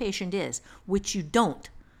who your patient is, which you don't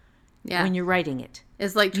when you're writing it.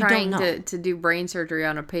 It's like trying to do brain surgery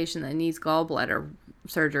on a patient that needs gallbladder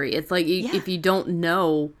surgery. It's like if you don't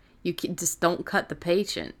know, you just don't cut the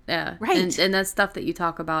patient. Yeah. Right. And that's stuff that you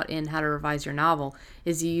talk about in How to Revise Your Novel,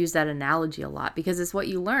 is you use that analogy a lot because it's what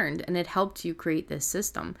you learned and it helped you create this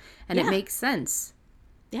system, and it makes sense.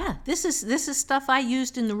 Yeah. This is stuff I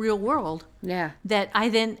used in the real world. Yeah. That I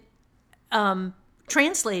then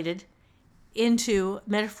translated into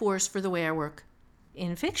metaphors for the way I work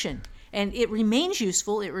in fiction. And it remains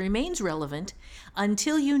useful, it remains relevant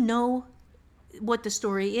until you know what the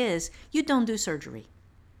story is. You don't do surgery.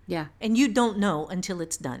 Yeah. And you don't know until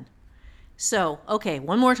it's done. So, okay,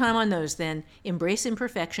 one more time on those then. Embrace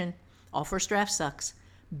imperfection. All first draft sucks.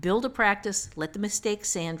 Build a practice. Let the mistakes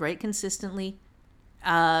sand. Write consistently.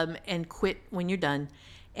 And quit when you're done.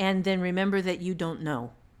 And then remember that you don't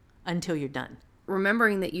know until you're done.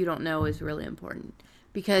 Remembering that you don't know is really important,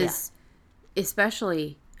 because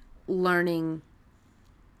especially learning,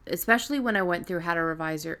 especially when I went through how to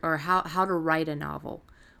revise or how to write a novel.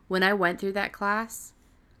 When I went through that class,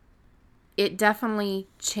 it definitely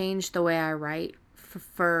changed the way I write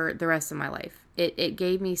for the rest of my life. It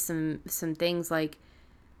gave me some things like,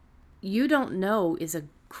 you don't know is a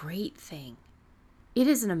great thing. It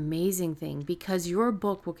is an amazing thing, because your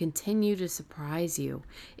book will continue to surprise you.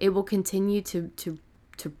 It will continue to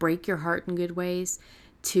break your heart in good ways,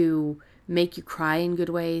 to make you cry in good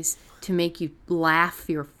ways, to make you laugh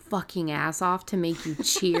your fucking ass off, to make you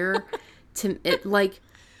cheer.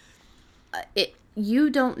 You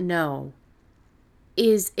don't know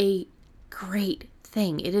is a great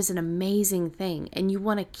thing. It is an amazing thing. And you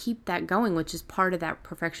want to keep that going, which is part of that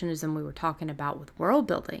perfectionism we were talking about with world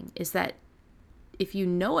building, is that if you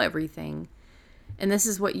know everything, and this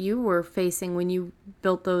is what you were facing when you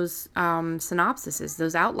built those synopsises,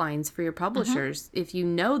 those outlines for your publishers. If you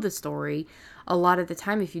know the story, a lot of the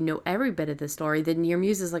time, if you know every bit of the story, then your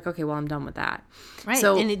muse is like, okay, well, I'm done with that. Right,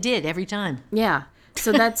 so, and it did every time. Yeah.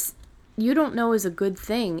 So that's, you don't know is a good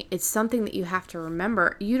thing. It's something that you have to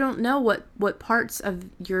remember. You don't know what parts of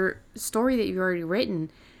your story that you've already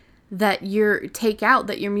written that you take out,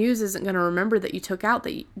 that your muse isn't going to remember that you took out,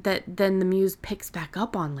 that then the muse picks back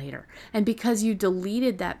up on later. And because you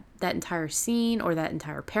deleted that entire scene or that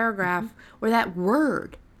entire paragraph or that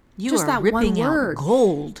word, You just are that ripping one word, out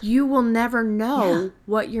gold. you will never know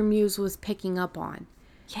what your muse was picking up on.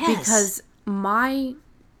 Yes. Because my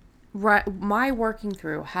working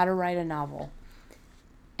through how to write a novel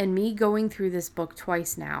and me going through this book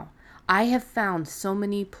twice now, I have found so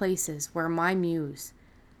many places where my muse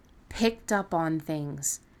picked up on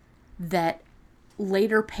things that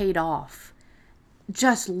later paid off.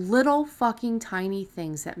 Just little fucking tiny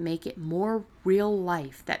things that make it more real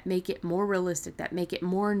life, that make it more realistic, that make it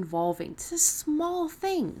more involving. Just small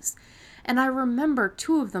things. And I remember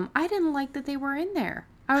 2 of them, I didn't like that they were in there.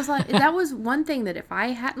 I was like, that was one thing that if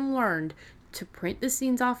I hadn't learned to print the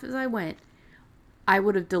scenes off as I went, I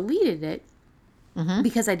would have deleted it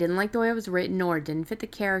because I didn't like the way it was written, or it didn't fit the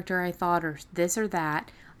character I thought, or this or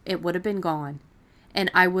that. It would have been gone. And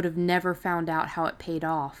I would have never found out how it paid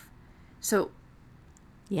off. So,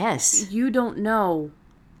 yes, you don't know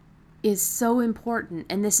is so important.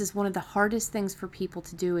 And this is one of the hardest things for people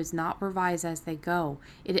to do, is not revise as they go.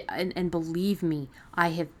 And believe me, I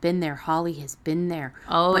have been there. Holly has been there.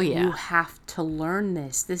 Oh, but yeah. you have to learn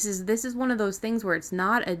this. This is one of those things where it's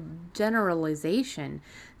not a generalization.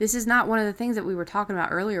 This is not one of the things that we were talking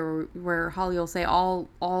about earlier, where Holly will say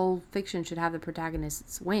all fiction should have the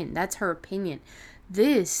protagonists win. That's her opinion.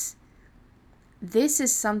 This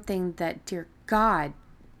is something that, dear God,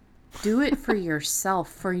 do it for yourself,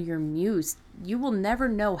 for your muse. You will never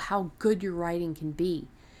know how good your writing can be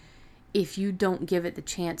if you don't give it the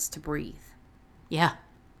chance to breathe. Yeah.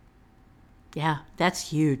 Yeah,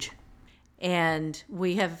 that's huge. And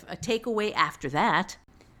we have a takeaway after that.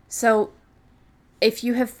 So if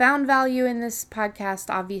you have found value in this podcast,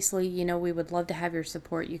 obviously, we would love to have your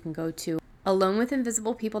support. You can go to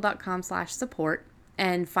alonewithinvisiblepeople.com/support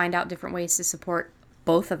and find out different ways to support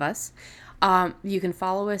both of us. You can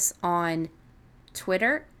follow us on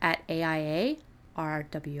Twitter at AIARWIP.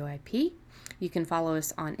 You can follow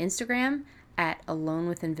us on Instagram at Alone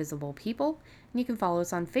with Invisible People. And you can follow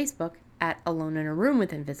us on Facebook at Alone in a Room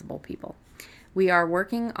with Invisible People. We are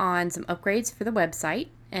working on some upgrades for the website,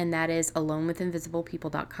 and that is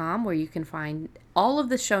alonewithinvisiblepeople.com, where you can find all of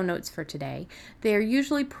the show notes for today. They are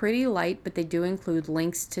usually pretty light, but they do include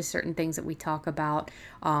links to certain things that we talk about.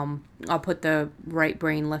 I'll put the right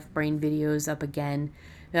brain, left brain videos up again.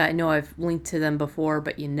 I know I've linked to them before,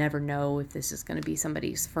 but you never know if this is going to be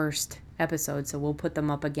somebody's first episode, so we'll put them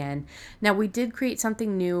up again. Now, we did create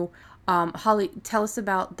something new. Holly, tell us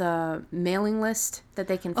about the mailing list that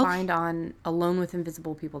they can find on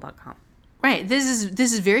alonewithinvisiblepeople.com. Right. This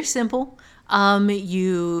is very simple.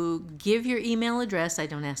 You give your email address. I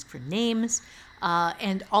don't ask for names.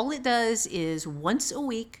 And all it does is once a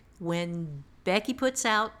week, when Becky puts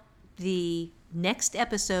out the next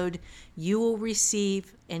episode, you will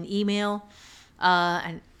receive an email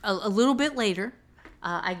a little bit later.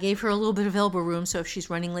 I gave her a little bit of elbow room, so if she's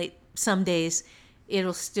running late some days,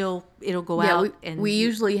 it'll go Yeah, out. we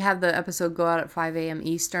usually have the episode go out at 5 a.m.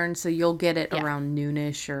 Eastern, so you'll get it Yeah. around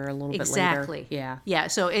noonish or a little Exactly. bit later. Yeah.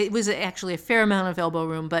 So it was actually a fair amount of elbow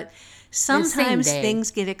room, but sometimes day.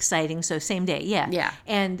 things get exciting. So same day. Yeah. Yeah.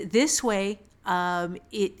 And this way,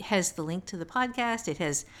 it has the link to the podcast. It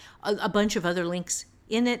has a bunch of other links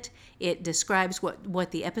in it. It describes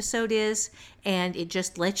what the episode is, and it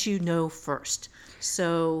just lets you know first.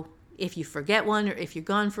 So if you forget one, or if you're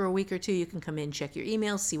gone for a week or two, you can come in, check your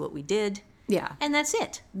emails, see what we did. Yeah. And that's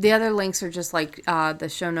it. The other links are just like the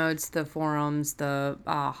show notes, the forums, the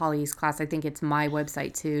Holly's class. I think it's my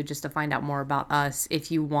website too, just to find out more about us.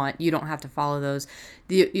 If you want, you don't have to follow those.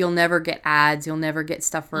 You'll never get ads. You'll never get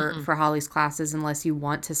stuff for Holly's classes unless you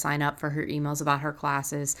want to sign up for her emails about her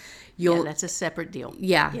classes. Yeah, that's a separate deal.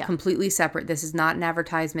 Yeah, completely separate. This is not an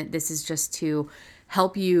advertisement. This is just to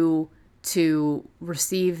help you to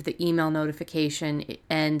receive the email notification,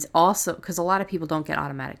 and also because a lot of people don't get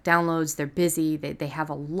automatic downloads. They're busy. They have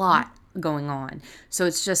a lot going on. So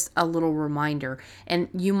it's just a little reminder. And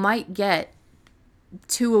you might get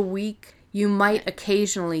 2 a week. You might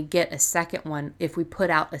occasionally get a second one if we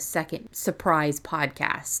put out a second surprise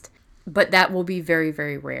podcast. But that will be very,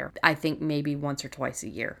 very rare. I think maybe once or twice a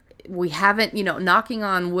year. We haven't, knocking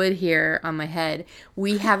on wood here on my head,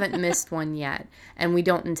 we haven't missed one yet, and we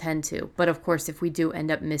don't intend to. But of course, if we do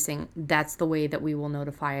end up missing, that's the way that we will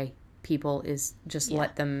notify people, is just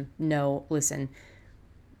let them know, listen,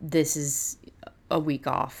 this is a week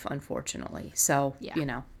off, unfortunately. So,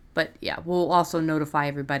 But yeah, we'll also notify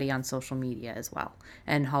everybody on social media as well,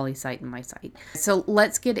 and Holly's site and my site. So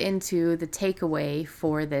let's get into the takeaway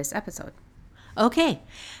for this episode. Okay.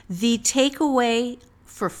 The takeaway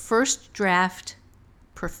for first draft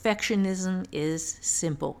perfectionism is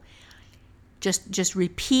simple. Just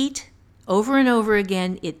repeat over and over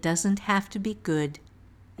again. It doesn't have to be good.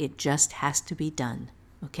 It just has to be done.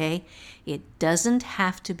 Okay? It doesn't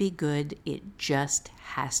have to be good. It just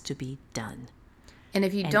has to be done. And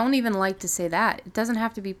if you don't even like to say that, it doesn't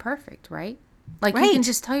have to be perfect, right? Like Right. you can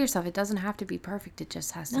just tell yourself it doesn't have to be perfect. It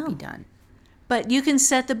just has to be done. But you can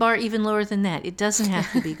set the bar even lower than that. It doesn't have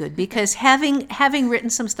to be good, because having written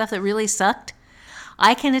some stuff that really sucked,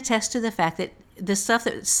 I can attest to the fact that the stuff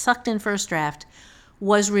that sucked in first draft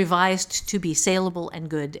was revised to be saleable and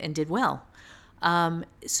good and did well.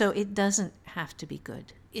 So it doesn't have to be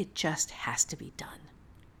good. It just has to be done.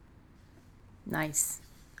 Nice.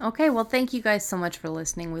 Okay, well, thank you guys so much for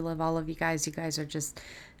listening. We love all of you guys. You guys are just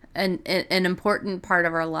an important part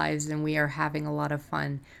of our lives, and we are having a lot of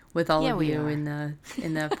fun with all of you in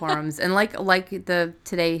the forums. And like the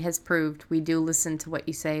today has proved, we do listen to what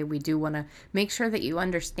you say. We do want to make sure that you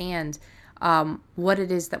understand what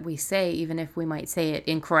it is that we say, even if we might say it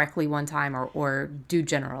incorrectly one time or do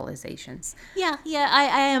generalizations. Yeah,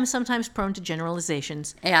 I am sometimes prone to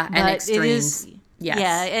generalizations. Yeah, and extremes. Yes.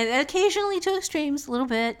 Yeah, and occasionally to extremes a little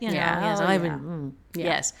bit, Yeah.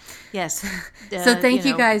 Yes. So thank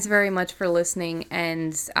you guys very much for listening,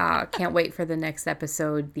 and can't wait for the next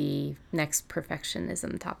episode, the next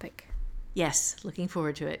perfectionism topic. Yes, looking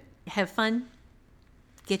forward to it. Have fun.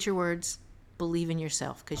 Get your words. Believe in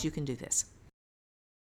yourself, because you can do this.